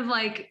kind of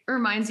like,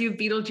 reminds you of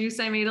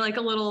Beetlejuice. I made like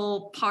a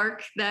little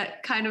park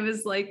that kind of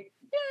is like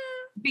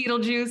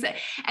Beetlejuice.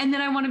 And then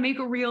I want to make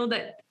a reel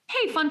that,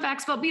 hey, fun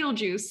facts about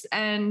Beetlejuice.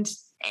 And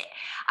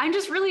I'm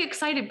just really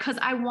excited because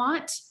I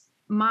want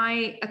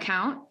my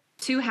account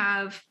to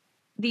have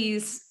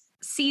these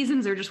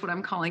seasons, or just what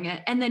I'm calling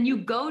it. And then you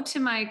go to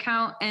my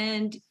account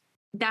and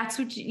that's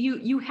what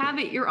you have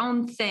it your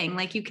own thing.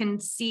 Like you can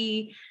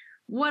see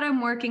what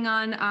I'm working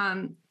on.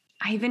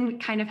 I even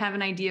kind of have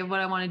an idea of what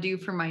I want to do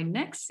for my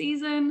next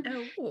season.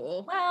 Oh,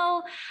 cool.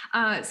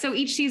 Well, so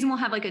each season will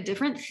have like a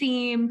different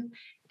theme,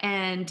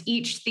 and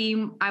each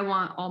theme I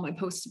want all my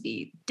posts to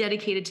be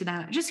dedicated to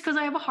that, just because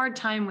I have a hard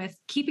time with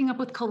keeping up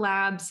with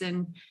collabs,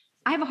 and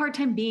I have a hard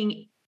time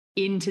being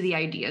into the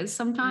ideas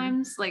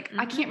sometimes. Like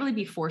I can't really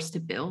be forced to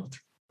build.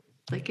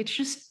 Like it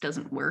just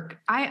doesn't work.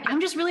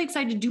 I'm just really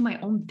excited to do my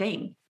own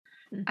thing.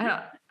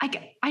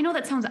 I know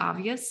that sounds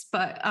obvious,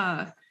 but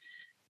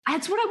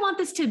that's what I want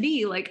this to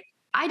be. Like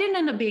I didn't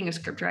end up being a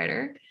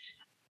scriptwriter,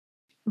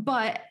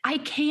 but I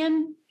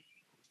can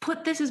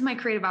put this as my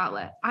creative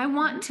outlet. I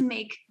want to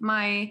make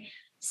my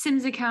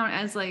Sims account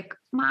as like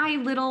my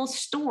little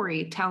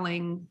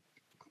storytelling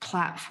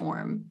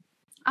platform.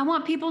 I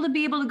want people to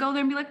be able to go there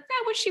and be like,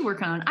 what's she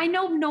working on? I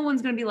know no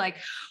one's going to be like,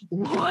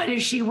 what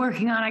is she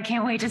working on? I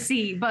can't wait to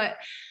see. But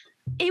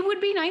it would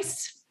be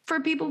nice for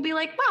people to be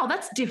like, wow,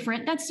 that's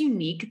different. That's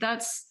unique.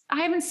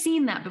 I haven't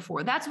seen that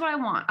before. That's what I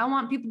want. I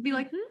want people to be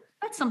like,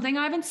 that's something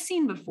I haven't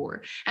seen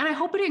before. And I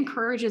hope it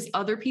encourages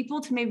other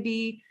people to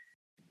maybe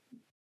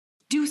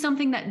do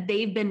something that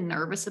they've been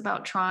nervous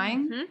about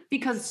trying,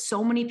 because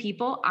so many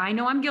people, I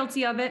know I'm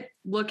guilty of it,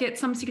 look at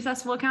some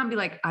successful account and be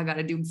like, I got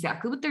to do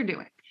exactly what they're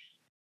doing.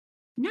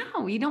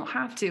 No, you don't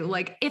have to.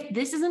 Like, if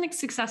this isn't a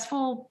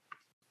successful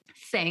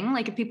thing,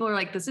 like if people are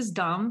like, this is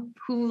dumb,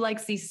 who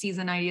likes these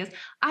season ideas?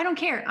 I don't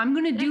care. I'm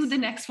going to do the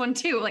next one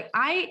too. Like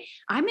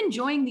I'm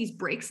enjoying these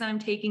breaks that I'm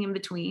taking in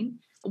between.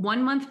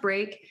 1 month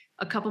break,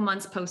 a couple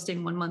months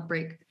posting, 1 month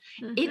break.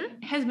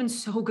 It has been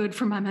so good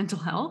for my mental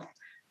health.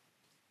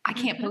 I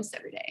can't post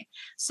every day.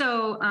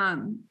 So,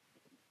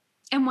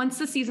 and once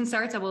the season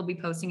starts, I will be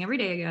posting every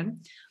day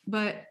again,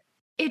 but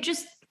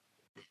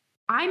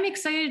I'm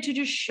excited to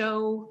just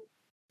show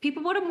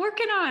people what I'm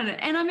working on.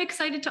 And I'm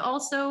excited to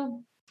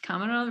also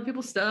comment on other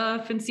people's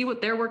stuff and see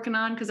what they're working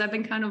on. Cause I've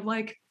been kind of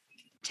like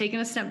taking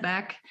a step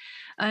back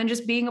and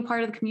just being a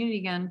part of the community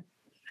again.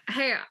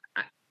 Hey,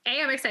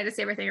 I'm excited to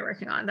see everything you're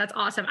working on. That's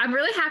awesome. I'm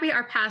really happy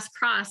our paths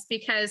crossed,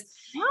 because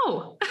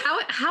how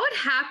it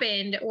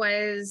happened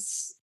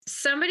was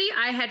somebody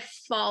I had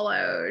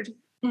followed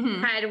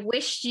had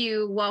wished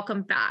you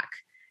welcome back.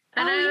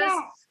 And I was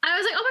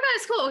like, oh my God,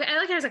 it's cool.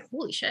 And I was like,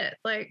 holy shit,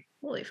 like,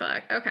 holy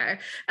fuck. Okay. And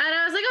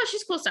I was like, oh,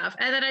 she's cool stuff.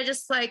 And then I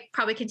just like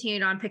probably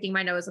continued on picking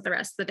my nose with the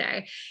rest of the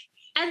day.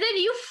 And then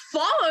you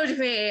followed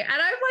me. And I'm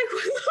like,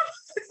 what the fuck?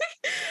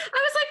 I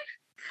was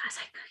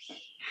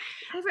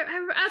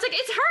like,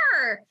 it's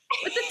her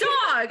with the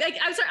dog. Like,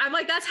 I'm sorry. I'm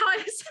like, that's how I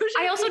associate.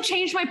 I also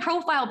changed my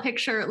profile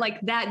picture like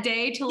that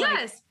day to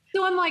like,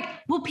 so I'm like,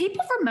 will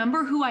people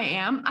remember who I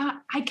am?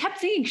 I kept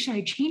thinking, should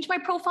I change my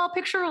profile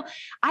picture?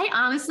 I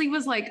honestly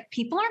was like,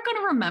 people aren't going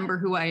to remember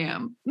who I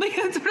am. Like,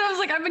 that's what I was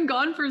like, I've been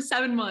gone for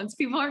 7 months.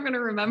 People aren't going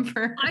to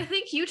remember. I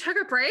think you took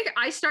a break.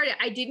 I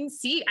didn't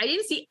see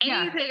anything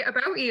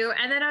about you.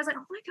 And then I was like,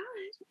 oh my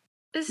God,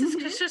 this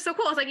is just so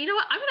cool. I was like, you know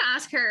what? I'm going to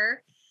ask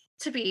her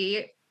to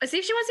see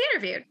if she wants to be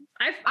interviewed.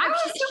 I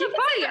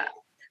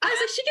was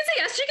like, she can say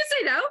yes, she can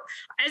say no.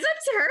 It's up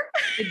to her.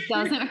 It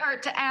doesn't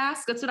hurt to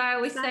ask. That's what I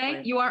always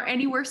say. You aren't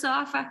any worse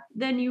off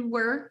than you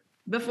were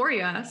before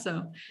you asked.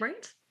 So,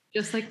 right.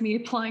 Just like me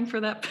applying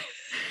for that.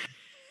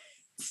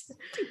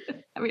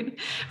 I mean,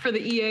 for the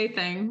EA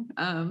thing,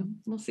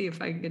 we'll see if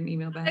I can get an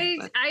email back.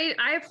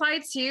 I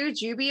applied too.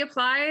 Juby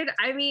applied.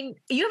 I mean,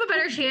 you have a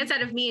better chance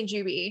out of me and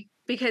Juby,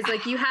 because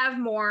like you have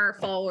more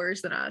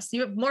followers than us.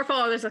 You have more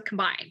followers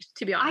combined,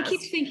 to be honest. I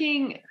keep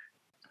thinking,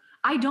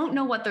 I don't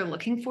know what they're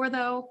looking for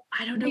though.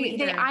 I don't know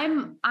either.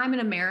 I'm an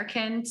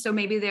American, so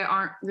maybe they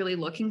aren't really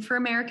looking for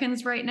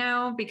Americans right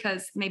now,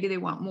 because maybe they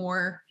want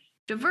more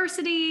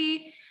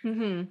diversity,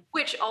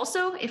 which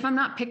also, if I'm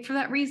not picked for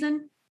that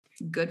reason,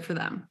 it's good for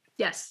them.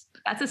 Yes.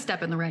 That's a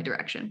step in the right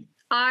direction.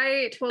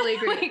 I totally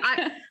agree.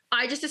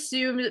 I just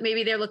assumed that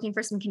maybe they're looking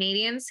for some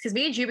Canadians, because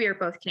me and Juby are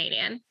both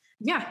Canadian.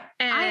 Yeah.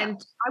 And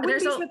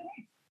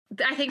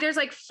I think there's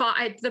like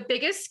the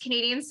biggest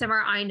Canadian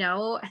simmer I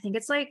know, I think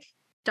it's like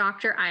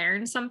Dr.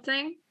 Iron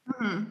something.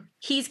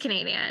 He's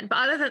Canadian, but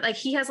other than like,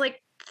 he has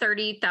like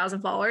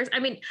 30,000 followers. I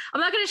mean,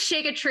 I'm not going to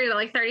shake a tree that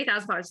like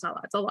 30,000 followers is not a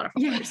lot. It's a lot of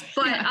followers,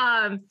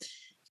 but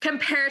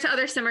compared to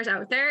other simmers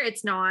out there,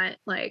 it's not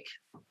like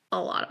a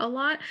lot.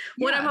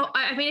 Yeah.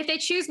 I mean, if they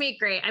choose me,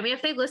 great. I mean,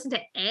 if they listen to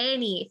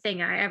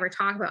anything I ever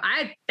talk about,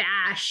 I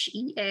bash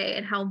EA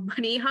and how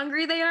money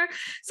hungry they are.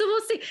 So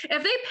we'll see.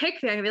 If they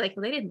pick me, I'm gonna be like,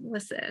 well, they didn't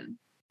listen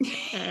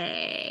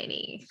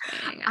anything.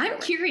 I'm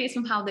curious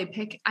from how they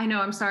pick. I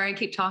know, I'm sorry, I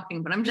keep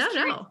talking, but I'm just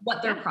curious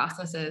what their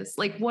process is.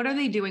 Like, what are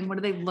they doing? What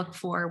do they look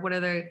for? What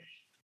are they?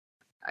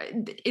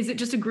 Is it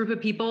just a group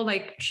of people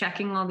like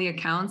checking all the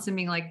accounts and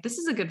being like, this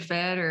is a good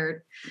fit,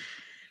 or?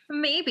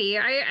 Maybe.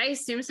 I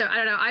assume so. I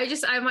don't know.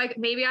 I'm like,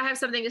 maybe I have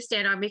something to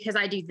stand on because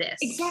I do this.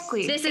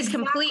 Exactly. This is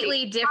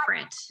completely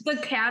different. The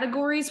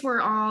categories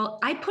were all,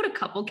 I put a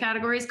couple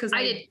categories because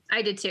I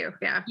did too.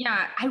 Yeah.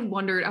 Yeah. I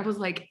wondered, I was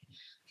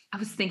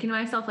thinking to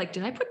myself, like,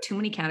 did I put too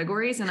many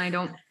categories and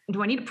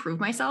do I need to prove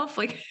myself?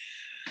 Like,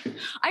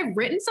 I've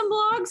written some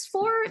blogs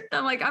for it.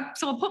 I'm like,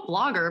 so I'll put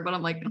blogger, but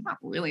I'm like, I'm not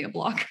really a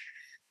blogger.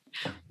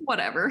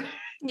 Whatever.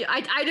 Yeah,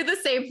 I did the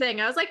same thing.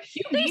 I was like,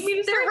 you need me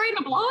to start writing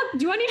a blog?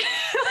 Do I need to?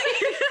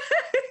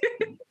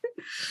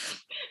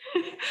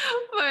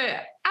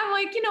 But I'm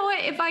like, you know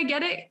what? If I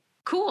get it,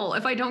 cool.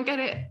 If I don't get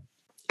it,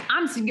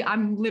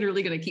 I'm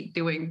literally going to keep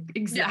doing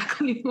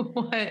exactly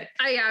what.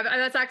 Yeah,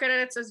 that's not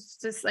going to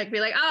just like be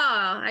like,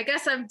 oh, I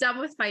guess I'm done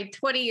with my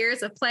 20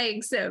 years of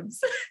playing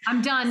Sims.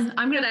 I'm done.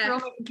 I'm going to throw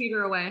my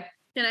computer away.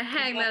 Gonna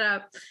hang that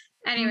up.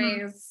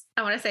 Anyways,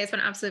 I want to say it's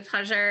been an absolute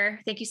pleasure.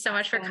 Thank you so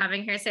much for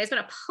coming here today. It's been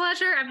a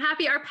pleasure. I'm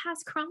happy our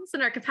paths crossed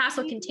and our paths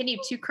will continue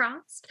to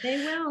cross. They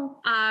will.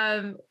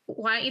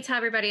 Why don't you tell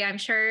everybody? I'm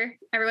sure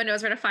everyone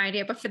knows where to find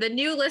you, but for the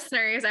new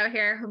listeners out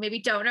here who maybe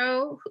don't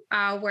know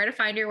where to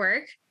find your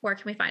work, where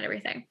can we find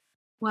everything?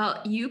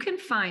 Well, you can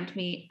find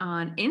me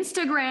on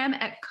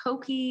Instagram at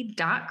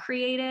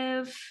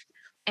Coki.creative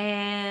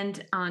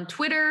and on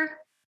Twitter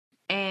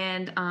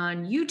and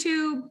on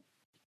YouTube.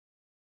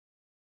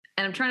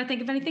 And I'm trying to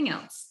think of anything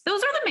else.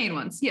 Those are the main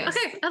ones. Yes.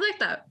 Okay. I like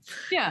that.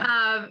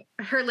 Yeah.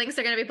 Her links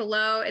are going to be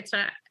below. It's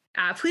been,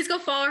 please go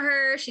follow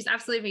her. She's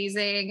absolutely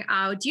amazing.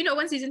 Do you know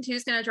when season 2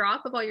 is going to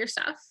drop of all your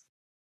stuff?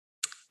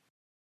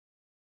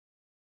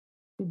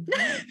 The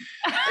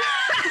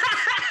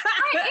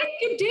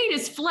date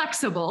is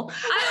flexible.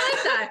 I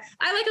like that.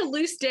 I like a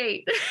loose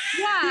date.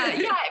 Yeah.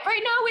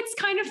 Right now it's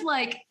kind of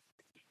like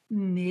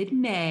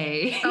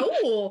mid-May.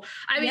 Oh,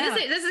 I mean,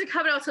 this is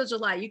coming out till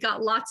July. You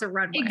got lots of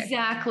runway.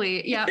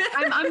 Exactly. Yeah.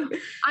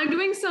 I'm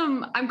doing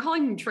I'm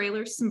calling them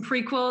trailers, some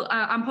prequel.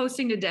 I'm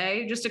posting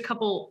today, just a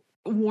couple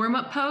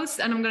warm-up posts,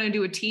 and I'm going to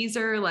do a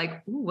teaser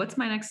like, ooh, what's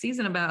my next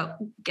season about?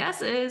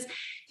 Guesses.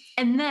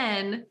 And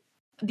then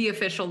the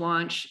official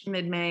launch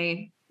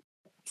mid-May.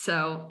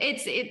 So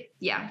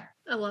yeah.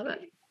 I love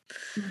it.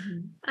 Mm-hmm.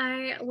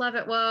 I love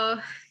it.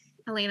 Well,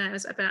 Elena,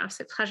 it's been an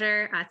absolute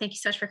pleasure. Thank you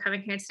so much for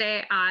coming here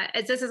today.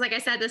 This is, like I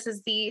said, this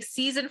is the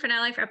season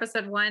finale for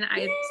episode 1.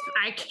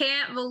 I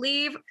can't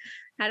believe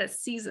I had a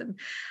season.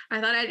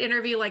 I thought I'd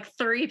interview like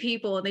 3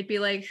 people and they'd be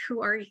like,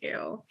 who are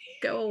you?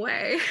 Go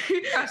away.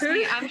 Trust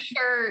me, I'm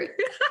sure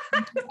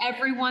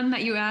everyone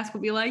that you ask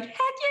will be like, heck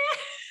yeah.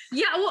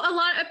 Yeah, well, a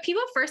lot of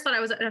people first thought I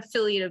was an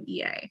affiliate of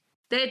EA.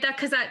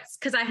 Because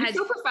I had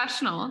so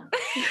professional.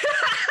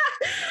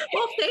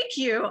 Well, thank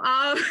you.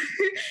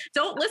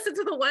 Don't listen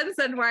to the ones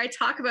then where I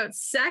talk about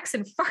sex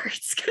and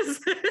farts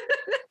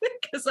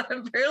because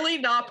I'm really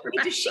not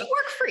professional. Does she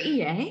work for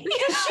EA?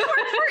 Does she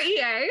work for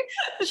EA?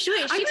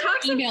 She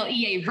talks email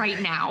EA right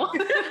now.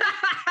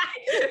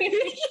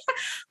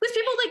 Because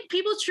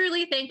people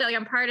truly think that like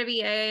I'm part of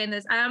EA and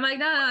this. I'm like,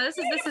 no, this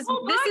is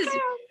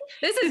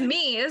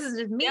me. This is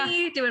just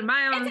me doing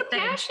my own thing.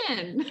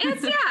 Passion.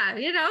 It's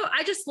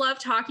I just love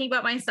talking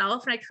about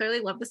myself, and I clearly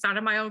love the sound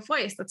of my own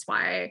voice. That's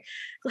why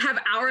I have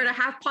 1.5 hour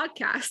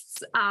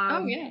podcasts.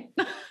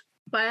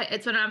 But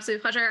it's been an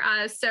absolute pleasure.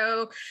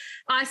 So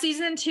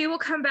season 2 will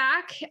come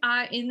back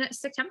in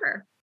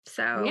September.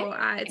 So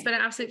it's been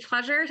an absolute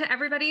pleasure to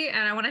everybody.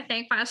 And I want to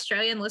thank my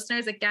Australian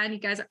listeners again. You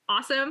guys are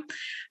awesome.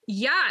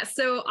 Yeah.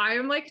 So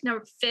I'm like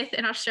number 5th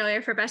in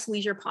Australia for best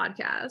leisure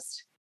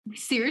podcast.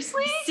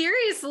 Seriously?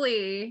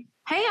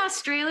 Hey,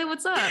 Australia,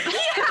 what's up?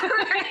 Yeah,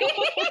 right?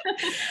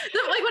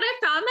 Like when I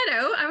found that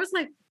out, I was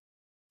like,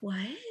 what?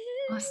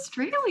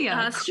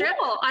 Australia.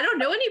 Cool. I don't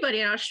know anybody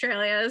in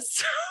Australia.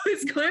 So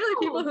it's clearly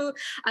people who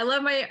I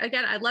love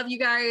I love you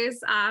guys.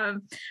 I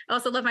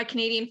also love my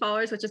Canadian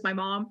followers, which is my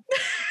mom.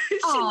 She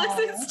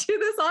listens to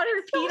this on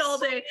repeat all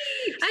day.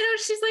 I know,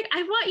 she's like,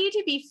 I want you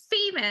to be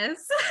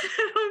famous.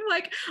 I'm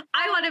like,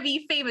 I want to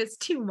be famous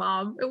too,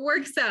 Mom. It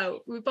works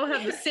out. We both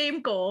have the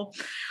same goal.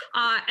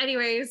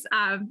 Anyways,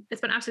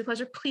 it's been an absolute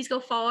pleasure. Please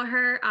go follow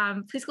her.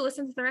 Please go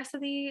listen to the rest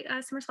of the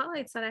summer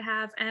spotlights that I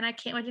have. And I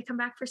can't wait to come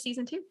back for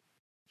season 2.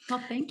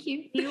 Well, thank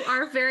you. You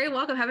are very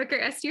welcome. Have a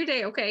great rest of your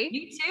day. Okay.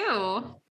 You too.